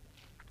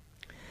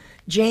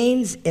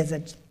 James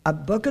is a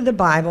book of the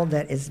Bible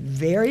that is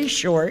very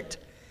short.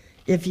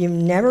 If you've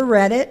never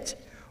read it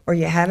or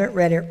you haven't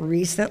read it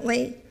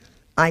recently,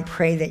 I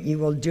pray that you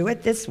will do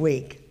it this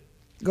week.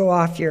 Go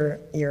off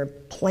your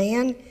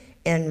plan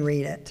and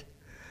read it.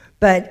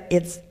 But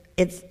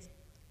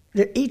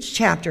each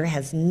chapter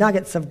has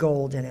nuggets of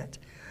gold in it.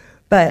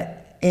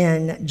 But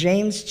in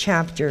James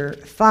chapter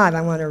 5,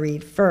 I want to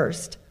read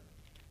first.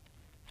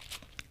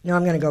 No,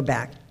 I'm going to go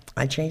back.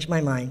 I changed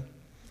my mind.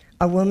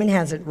 A woman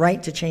has it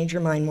right to change her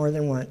mind more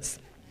than once.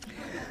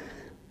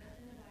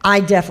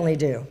 I definitely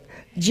do.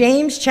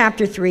 James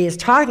chapter 3 is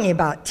talking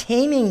about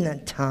taming the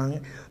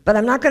tongue, but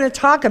I'm not going to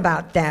talk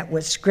about that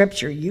with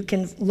Scripture. You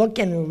can look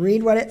and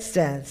read what it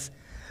says.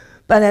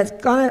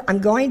 But I'm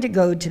going to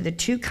go to the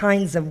two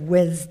kinds of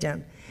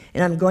wisdom,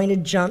 and I'm going to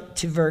jump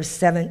to verse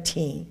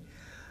 17.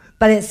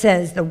 But it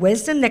says, the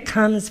wisdom that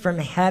comes from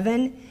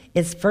heaven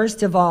is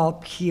first of all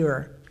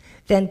pure,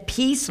 then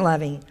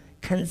peace-loving,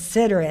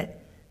 considerate,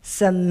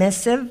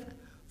 submissive,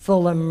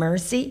 full of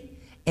mercy,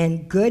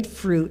 and good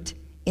fruit,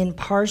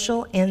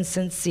 impartial and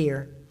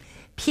sincere.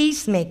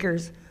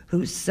 Peacemakers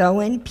who sow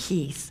in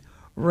peace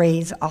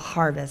raise a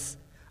harvest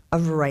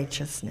of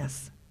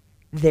righteousness.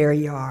 There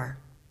you are.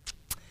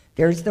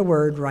 There's the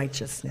word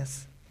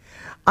righteousness.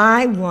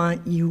 I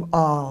want you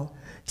all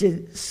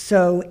to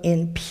sow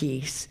in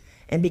peace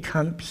and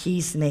become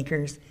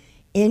peacemakers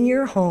in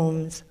your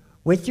homes,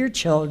 with your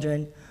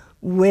children,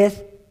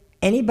 with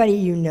anybody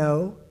you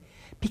know.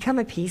 Become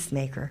a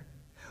peacemaker.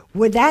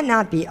 Would that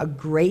not be a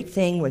great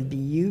thing? Would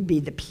you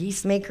be the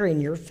peacemaker in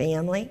your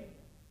family?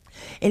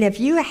 And if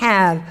you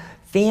have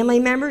family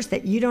members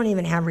that you don't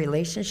even have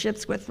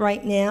relationships with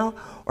right now,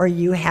 or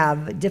you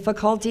have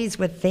difficulties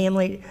with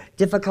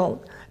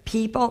difficult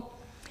people,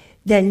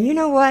 then you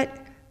know what?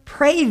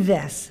 Pray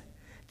this,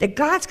 that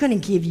God's going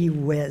to give you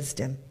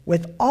wisdom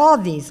with all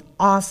these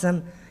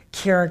awesome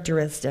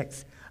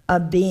characteristics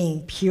of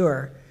being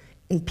pure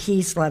and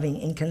peace-loving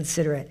and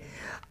considerate.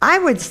 I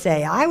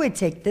would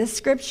take this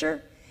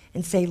scripture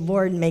and say,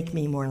 Lord, make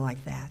me more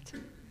like that.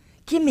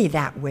 Give me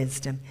that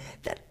wisdom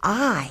that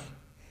I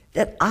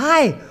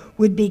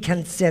would be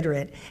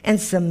considerate and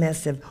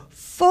submissive,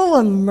 full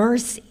of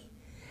mercy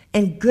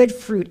and good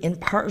fruit,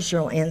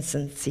 impartial and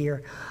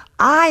sincere.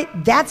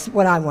 That's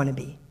what I want to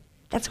be.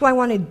 That's what I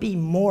want to be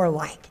more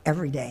like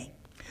every day.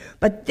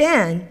 But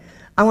then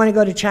I want to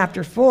go to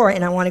chapter 4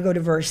 and I want to go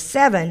to verse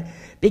 7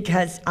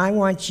 because I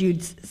want you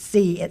to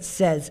see it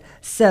says,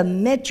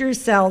 submit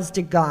yourselves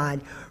to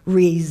God,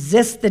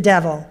 resist the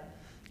devil,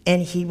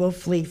 and he will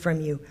flee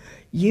from you.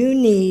 You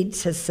need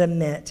to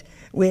submit.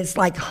 It's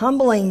like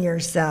humbling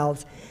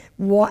yourselves,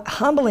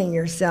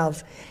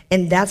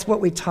 and that's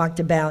what we talked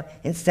about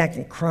in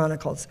 2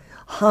 Chronicles.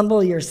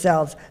 Humble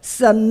yourselves,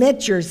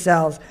 submit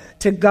yourselves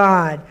to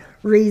God,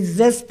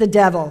 resist the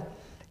devil.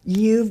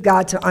 You've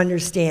got to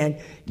understand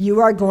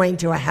you are going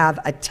to have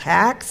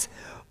attacks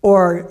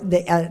or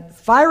the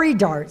fiery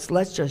darts.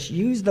 Let's just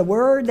use the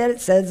word that it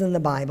says in the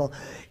Bible.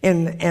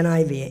 In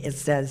NIV, it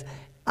says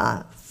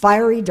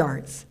fiery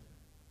darts.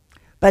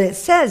 But it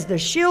says the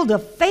shield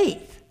of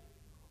faith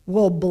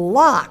will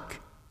block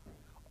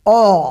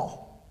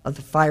all of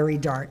the fiery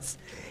darts.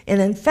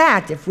 And in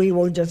fact, if we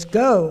will just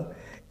go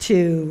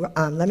to,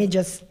 let me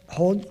just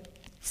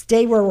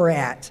stay where we're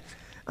at.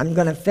 I'm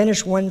going to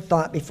finish one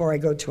thought before I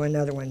go to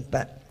another one,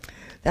 but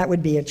that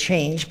would be a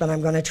change, but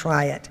I'm going to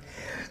try it.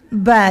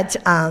 But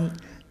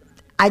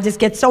I just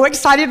get so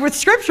excited with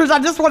scriptures, I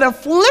just want to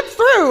flip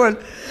through.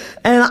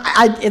 And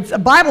it's a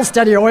Bible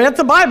study, or it's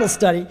a Bible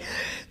study.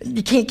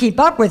 You can't keep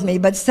up with me,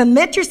 but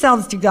submit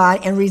yourselves to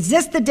God and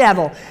resist the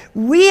devil.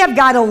 We have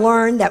got to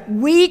learn that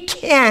we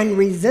can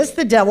resist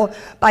the devil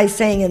by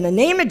saying, in the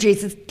name of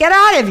Jesus, get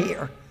out of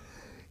here.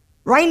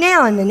 Right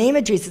now, in the name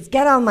of Jesus,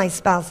 get out of my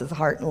spouse's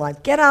heart and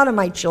life. Get out of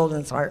my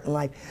children's heart and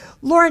life.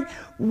 Lord,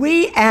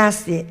 we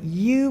ask that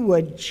you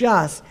would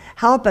just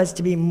help us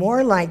to be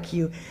more like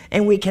you,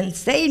 and we can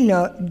say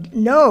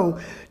no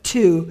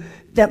to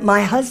that.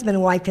 My husband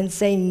and wife can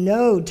say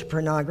no to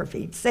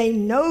pornography, say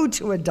no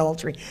to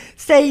adultery,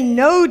 say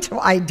no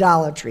to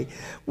idolatry.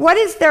 What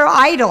is their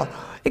idol?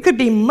 It could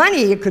be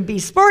money, it could be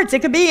sports, it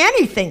could be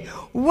anything.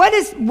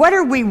 What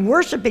are we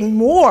worshiping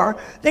more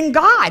than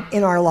God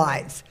in our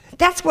lives?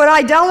 That's what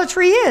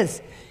idolatry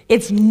is.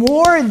 It's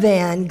more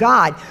than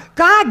God.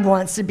 God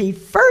wants to be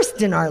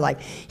first in our life.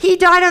 He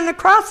died on the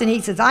cross, and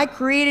he says, I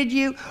created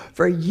you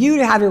for you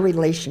to have a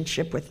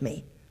relationship with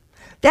me.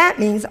 That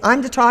means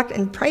I'm to talk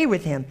and pray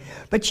with him.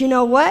 But you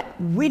know what?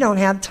 We don't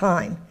have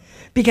time,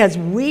 because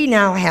we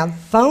now have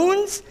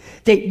phones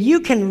that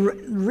you can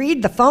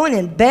read the phone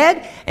in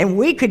bed, and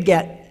we could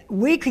get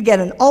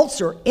an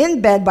ulcer in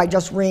bed by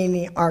just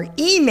reading our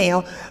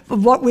email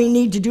of what we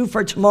need to do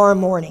for tomorrow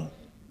morning.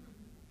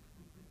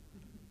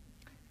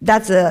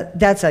 That's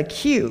a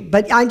cue.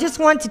 But I just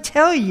want to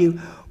tell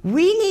you,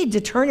 we need to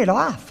turn it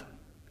off.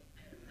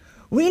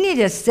 We need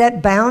to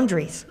set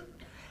boundaries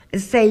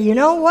and say, you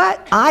know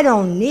what? I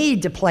don't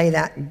need to play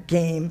that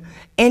game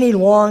any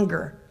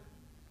longer.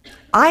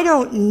 I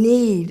don't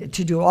need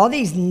to do all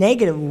these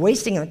negative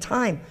wasting of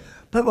time.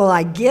 But will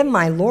I give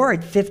my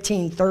Lord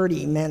 15,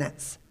 30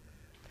 minutes?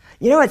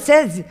 You know, it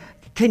says,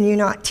 can you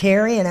not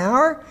tarry an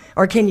hour?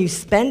 Or can you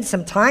spend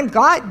some time?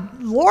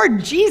 God,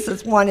 Lord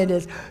Jesus wanted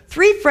his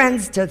 3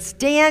 friends to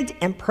stand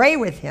and pray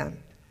with him,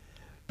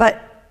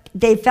 but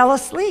they fell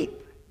asleep.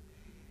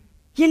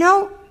 You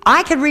know,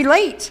 I can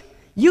relate.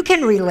 You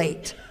can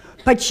relate.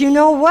 But you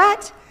know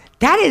what?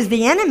 That is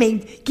the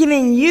enemy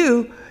giving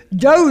you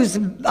those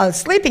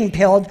sleeping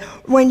pills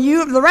when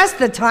the rest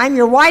of the time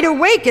you're wide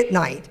awake at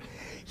night.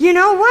 You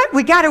know what?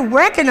 We got to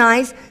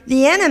recognize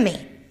the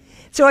enemy.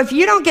 So if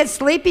you don't get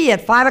sleepy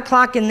at 5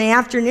 o'clock in the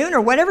afternoon or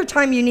whatever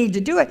time you need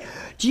to do it,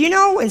 do you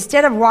know,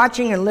 instead of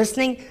watching or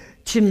listening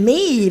to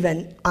me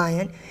even,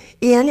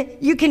 Ian,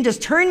 you can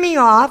just turn me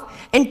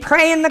off and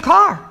pray in the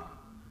car.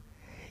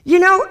 You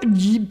know,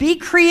 be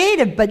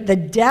creative, but the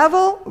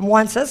devil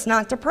wants us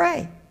not to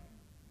pray.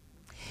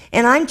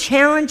 And I'm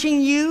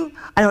challenging you.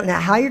 I don't know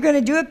how you're going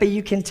to do it, but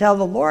you can tell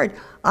the Lord,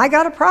 I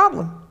got a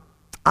problem.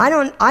 I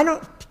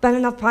don't spend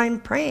enough time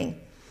praying.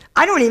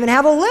 I don't even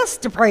have a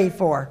list to pray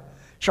for.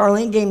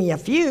 Charlene gave me a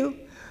few.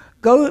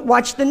 Go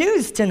watch the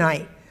news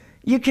tonight.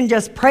 You can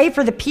just pray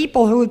for the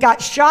people who got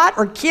shot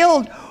or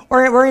killed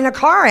or were in a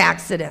car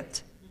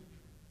accident.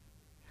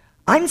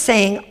 I'm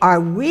saying, are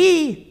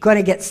we going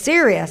to get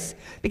serious?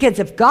 Because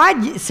if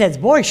God says,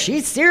 boy,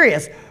 she's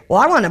serious,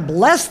 well, I want to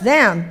bless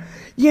them.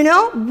 You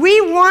know,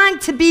 we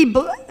want to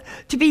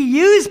be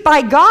used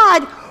by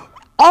God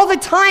all the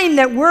time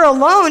that we're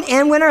alone,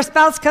 and when our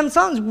spouse comes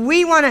home,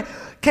 we want to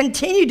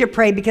continue to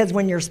pray, because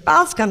when your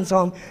spouse comes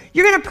home,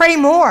 you're going to pray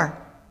more.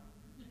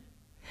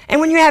 And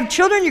when you have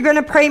children, you're going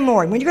to pray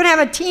more. When you're going to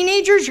have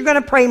teenagers, you're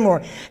going to pray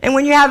more. And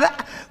when you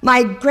have,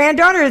 my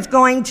granddaughter is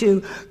going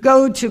to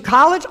go to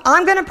college,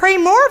 I'm going to pray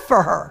more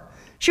for her.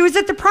 She was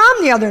at the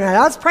prom the other night.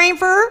 I was praying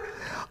for her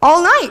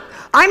all night.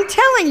 I'm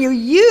telling you,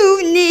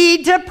 you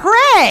need to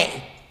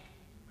pray.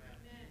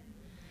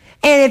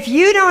 And if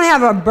you don't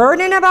have a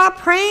burden about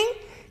praying,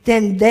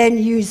 then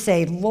you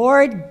say,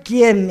 Lord,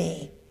 give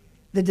me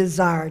the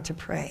desire to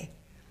pray.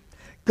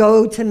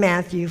 Go to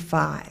Matthew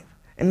 5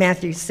 and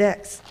Matthew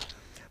 6,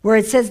 where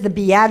it says the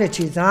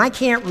Beatitudes. And I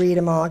can't read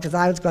them all because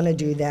I was going to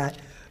do that,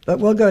 but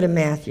we'll go to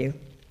Matthew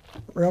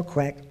real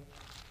quick.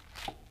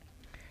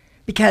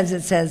 Because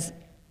it says,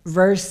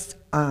 verse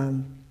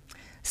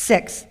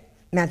 6,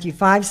 Matthew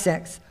 5,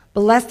 6,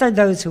 blessed are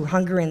those who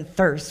hunger and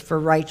thirst for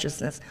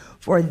righteousness,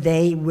 for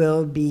they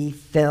will be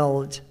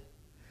filled.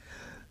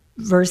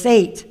 Verse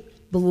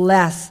 8,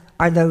 blessed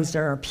are those that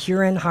are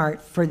pure in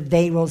heart, for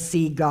they will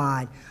see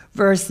God.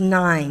 Verse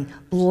 9,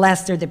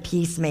 blessed are the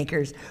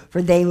peacemakers,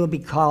 for they will be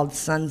called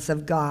sons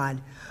of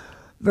God.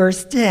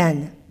 Verse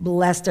 10,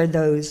 blessed are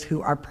those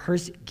who are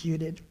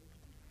persecuted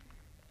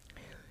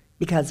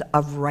because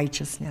of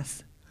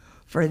righteousness,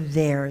 for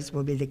theirs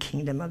will be the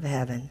kingdom of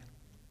heaven.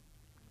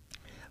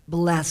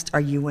 Blessed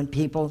are you when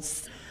people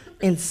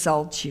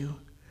insult you,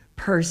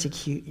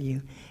 persecute you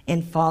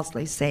and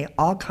falsely say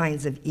all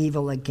kinds of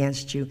evil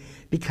against you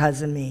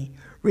because of me.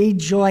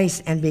 Rejoice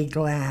and be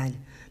glad,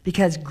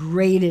 because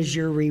great is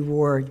your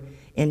reward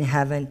in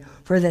heaven.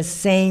 For the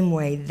same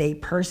way they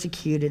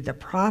persecuted the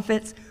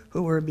prophets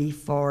who were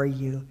before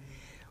you.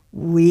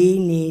 We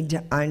need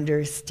to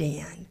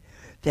understand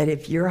that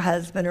if your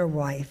husband or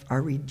wife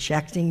are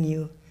rejecting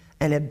you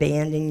and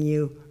abandoning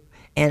you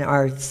and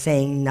are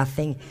saying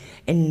nothing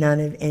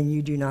and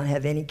you do not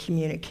have any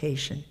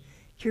communication,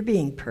 you're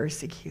being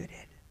persecuted.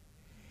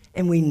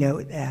 And we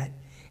know that.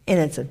 And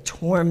it's a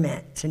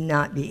torment to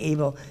not be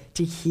able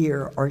to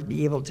hear or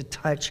be able to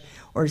touch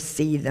or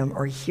see them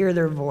or hear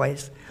their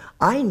voice.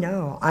 I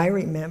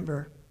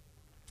remember,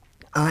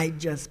 I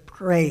just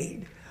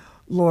prayed,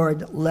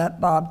 Lord,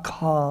 let Bob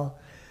call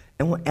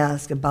and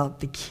ask about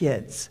the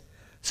kids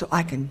so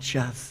I can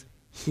just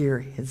hear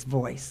his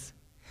voice.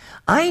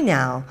 I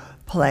now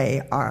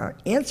play our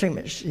answering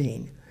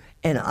machine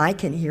and I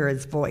can hear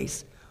his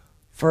voice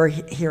for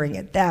hearing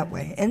it that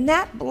way. And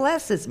that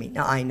blesses me.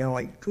 Now, I know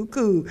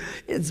Cuckoo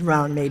is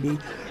around maybe,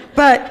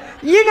 but,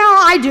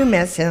 I do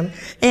miss him.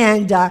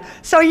 And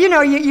so,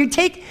 you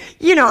take,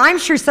 I'm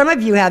sure some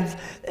of you have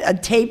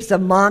tapes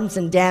of moms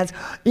and dads.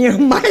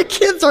 My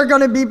kids are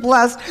going to be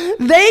blessed.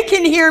 They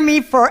can hear me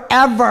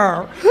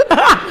forever.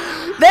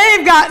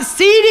 They've got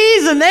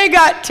CDs and they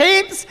got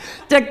tapes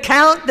to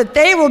count that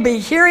they will be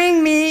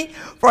hearing me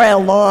for a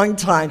long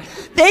time.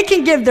 They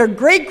can give their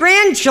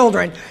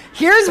great-grandchildren,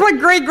 here's what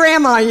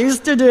great-grandma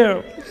used to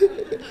do.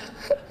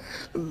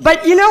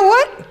 But you know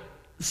what?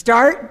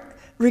 Start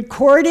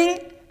recording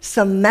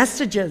some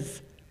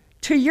messages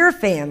to your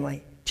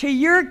family, to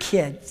your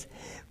kids,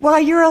 while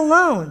you're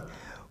alone.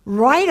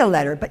 Write a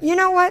letter. But you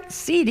know what?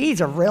 CDs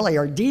or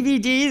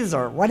DVDs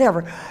or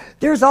whatever.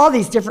 There's all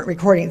these different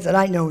recordings that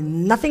I know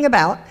nothing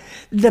about.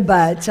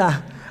 But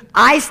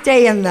I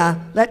stay in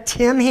let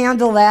Tim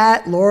handle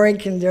that. Lori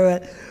can do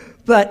it.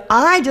 But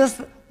I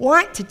just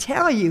want to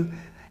tell you,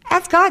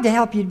 ask God to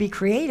help you to be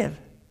creative.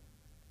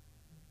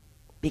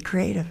 Be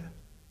creative.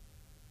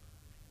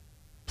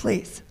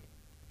 Please.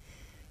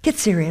 Get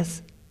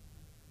serious.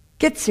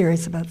 Get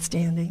serious about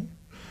standing.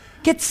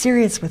 Get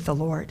serious with the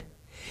Lord.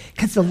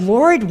 Because the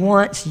Lord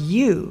wants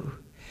you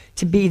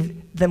to be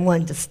the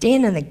one to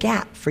stand in the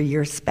gap for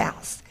your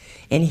spouse.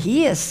 And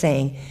he is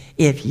saying,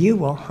 if you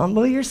will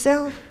humble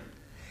yourself,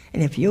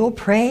 and if you will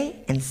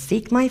pray and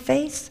seek my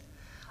face,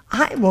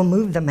 I will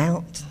move the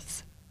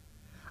mountains.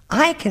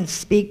 I can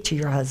speak to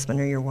your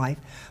husband or your wife,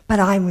 but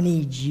I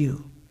need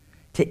you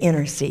to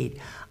intercede.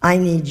 I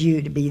need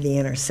you to be the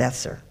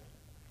intercessor.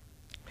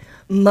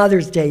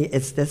 Mother's Day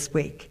is this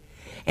week.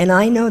 And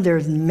I know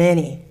there's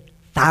many,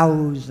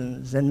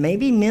 thousands, and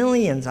maybe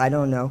millions, I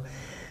don't know,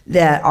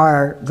 that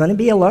are going to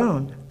be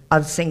alone,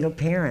 of single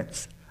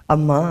parents, of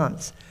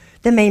moms,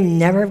 that may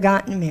never have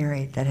gotten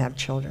married, that have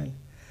children.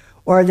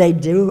 Or they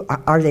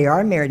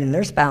are married and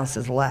their spouse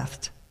has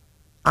left.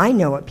 I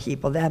know of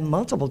people that have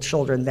multiple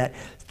children that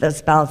the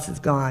spouse is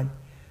gone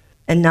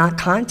and not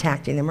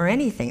contacting them or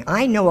anything.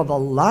 I know of a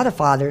lot of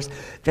fathers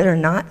that are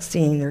not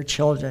seeing their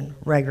children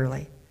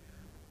regularly.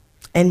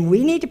 And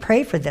we need to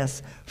pray for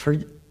this for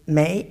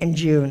May and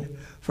June,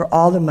 for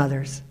all the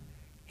mothers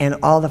and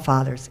all the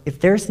fathers.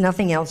 If there's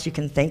nothing else you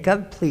can think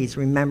of, please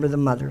remember the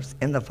mothers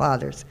and the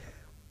fathers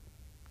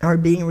are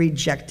being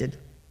rejected.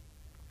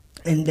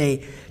 And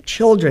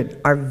children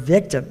are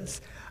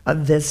victims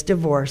of this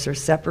divorce or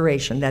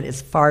separation that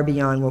is far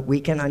beyond what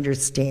we can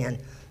understand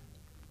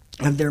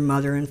of their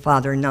mother and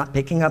father not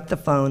picking up the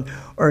phone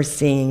or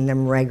seeing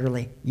them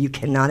regularly. You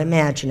cannot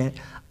imagine it.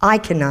 I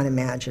cannot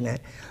imagine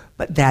it.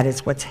 But that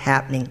is what's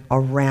happening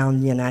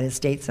around the United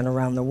States and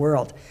around the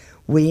world.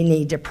 We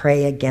need to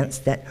pray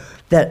against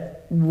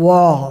that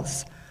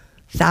walls,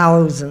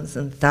 thousands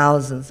and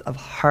thousands of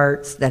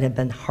hearts that have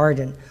been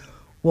hardened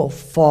will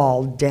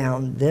fall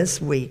down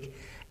this week.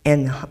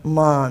 And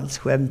moms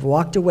who have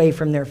walked away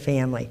from their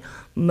family,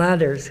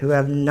 mothers who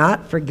have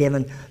not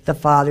forgiven the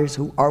fathers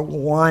who are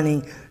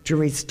wanting to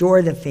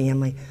restore the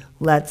family,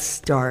 let's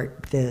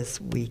start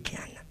this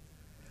weekend.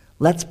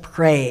 Let's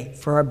pray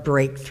for a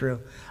breakthrough,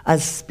 a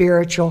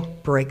spiritual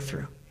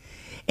breakthrough.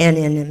 And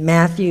in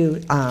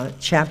Matthew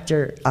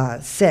chapter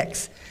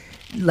 6,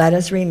 let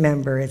us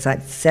remember, as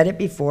I've said it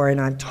before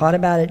and I've taught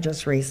about it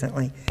just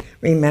recently,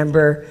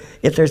 remember,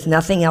 if there's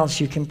nothing else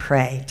you can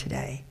pray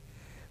today,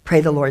 pray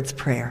the Lord's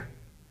Prayer.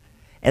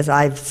 As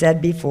I've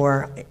said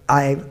before,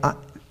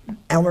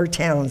 Elmer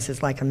Towns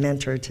is like a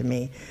mentor to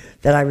me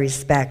that I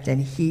respect,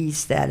 and he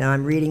said, and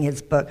I'm reading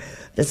his book,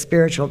 The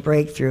Spiritual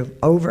Breakthrough,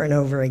 over and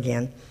over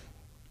again,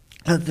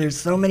 because there's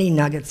so many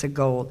nuggets of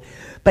gold.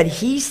 But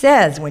he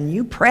says when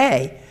you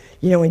pray,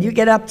 when you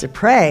get up to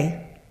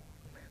pray,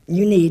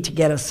 you need to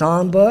get a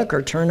psalm book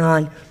or turn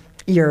on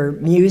your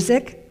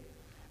music,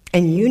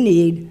 and you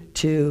need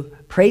to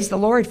praise the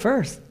Lord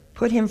first.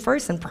 Put him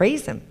first and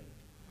praise him.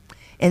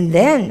 And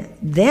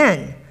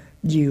then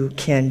you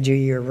can do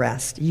your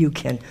rest. You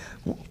can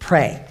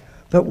pray.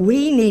 But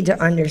we need to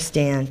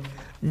understand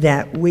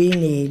that we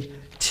need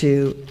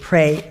to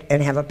pray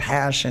and have a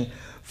passion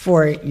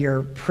for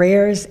your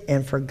prayers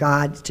and for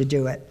God to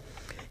do it.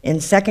 In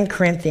 2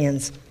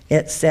 Corinthians,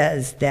 it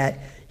says that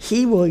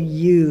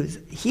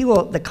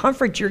the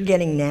comfort you're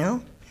getting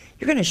now,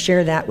 you're going to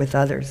share that with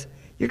others.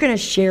 You're going to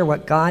share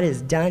what God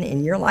has done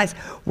in your lives.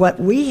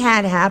 What we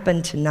had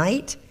happen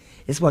tonight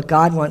is what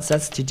God wants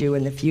us to do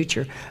in the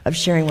future, of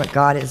sharing what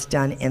God has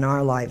done in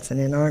our lives and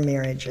in our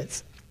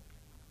marriages.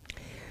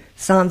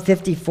 Psalm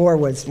 54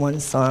 was one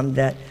psalm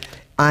that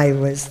I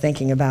was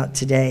thinking about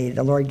today,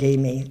 the Lord gave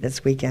me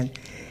this weekend.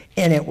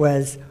 And it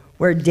was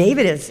where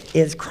David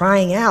is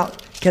crying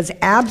out because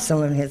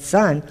Absalom, his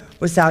son,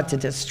 was out to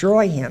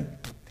destroy him.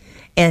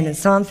 And in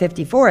Psalm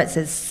 54, it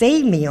says,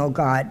 "Save me, O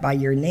God, by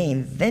your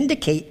name.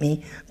 Vindicate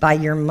me by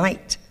your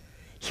might.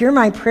 Hear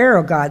my prayer,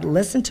 O God.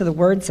 Listen to the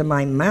words of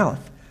my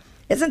mouth."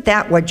 Isn't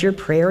that what your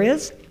prayer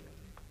is?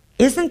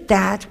 Isn't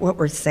that what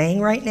we're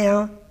saying right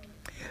now?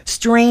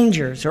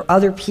 Strangers or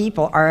other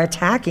people are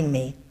attacking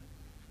me.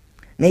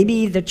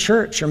 Maybe the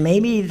church, or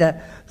maybe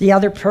the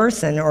other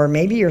person, or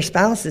maybe your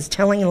spouse is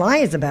telling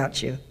lies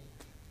about you.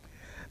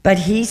 But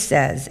he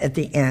says at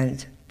the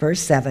end, verse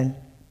 7,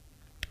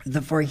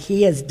 "For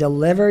he has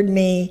delivered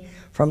me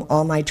from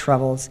all my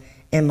troubles,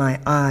 and my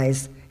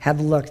eyes have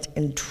looked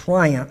in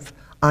triumph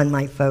on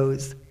my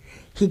foes."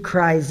 He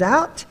cries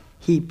out,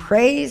 he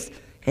prays,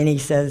 and he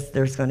says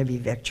there's going to be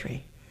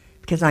victory.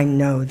 Because I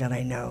know that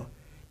I know.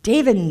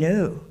 David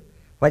knew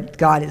what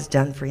God has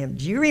done for him.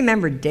 Do you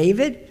remember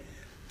David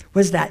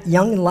was that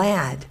young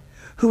lad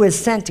who was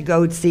sent to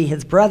go see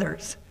his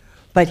brothers,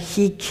 but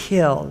he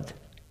killed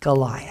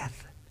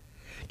Goliath?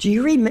 Do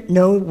you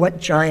know what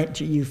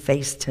giant you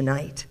face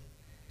tonight?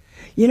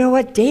 You know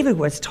what? David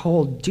was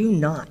told, do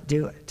not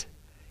do it.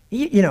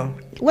 You know,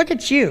 look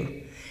at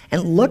you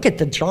and look at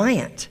the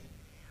giant.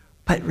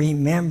 But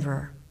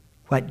remember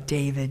what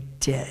David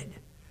did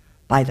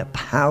by the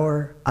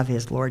power of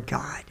his Lord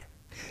God.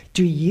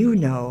 Do you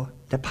know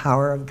the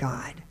power of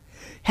God?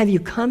 Have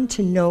you come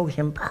to know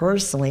him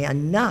personally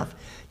enough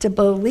to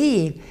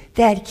believe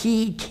that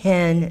he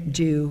can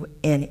do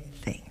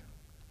anything?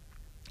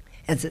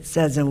 As it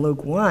says in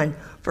Luke 1,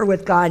 "For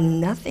with God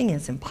nothing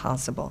is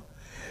impossible."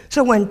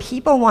 So when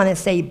people want to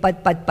say,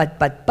 but,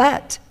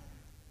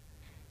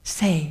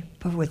 say,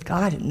 but with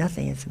God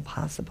nothing is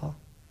impossible.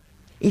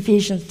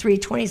 Ephesians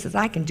 3:20 says,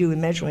 "I can do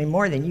immeasurably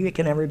more than you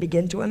can ever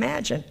begin to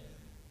imagine."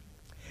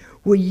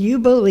 Will you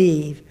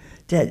believe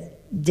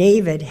that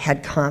David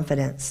had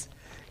confidence?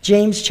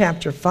 James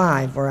chapter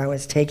 5, where I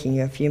was taking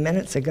you a few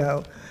minutes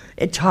ago,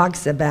 it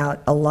talks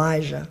about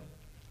Elijah.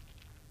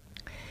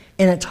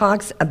 And it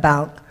talks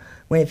about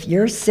if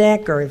you're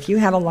sick or if you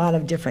have a lot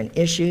of different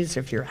issues,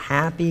 if you're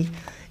happy,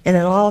 and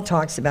it all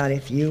talks about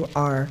if you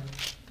are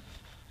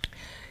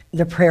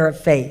the prayer of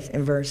faith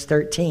in verse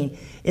 13.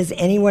 "Is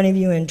any one of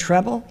you in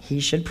trouble?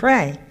 He should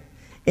pray.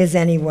 Is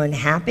anyone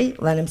happy?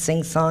 Let him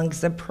sing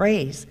songs of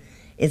praise.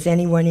 Is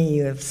anyone of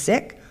you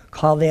sick?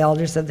 Call the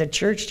elders of the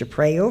church to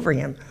pray over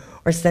him,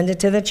 or send it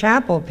to the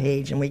chapel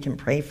page, and we can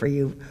pray for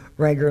you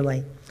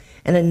regularly.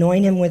 And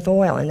anoint him with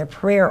oil, and the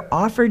prayer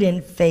offered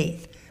in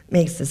faith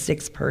makes the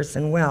sick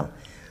person well.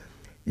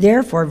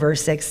 Therefore,"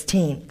 verse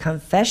 16,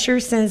 "confess your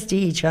sins to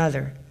each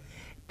other.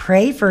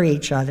 Pray for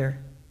each other."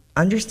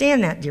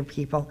 Understand that, dear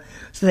people,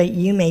 "so that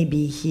you may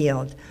be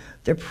healed.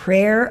 The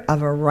prayer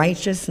of a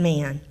righteous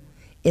man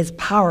is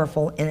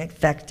powerful and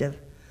effective."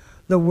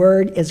 The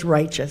word is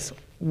righteous.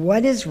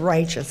 What is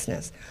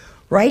righteousness?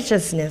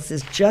 Righteousness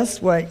is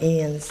just what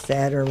Ian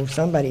said, or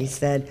somebody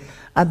said,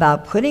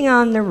 about putting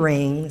on the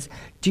rings.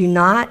 Do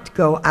not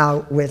go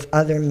out with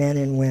other men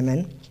and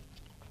women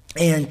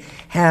and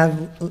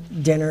have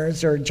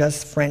dinners or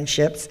just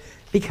friendships,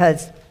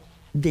 because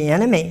the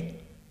enemy,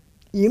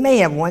 you may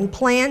have one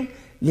plan,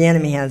 the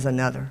enemy has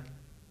another.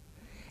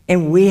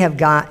 And we have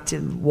got to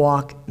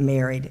walk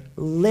married,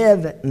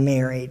 live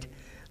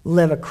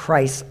a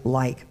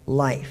Christ-like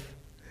life.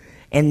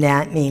 And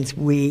that means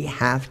we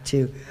have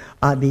to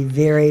be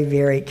very,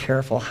 very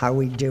careful how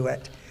we do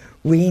it.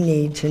 We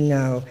need to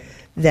know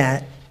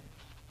that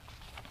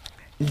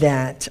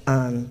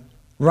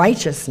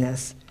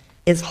righteousness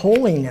is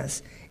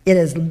holiness. It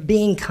is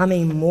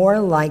becoming more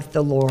like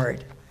the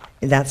Lord.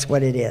 And that's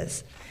what it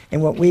is.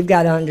 And what we've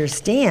got to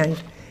understand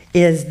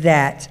is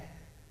that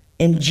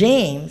in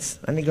James,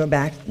 let me go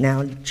back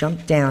now,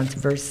 jump down to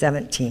verse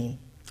 17.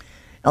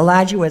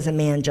 Elijah was a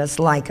man just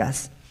like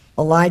us.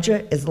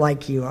 Elijah is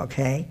like you,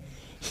 okay?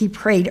 He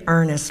prayed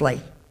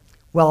earnestly.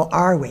 Well,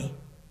 are we?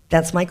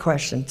 That's my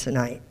question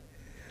tonight.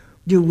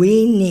 Do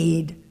we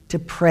need to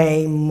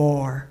pray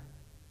more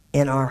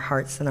in our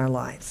hearts and our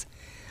lives?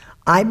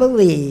 I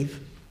believe,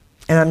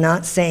 and I'm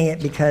not saying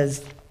it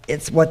because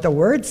it's what the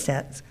word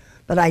says,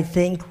 but I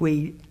think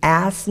we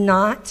ask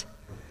not.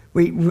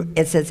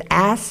 It says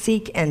ask,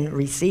 seek, and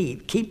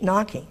receive. Keep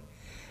knocking.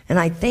 And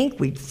I think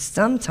we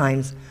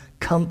sometimes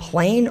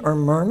complain or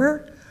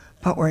murmur,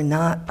 but we're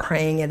not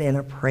praying it in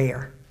a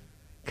prayer.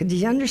 Do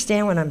you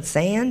understand what I'm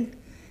saying?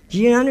 Do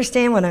you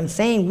understand what I'm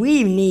saying?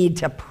 We need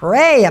to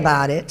pray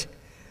about it.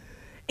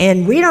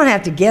 And we don't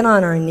have to get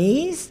on our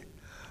knees,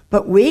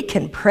 but we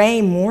can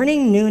pray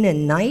morning, noon,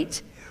 and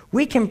night.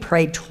 We can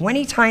pray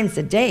 20 times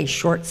a day,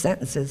 short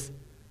sentences,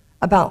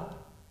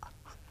 about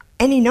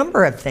any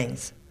number of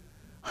things,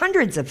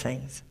 hundreds of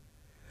things.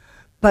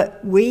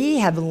 But we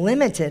have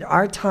limited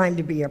our time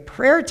to be a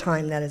prayer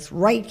time that is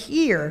right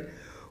here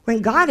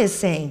when God is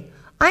saying,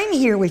 I'm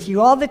here with you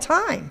all the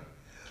time.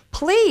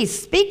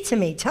 Please speak to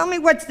me. Tell me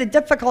what's the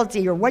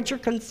difficulty or what you're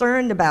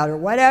concerned about or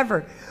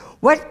whatever.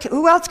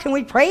 Who else can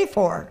we pray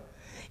for?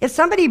 If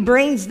somebody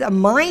brings a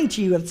mind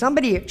to you of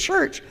somebody at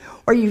church,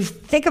 or you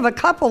think of a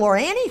couple or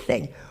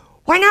anything,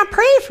 why not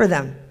pray for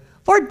them?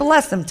 Lord,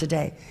 bless them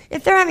today.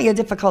 If they're having a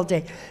difficult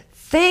day,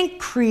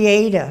 think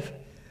creative.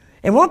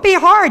 It won't be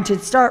hard to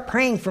start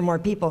praying for more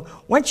people.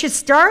 Once you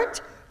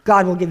start,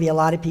 God will give you a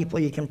lot of people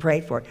you can pray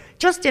for.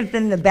 Just if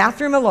in the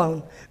bathroom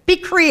alone, be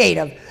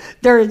creative.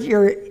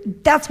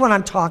 That's what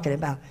I'm talking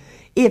about.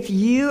 If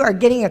you are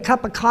getting a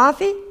cup of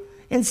coffee,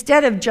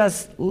 instead of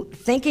just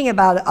thinking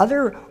about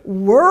other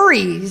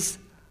worries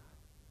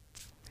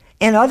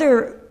and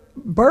other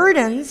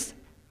burdens,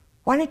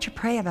 why don't you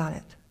pray about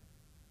it?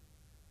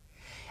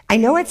 I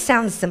know it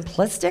sounds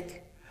simplistic,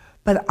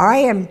 but I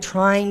am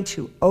trying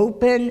to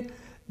open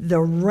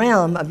the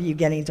realm of you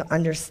getting to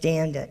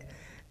understand it.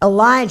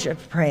 Elijah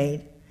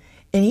prayed,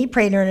 and he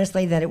prayed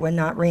earnestly that it would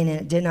not rain, and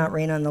it did not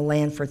rain on the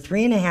land for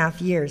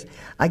 3.5 years.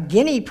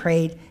 Again he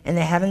prayed, and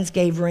the heavens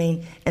gave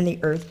rain, and the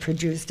earth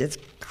produced its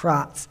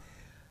crops.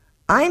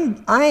 I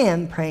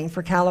am praying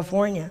for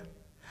California.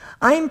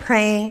 I'm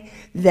praying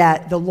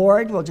that the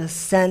Lord will just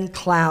send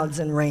clouds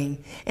and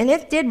rain. And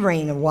it did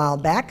rain a while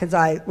back,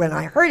 because when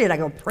I heard it, I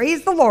go,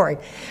 praise the Lord.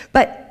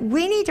 But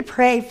we need to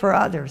pray for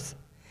others.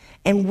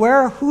 And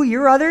who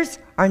your others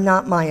are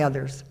not my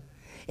others.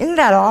 Isn't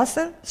that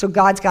awesome? So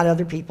God's got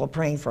other people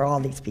praying for all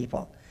these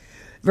people.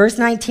 Verse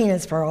 19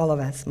 is for all of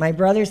us. My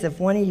brothers, if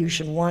one of you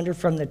should wander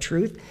from the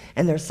truth,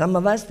 and there's some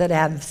of us that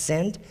have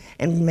sinned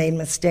and made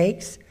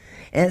mistakes,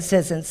 and it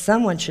says, and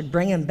someone should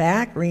bring him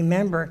back,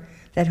 remember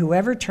that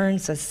whoever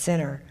turns a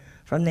sinner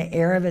from the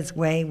error of his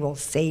way will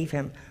save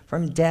him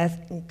from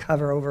death and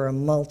cover over a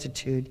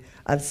multitude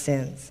of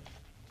sins.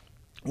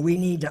 We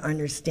need to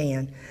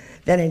understand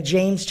that in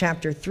James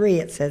chapter 3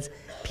 it says,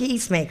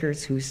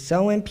 peacemakers who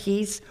sow in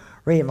peace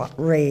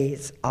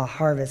raise a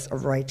harvest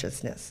of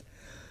righteousness.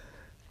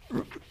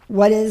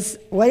 What is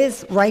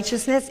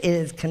righteousness? It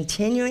is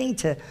continuing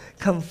to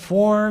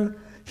conform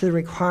to the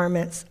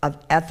requirements of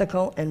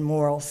ethical and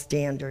moral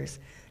standards.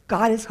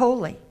 God is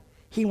holy.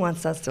 He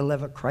wants us to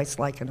live a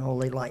Christ-like and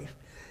holy life.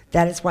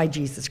 That is why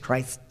Jesus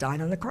Christ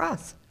died on the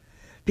cross,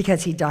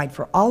 because he died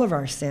for all of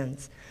our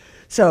sins.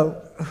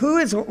 So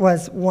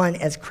was one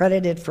as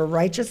credited for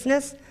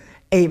righteousness?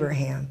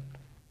 Abraham.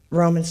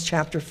 Romans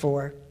chapter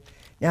 4.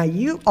 Now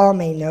you all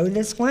may know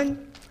this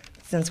one.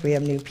 Since we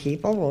have new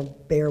people, well,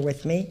 bear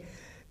with me.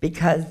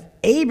 Because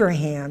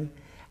Abraham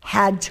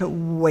had to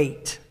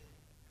wait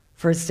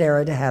for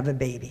Sarah to have a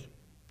baby.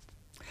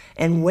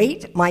 And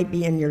wait might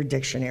be in your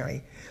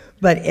dictionary.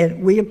 But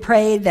we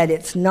pray that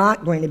it's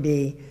not going to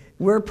be.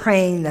 We're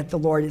praying that the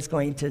Lord is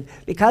going to,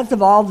 because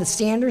of all the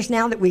standards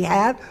now that we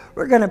have,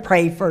 we're going to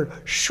pray for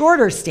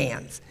shorter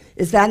stands.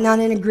 Is that not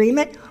in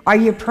agreement? Are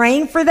you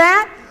praying for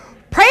that?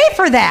 Pray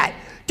for that.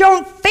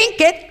 Don't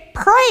think it,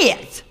 pray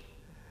it.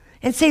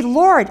 And say,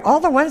 Lord, all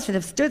the ones that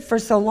have stood for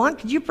so long,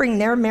 could you bring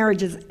their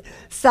marriages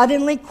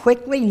suddenly,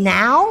 quickly,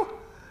 now?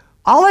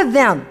 All of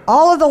them,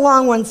 all of the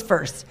long ones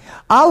first.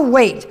 I'll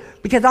wait,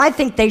 because I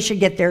think they should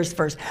get theirs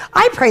first.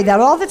 I pray that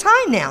all the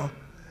time now.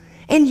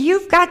 And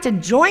you've got to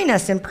join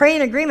us and pray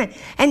in agreement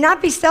and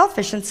not be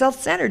selfish and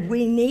self-centered.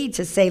 We need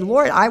to say,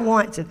 Lord, I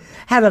want to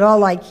have it all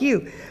like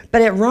you.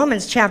 But at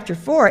Romans chapter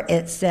 4,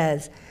 it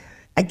says,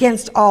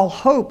 against all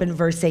hope in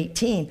verse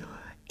 18,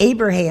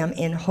 Abraham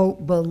in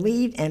hope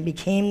believed and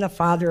became the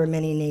father of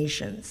many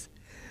nations.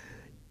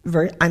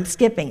 I'm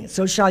skipping.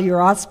 So shall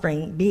your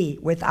offspring be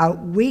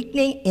without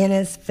weakening in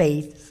his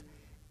faith.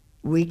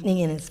 Weakening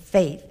in his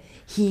faith.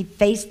 He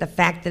faced the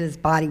fact that his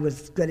body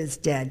was as good as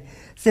dead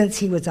since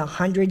he was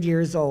 100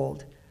 years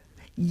old.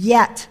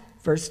 Yet,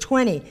 verse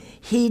 20,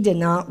 he did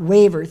not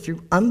waver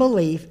through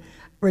unbelief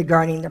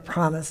regarding the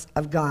promise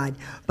of God,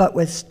 but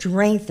was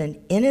strengthened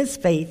in his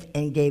faith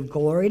and gave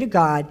glory to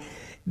God,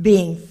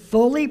 being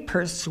fully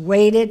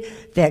persuaded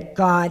that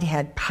God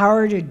had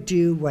power to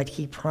do what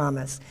he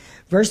promised.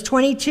 Verse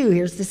 22,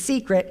 here's the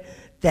secret.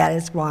 That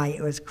is why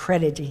it was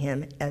credited to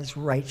him as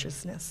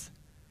righteousness.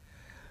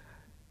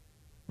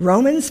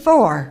 Romans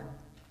 4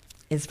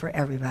 is for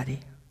everybody.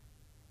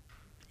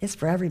 It's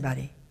for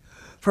everybody.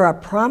 For a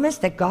promise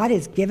that God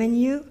has given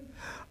you,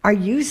 are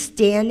you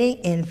standing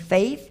in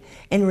faith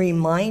and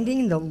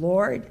reminding the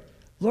Lord,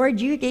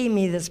 Lord, you gave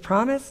me this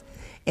promise,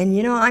 and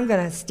I'm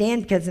going to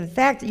stand, because in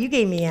fact, you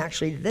gave me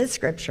actually this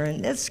scripture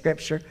and this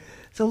scripture.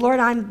 So Lord,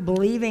 I'm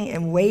believing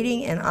and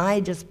waiting, and I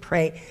just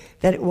pray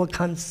that it will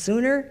come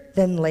sooner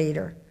than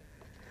later.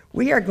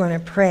 We are going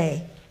to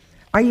pray.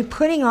 Are you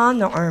putting on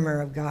the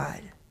armor of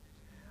God?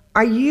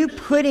 Are you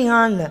putting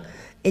on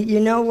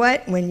you know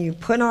what? When you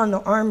put on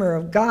the armor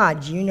of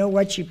God, you know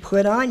what you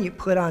put on? You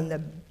put on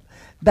the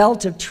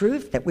belt of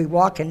truth, that we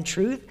walk in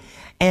truth.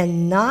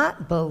 and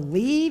not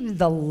believe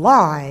the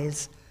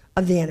lies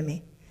of the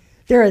enemy.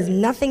 There is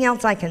nothing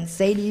else I can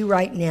say to you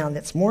right now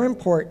that's more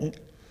important,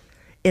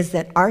 is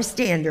that our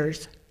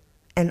standards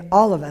and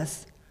all of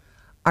us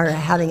are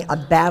having a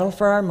battle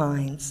for our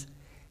minds,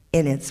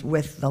 and it's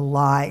with the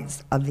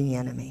lies of the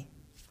enemy.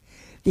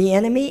 The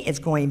enemy is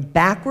going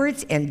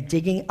backwards and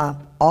digging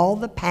up all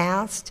the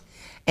past,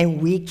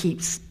 and we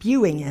keep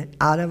spewing it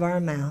out of our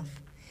mouth.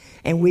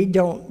 And we've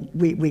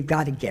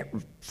got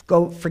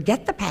to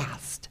forget the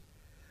past.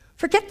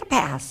 Forget the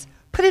past.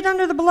 Put it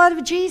under the blood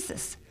of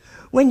Jesus.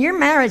 When your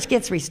marriage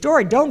gets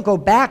restored, don't go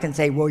back and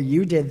say, well,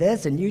 you did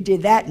this and you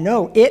did that.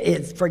 No, it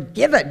is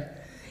forgiven.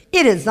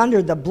 It is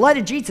under the blood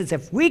of Jesus.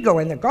 If we go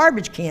in the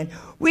garbage can,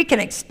 we can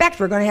expect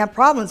we're going to have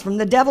problems from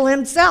the devil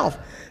himself,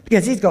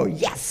 because he's going,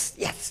 yes,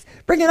 yes,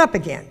 bring it up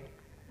again.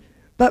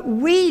 But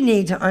we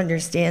need to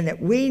understand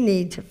that we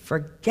need to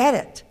forget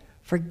it,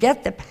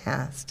 forget the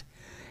past.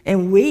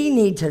 And we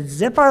need to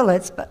zip our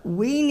lips, but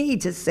we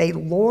need to say,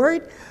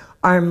 Lord,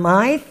 are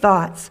my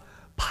thoughts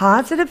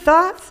positive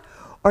thoughts,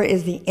 or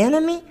is the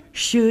enemy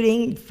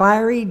shooting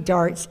fiery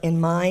darts in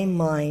my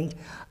mind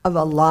of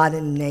a lot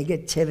of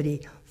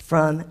negativity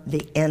from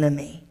the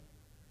enemy?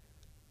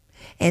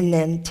 And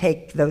then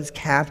take those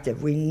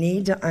captive. We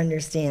need to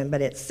understand,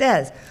 but it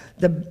says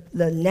the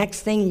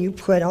next thing you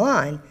put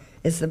on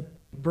is the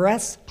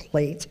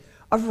breastplate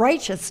of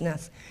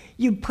righteousness.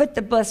 You put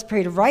the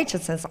breastplate of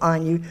righteousness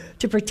on you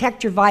to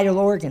protect your vital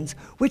organs,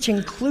 which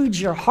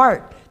includes your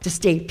heart, to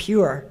stay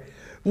pure.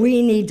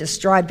 We need to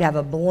strive to have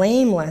a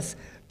blameless,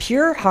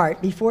 pure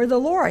heart before the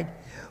Lord.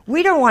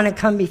 We don't want to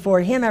come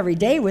before him every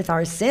day with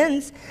our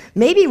sins.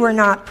 Maybe we're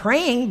not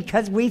praying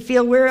because we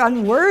feel we're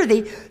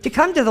unworthy to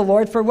come to the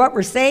Lord for what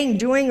we're saying,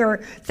 doing, or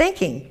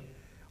thinking.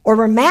 Or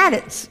we're mad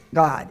at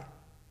God.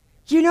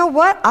 You know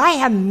what? I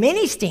have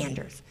many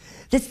standards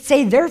that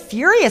say they're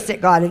furious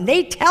at God, and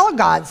they tell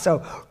God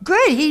so.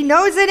 Good, he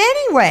knows it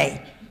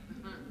anyway.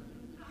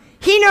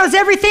 He knows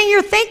everything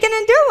you're thinking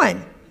and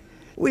doing.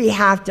 We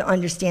have to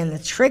understand the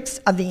tricks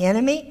of the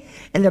enemy,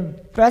 and the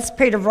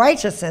breastplate of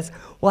righteousness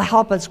will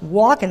help us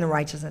walk in the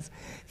righteousness.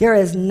 There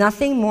is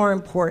nothing more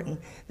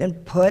important than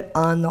put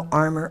on the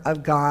armor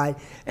of God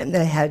and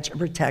the hedge of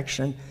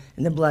protection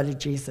and the blood of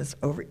Jesus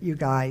over you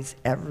guys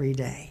every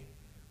day.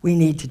 We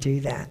need to do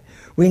that.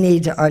 We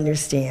need to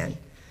understand.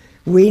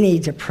 We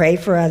need to pray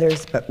for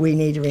others, but we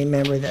need to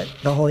remember that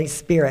the Holy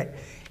Spirit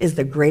is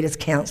the greatest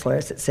counselor,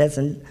 as it says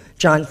in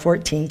John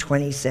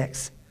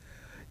 14:26,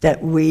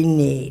 that we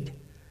need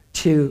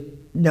to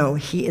know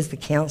he is the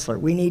counselor.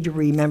 We need to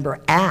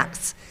remember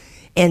Acts,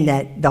 and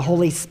that the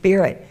Holy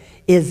Spirit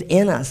is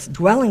in us,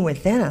 dwelling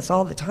within us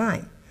all the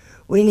time.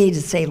 We need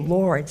to say,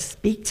 Lord,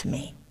 speak to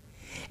me.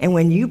 And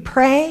when you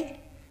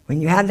pray,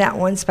 when you have that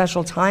one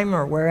special time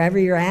or wherever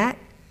you're at,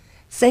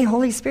 say,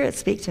 Holy Spirit,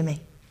 speak to me.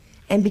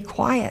 And be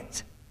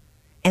quiet.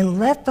 And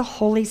let the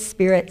Holy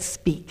Spirit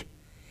speak.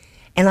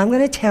 And I'm going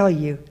to tell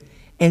you,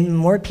 and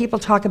more people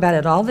talk about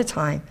it all the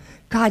time,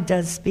 God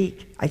does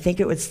speak. I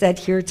think it was said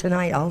here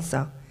tonight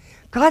also.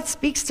 God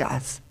speaks to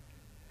us.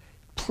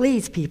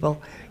 Please,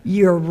 people,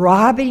 you're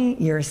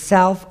robbing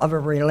yourself of a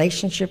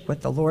relationship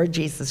with the Lord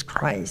Jesus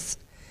Christ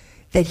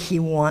that he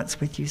wants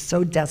with you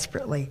so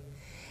desperately.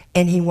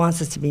 And he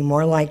wants us to be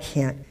more like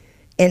him.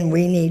 And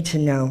we need to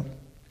know,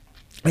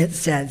 it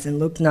says in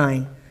Luke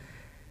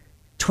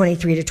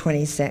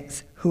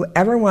 9:23-26,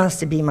 whoever wants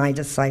to be my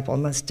disciple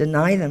must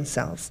deny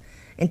themselves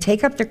and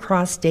take up the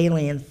cross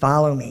daily and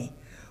follow me.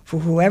 For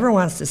whoever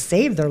wants to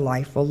save their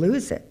life will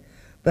lose it,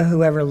 but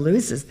whoever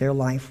loses their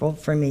life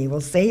for me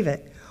will save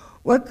it.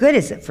 What good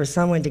is it for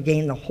someone to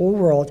gain the whole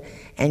world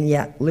and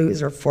yet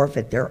lose or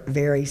forfeit their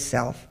very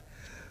self?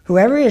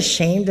 Whoever is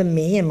ashamed of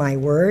me and my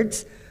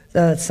words,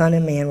 the Son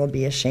of Man will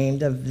be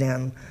ashamed of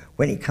them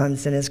when he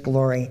comes in his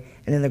glory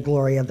and in the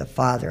glory of the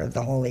Father of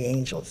the holy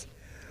angels.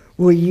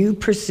 Will you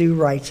pursue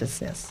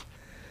righteousness?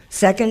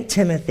 2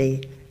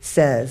 Timothy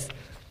says,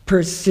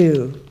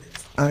 pursue.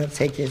 I'll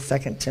take you to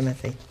 2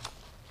 Timothy.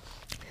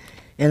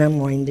 And I'm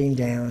winding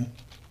down.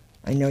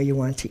 I know you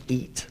want to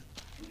eat.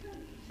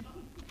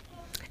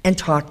 And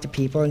talk to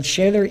people and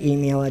share their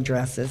email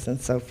addresses and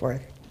so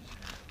forth.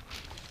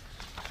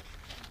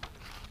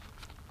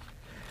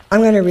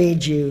 I'm going to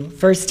read you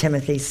 1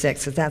 Timothy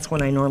 6, because that's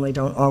one I normally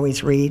don't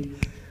always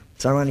read.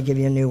 So I want to give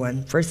you a new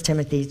one. 1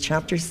 Timothy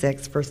chapter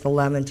 6, verse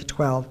 11 to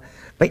 12.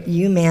 But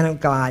you, man of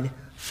God,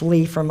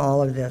 flee from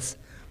all of this.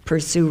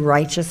 Pursue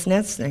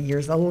righteousness. Now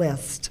here's a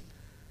list.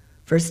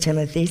 1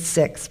 Timothy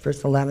 6,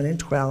 verse 11 and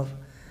 12.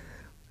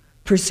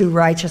 Pursue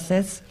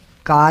righteousness,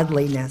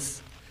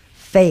 godliness,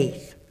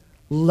 faith,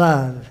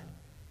 love,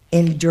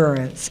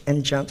 endurance,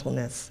 and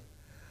gentleness.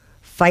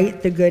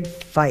 Fight the good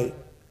fight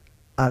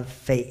of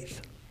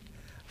faith.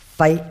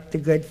 Fight the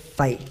good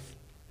fight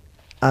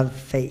of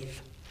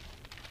faith.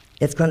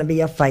 It's going to be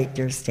a fight,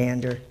 dear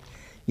Stander.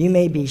 You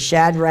may be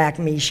Shadrach,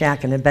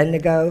 Meshach, and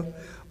Abednego,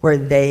 where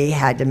they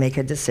had to make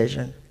a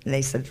decision. And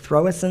they said,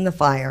 throw us in the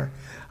fire.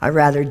 I'd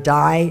rather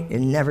die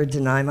and never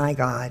deny my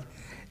God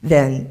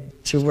than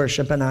to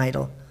worship an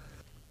idol.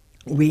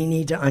 We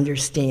need to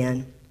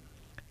understand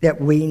that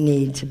we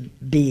need to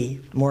be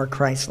more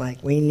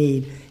Christ-like. We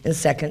need, in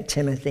 2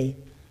 Timothy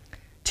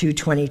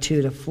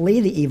 2:22, to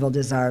flee the evil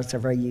desires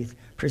of our youth,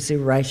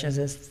 pursue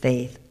righteousness,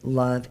 faith,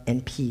 love,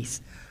 and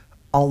peace,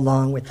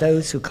 along with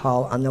those who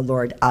call on the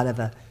Lord out of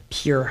a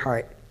pure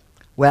heart.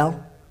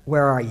 Well,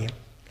 where are you?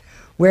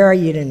 Where are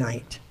you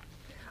tonight?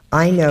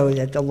 I know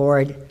that the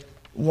Lord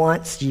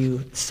wants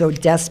you so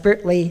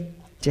desperately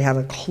to have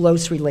a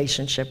close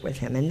relationship with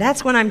him, and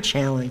that's what I'm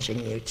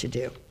challenging you to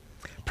do.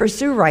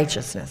 Pursue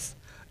righteousness,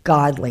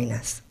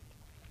 godliness,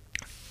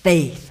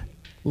 faith,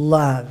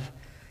 love,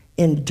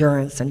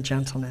 endurance, and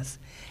gentleness.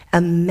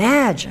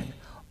 Imagine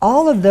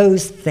all of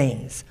those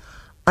things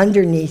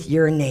underneath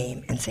your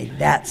name and say,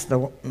 that's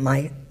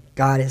my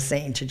God is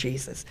saying to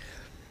Jesus,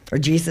 or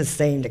Jesus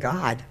saying to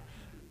God.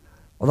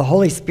 Well, the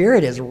Holy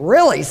Spirit is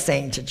really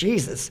saying to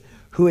Jesus,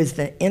 who is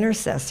the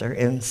intercessor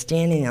and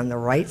standing on the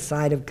right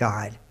side of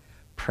God,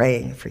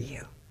 praying for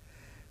you.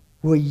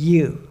 Will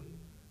you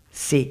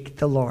seek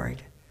the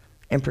Lord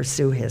and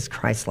pursue his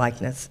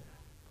Christ-likeness?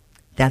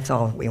 That's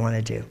all we want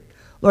to do.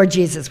 Lord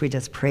Jesus, we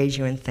just praise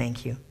you and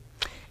thank you.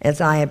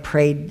 As I have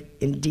prayed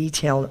in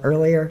detail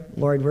earlier,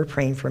 Lord, we're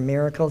praying for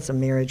miracles of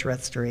marriage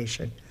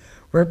restoration.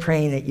 We're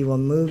praying that you will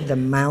move the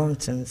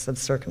mountains of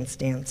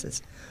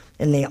circumstances,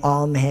 and they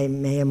all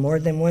may have more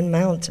than one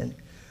mountain.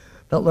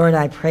 But Lord,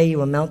 I pray you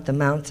will melt the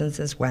mountains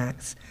as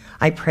wax.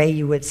 I pray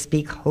you would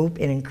speak hope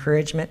and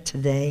encouragement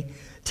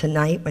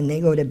tonight when they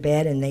go to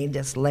bed and they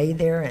just lay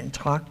there and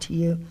talk to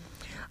you.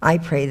 I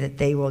pray that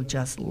they will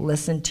just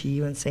listen to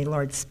you and say,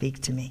 Lord,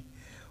 speak to me.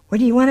 What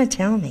do you want to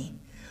tell me?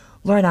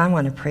 Lord, I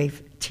want to pray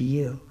to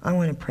you. I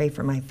want to pray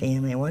for my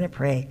family. I want to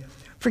pray.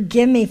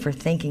 Forgive me for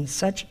thinking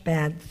such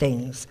bad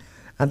things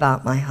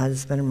about my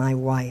husband or my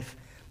wife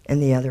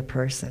and the other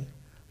person.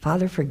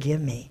 Father,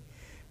 forgive me.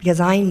 Because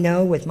I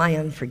know with my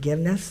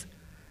unforgiveness,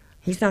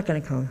 he's not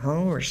going to come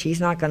home or she's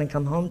not going to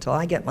come home till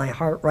I get my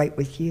heart right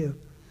with you.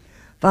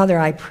 Father,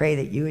 I pray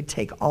that you would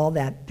take all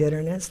that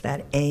bitterness,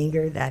 that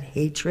anger, that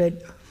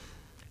hatred,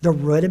 the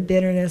root of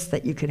bitterness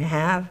that you could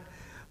have.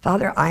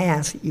 Father, I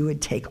ask that you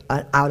would take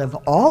out of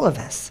all of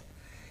us.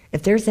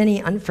 If there's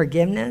any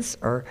unforgiveness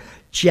or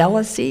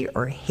jealousy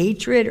or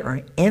hatred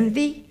or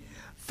envy,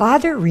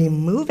 Father,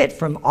 remove it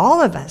from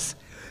all of us,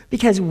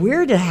 because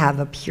we're to have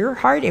a pure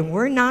heart and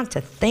we're not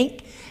to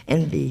think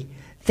and be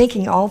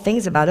thinking all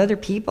things about other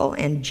people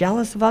and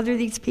jealous of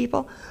these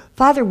people.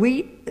 Father,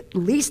 we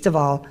least of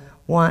all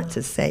want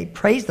to say,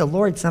 praise the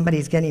Lord,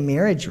 somebody's getting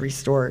marriage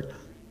restored.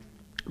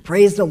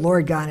 Praise the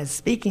Lord, God is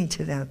speaking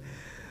to them.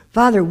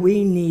 Father,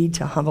 we need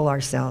to humble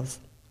ourselves,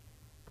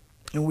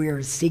 and we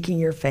are seeking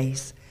your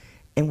face,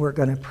 and we're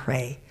going to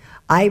pray.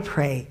 I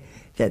pray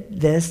that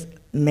this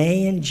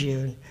May and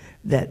June,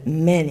 that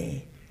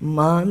many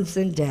moms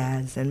and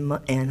dads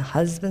and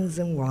husbands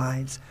and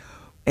wives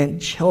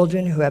and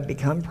children who have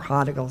become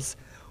prodigals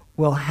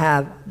will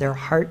have their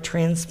heart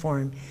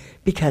transformed,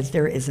 because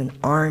there is an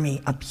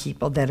army of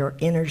people that are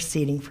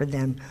interceding for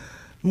them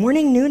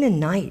morning, noon, and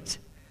night.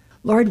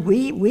 Lord,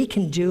 we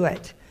can do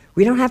it.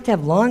 We don't have to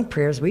have long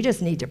prayers. We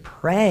just need to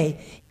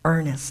pray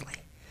earnestly.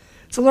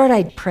 So, Lord,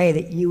 I pray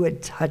that you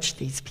would touch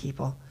these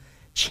people,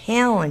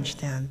 challenge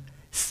them,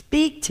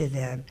 speak to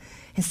them,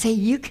 and say,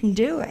 you can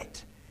do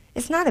it.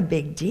 It's not a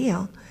big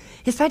deal.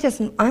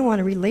 I want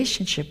a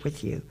relationship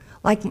with you,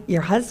 like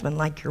your husband,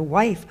 like your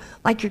wife,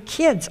 like your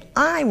kids.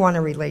 I want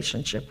a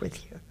relationship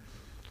with you.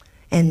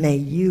 And may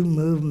you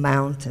move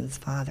mountains,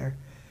 Father.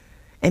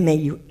 And may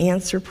you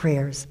answer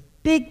prayers,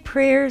 big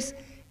prayers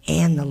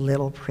and the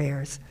little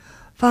prayers.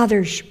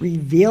 Father,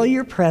 reveal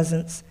your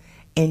presence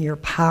and your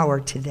power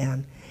to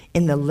them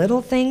in the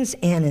little things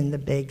and in the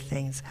big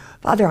things.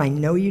 Father, I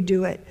know you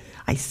do it.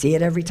 I see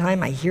it every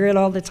time. I hear it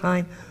all the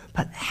time.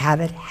 But have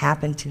it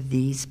happen to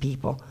these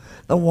people,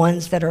 the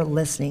ones that are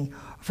listening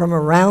from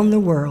around the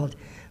world.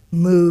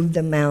 Move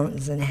the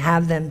mountains and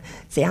have them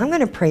say, I'm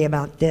going to pray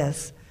about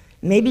this.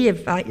 Maybe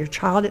about your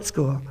child at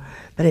school,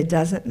 but it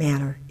doesn't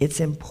matter. It's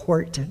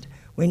important.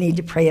 We need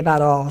to pray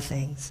about all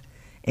things.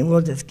 And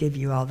we'll just give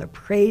you all the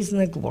praise and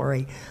the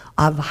glory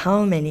of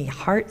how many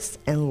hearts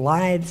and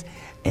lives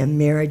and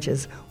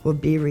marriages will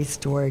be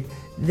restored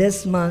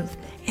this month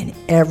and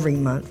every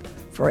month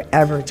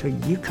forever till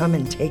you come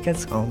and take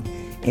us home.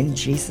 In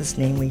Jesus'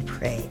 name we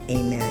pray.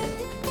 Amen.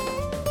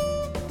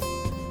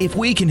 If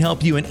we can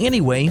help you in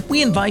any way,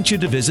 we invite you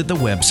to visit the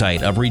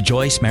website of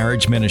Rejoice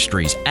Marriage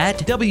Ministries at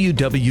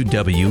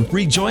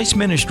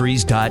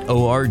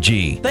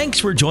www.rejoiceministries.org. Thanks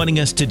for joining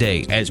us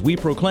today as we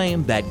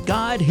proclaim that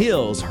God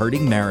heals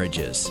hurting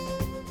marriages.